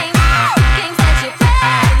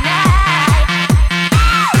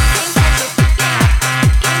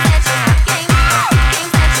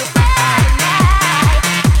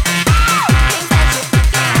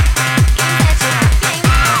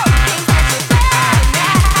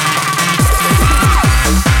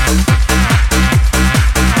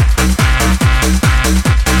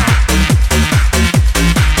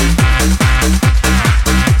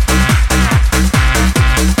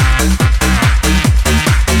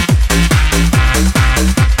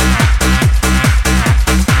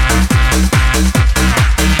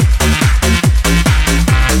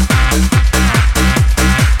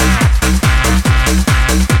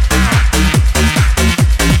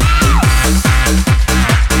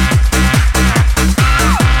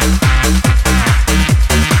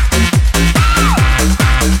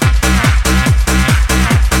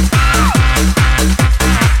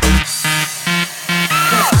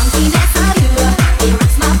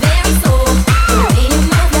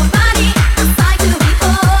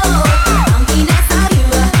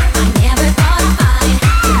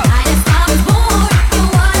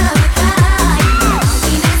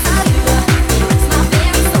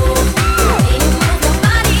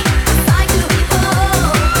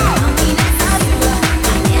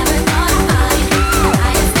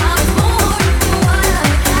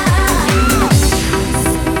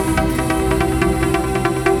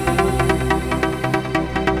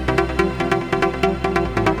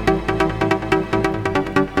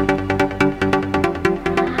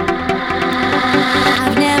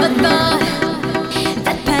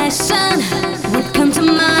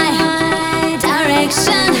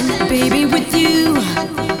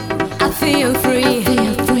 feel free.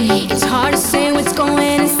 It's hard to say what's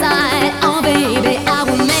going inside. Oh baby, I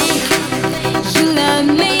will make you love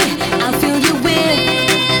me. I'll fill you with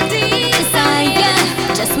desire.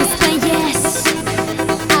 Just whisper yes,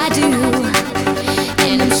 I do.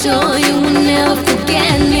 And I'm sure you will never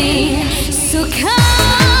forget me. So come.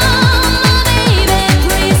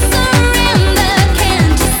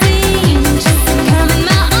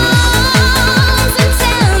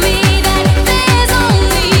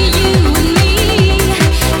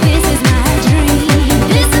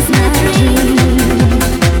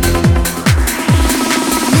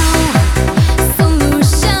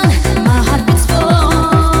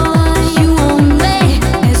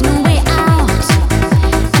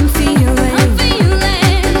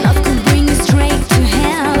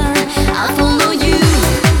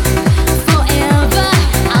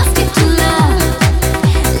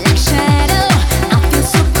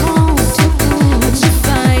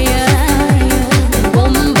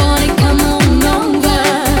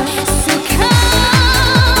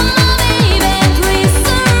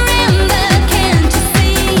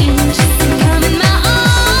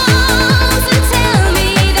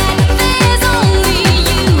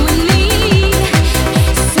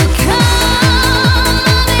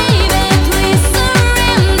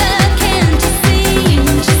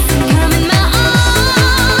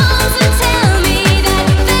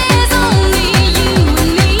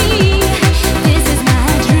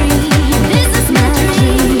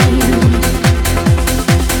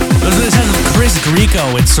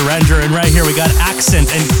 Surrender, and right here we got Accent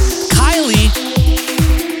and Kylie.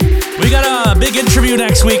 We got a big interview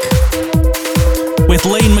next week with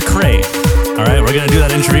Lane McRae. All right, we're gonna do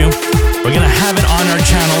that interview. We're gonna have it on our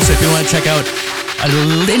channel, so if you want to check out an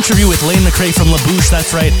interview with Lane McRae from La Bouche,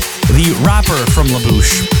 that's right, the rapper from La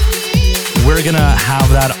Bouche, we're gonna have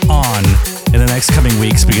that on in the next coming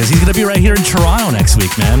weeks because he's gonna be right here in Toronto next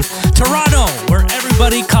week, man. Toronto, where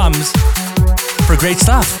everybody comes for great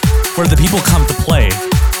stuff, where the people come to play.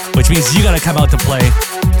 Which means you gotta come out to play.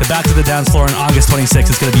 The Back to the Dance Floor on August 26th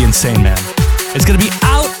is gonna be insane, man. It's gonna be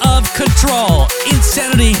out of control.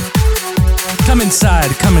 Insanity. Come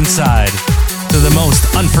inside to the most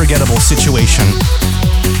unforgettable situation.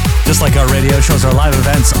 Just like our radio shows, our live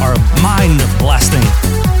events are mind-blasting.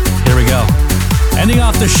 Here we go. Ending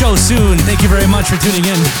off the show soon. Thank you very much for tuning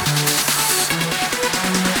in.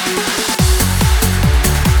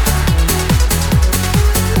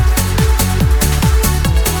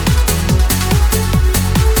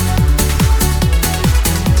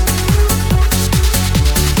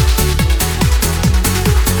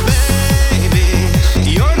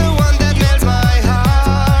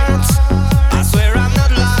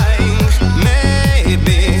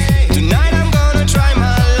 Tonight I'm gonna try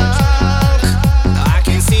my luck. I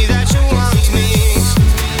can see that you want me.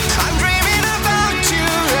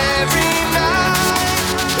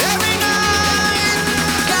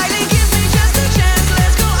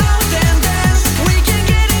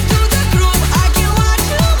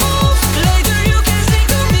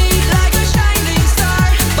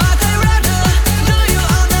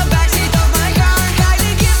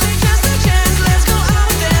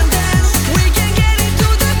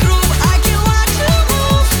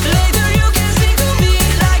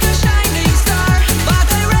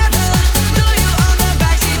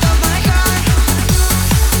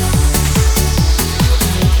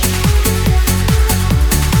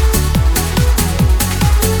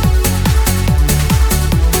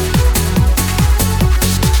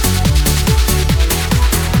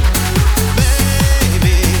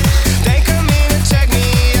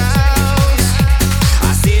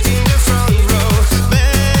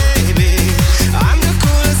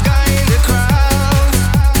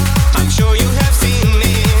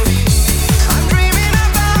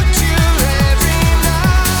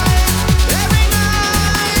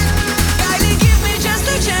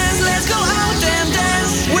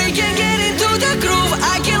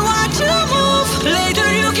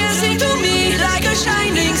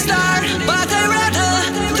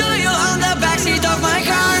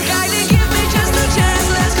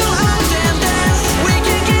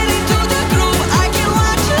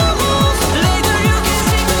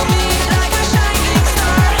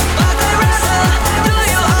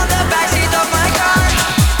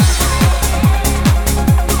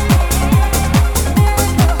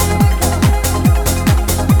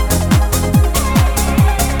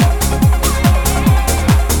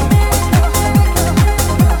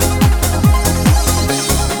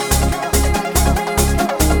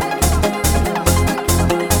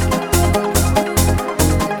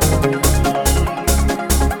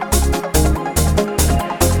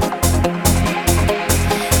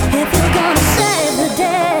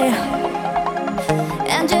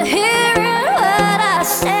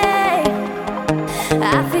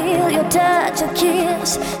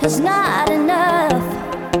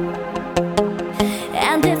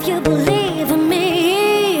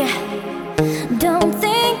 don't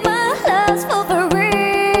think my love's for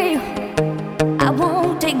free. I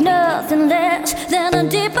won't take nothing less than a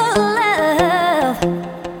deeper love.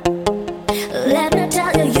 Let me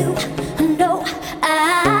tell you, no,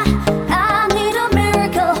 I need a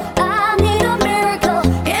miracle. I need a miracle.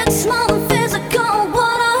 It's more than physical.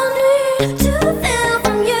 What I need to feel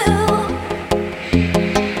from you.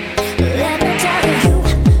 Let me tell you,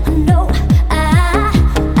 no,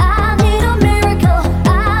 I need a miracle.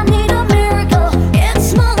 I need a miracle.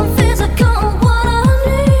 It's more than physical. What I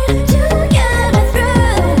need to get it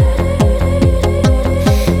through.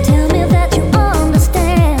 Tell me that you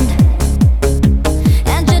understand,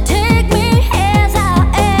 and you take me as I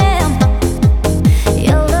am.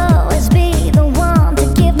 You'll always be the one to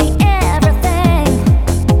give me everything.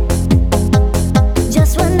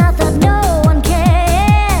 Just when I thought no one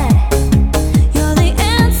cared, you're the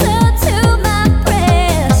answer to my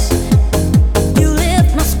prayers. You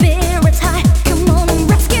lift my spirits high. Come on and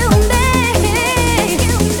rescue me.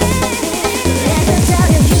 Let me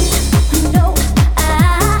tell you, no,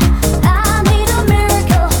 I need a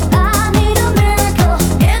miracle. I need a miracle.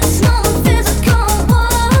 It's more than physical.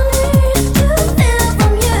 What I need to feel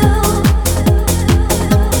from you.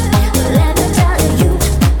 Let me tell you,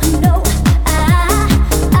 no,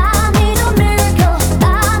 I need a miracle.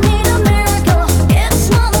 I need a miracle. It's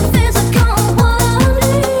more than physical. What I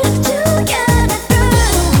need to get it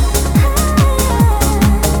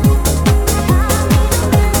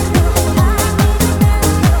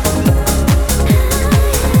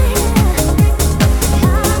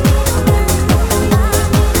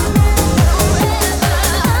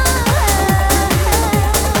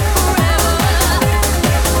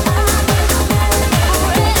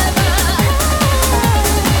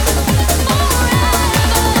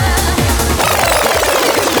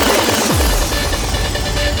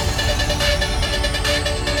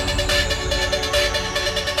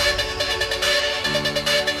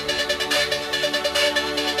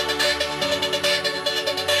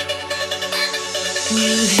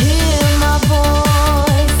You hear my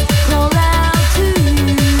voice call out to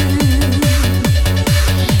you.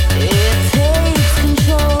 It takes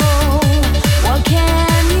control. What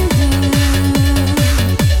can you do?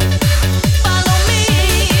 Follow me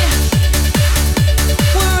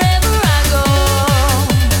wherever I go.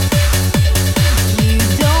 You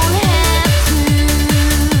don't have to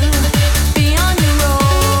be on your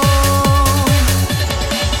own.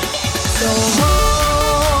 So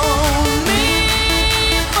hold me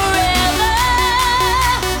forever.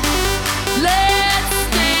 Let's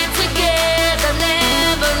stay together,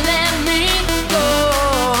 never let me go.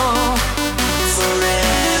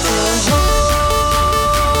 Forever.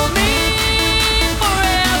 Hold me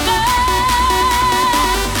forever.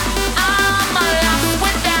 I'm lost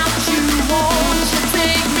without you. Won't you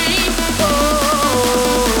take me home?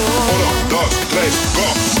 1, 2, 3, go!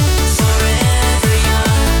 Forever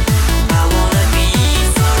young, I wanna be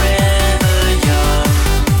forever young.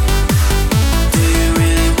 Do you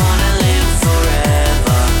really wanna live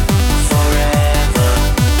forever, forever,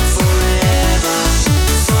 forever,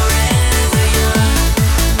 forever young?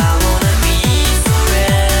 I wanna be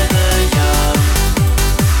forever young.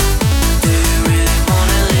 Do you really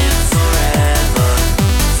wanna live forever,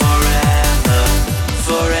 forever,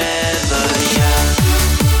 forever young?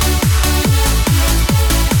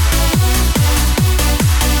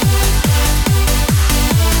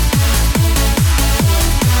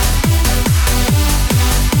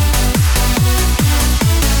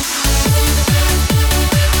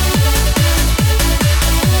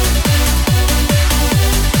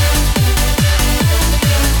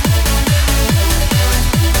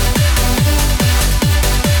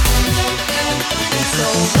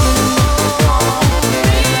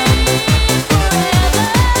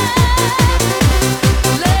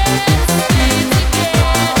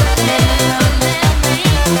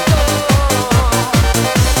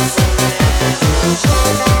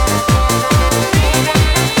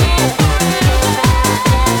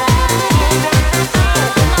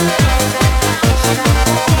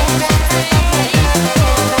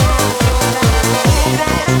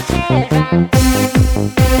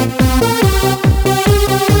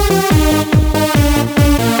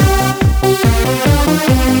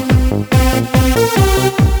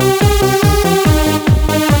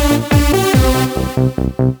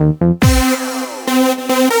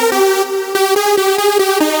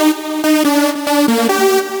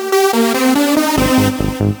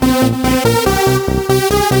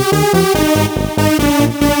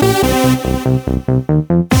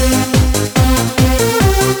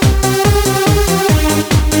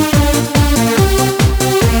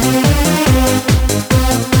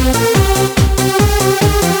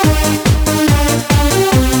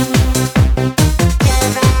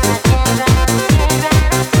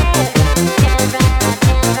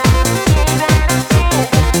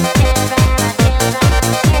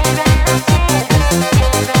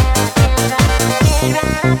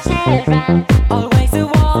 Always a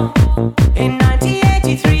war in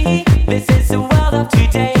 1983. This is the world of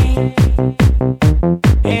today.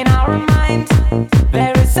 In our mind,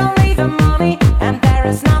 there is only the money, and there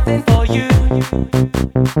is nothing for you.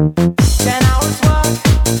 10 hours work,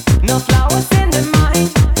 no flowers in the mind.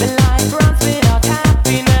 The life runs without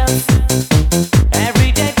happiness.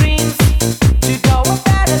 Everyday dreams to go a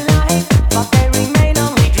better life, but they remain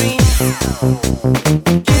only dreams.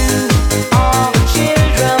 You are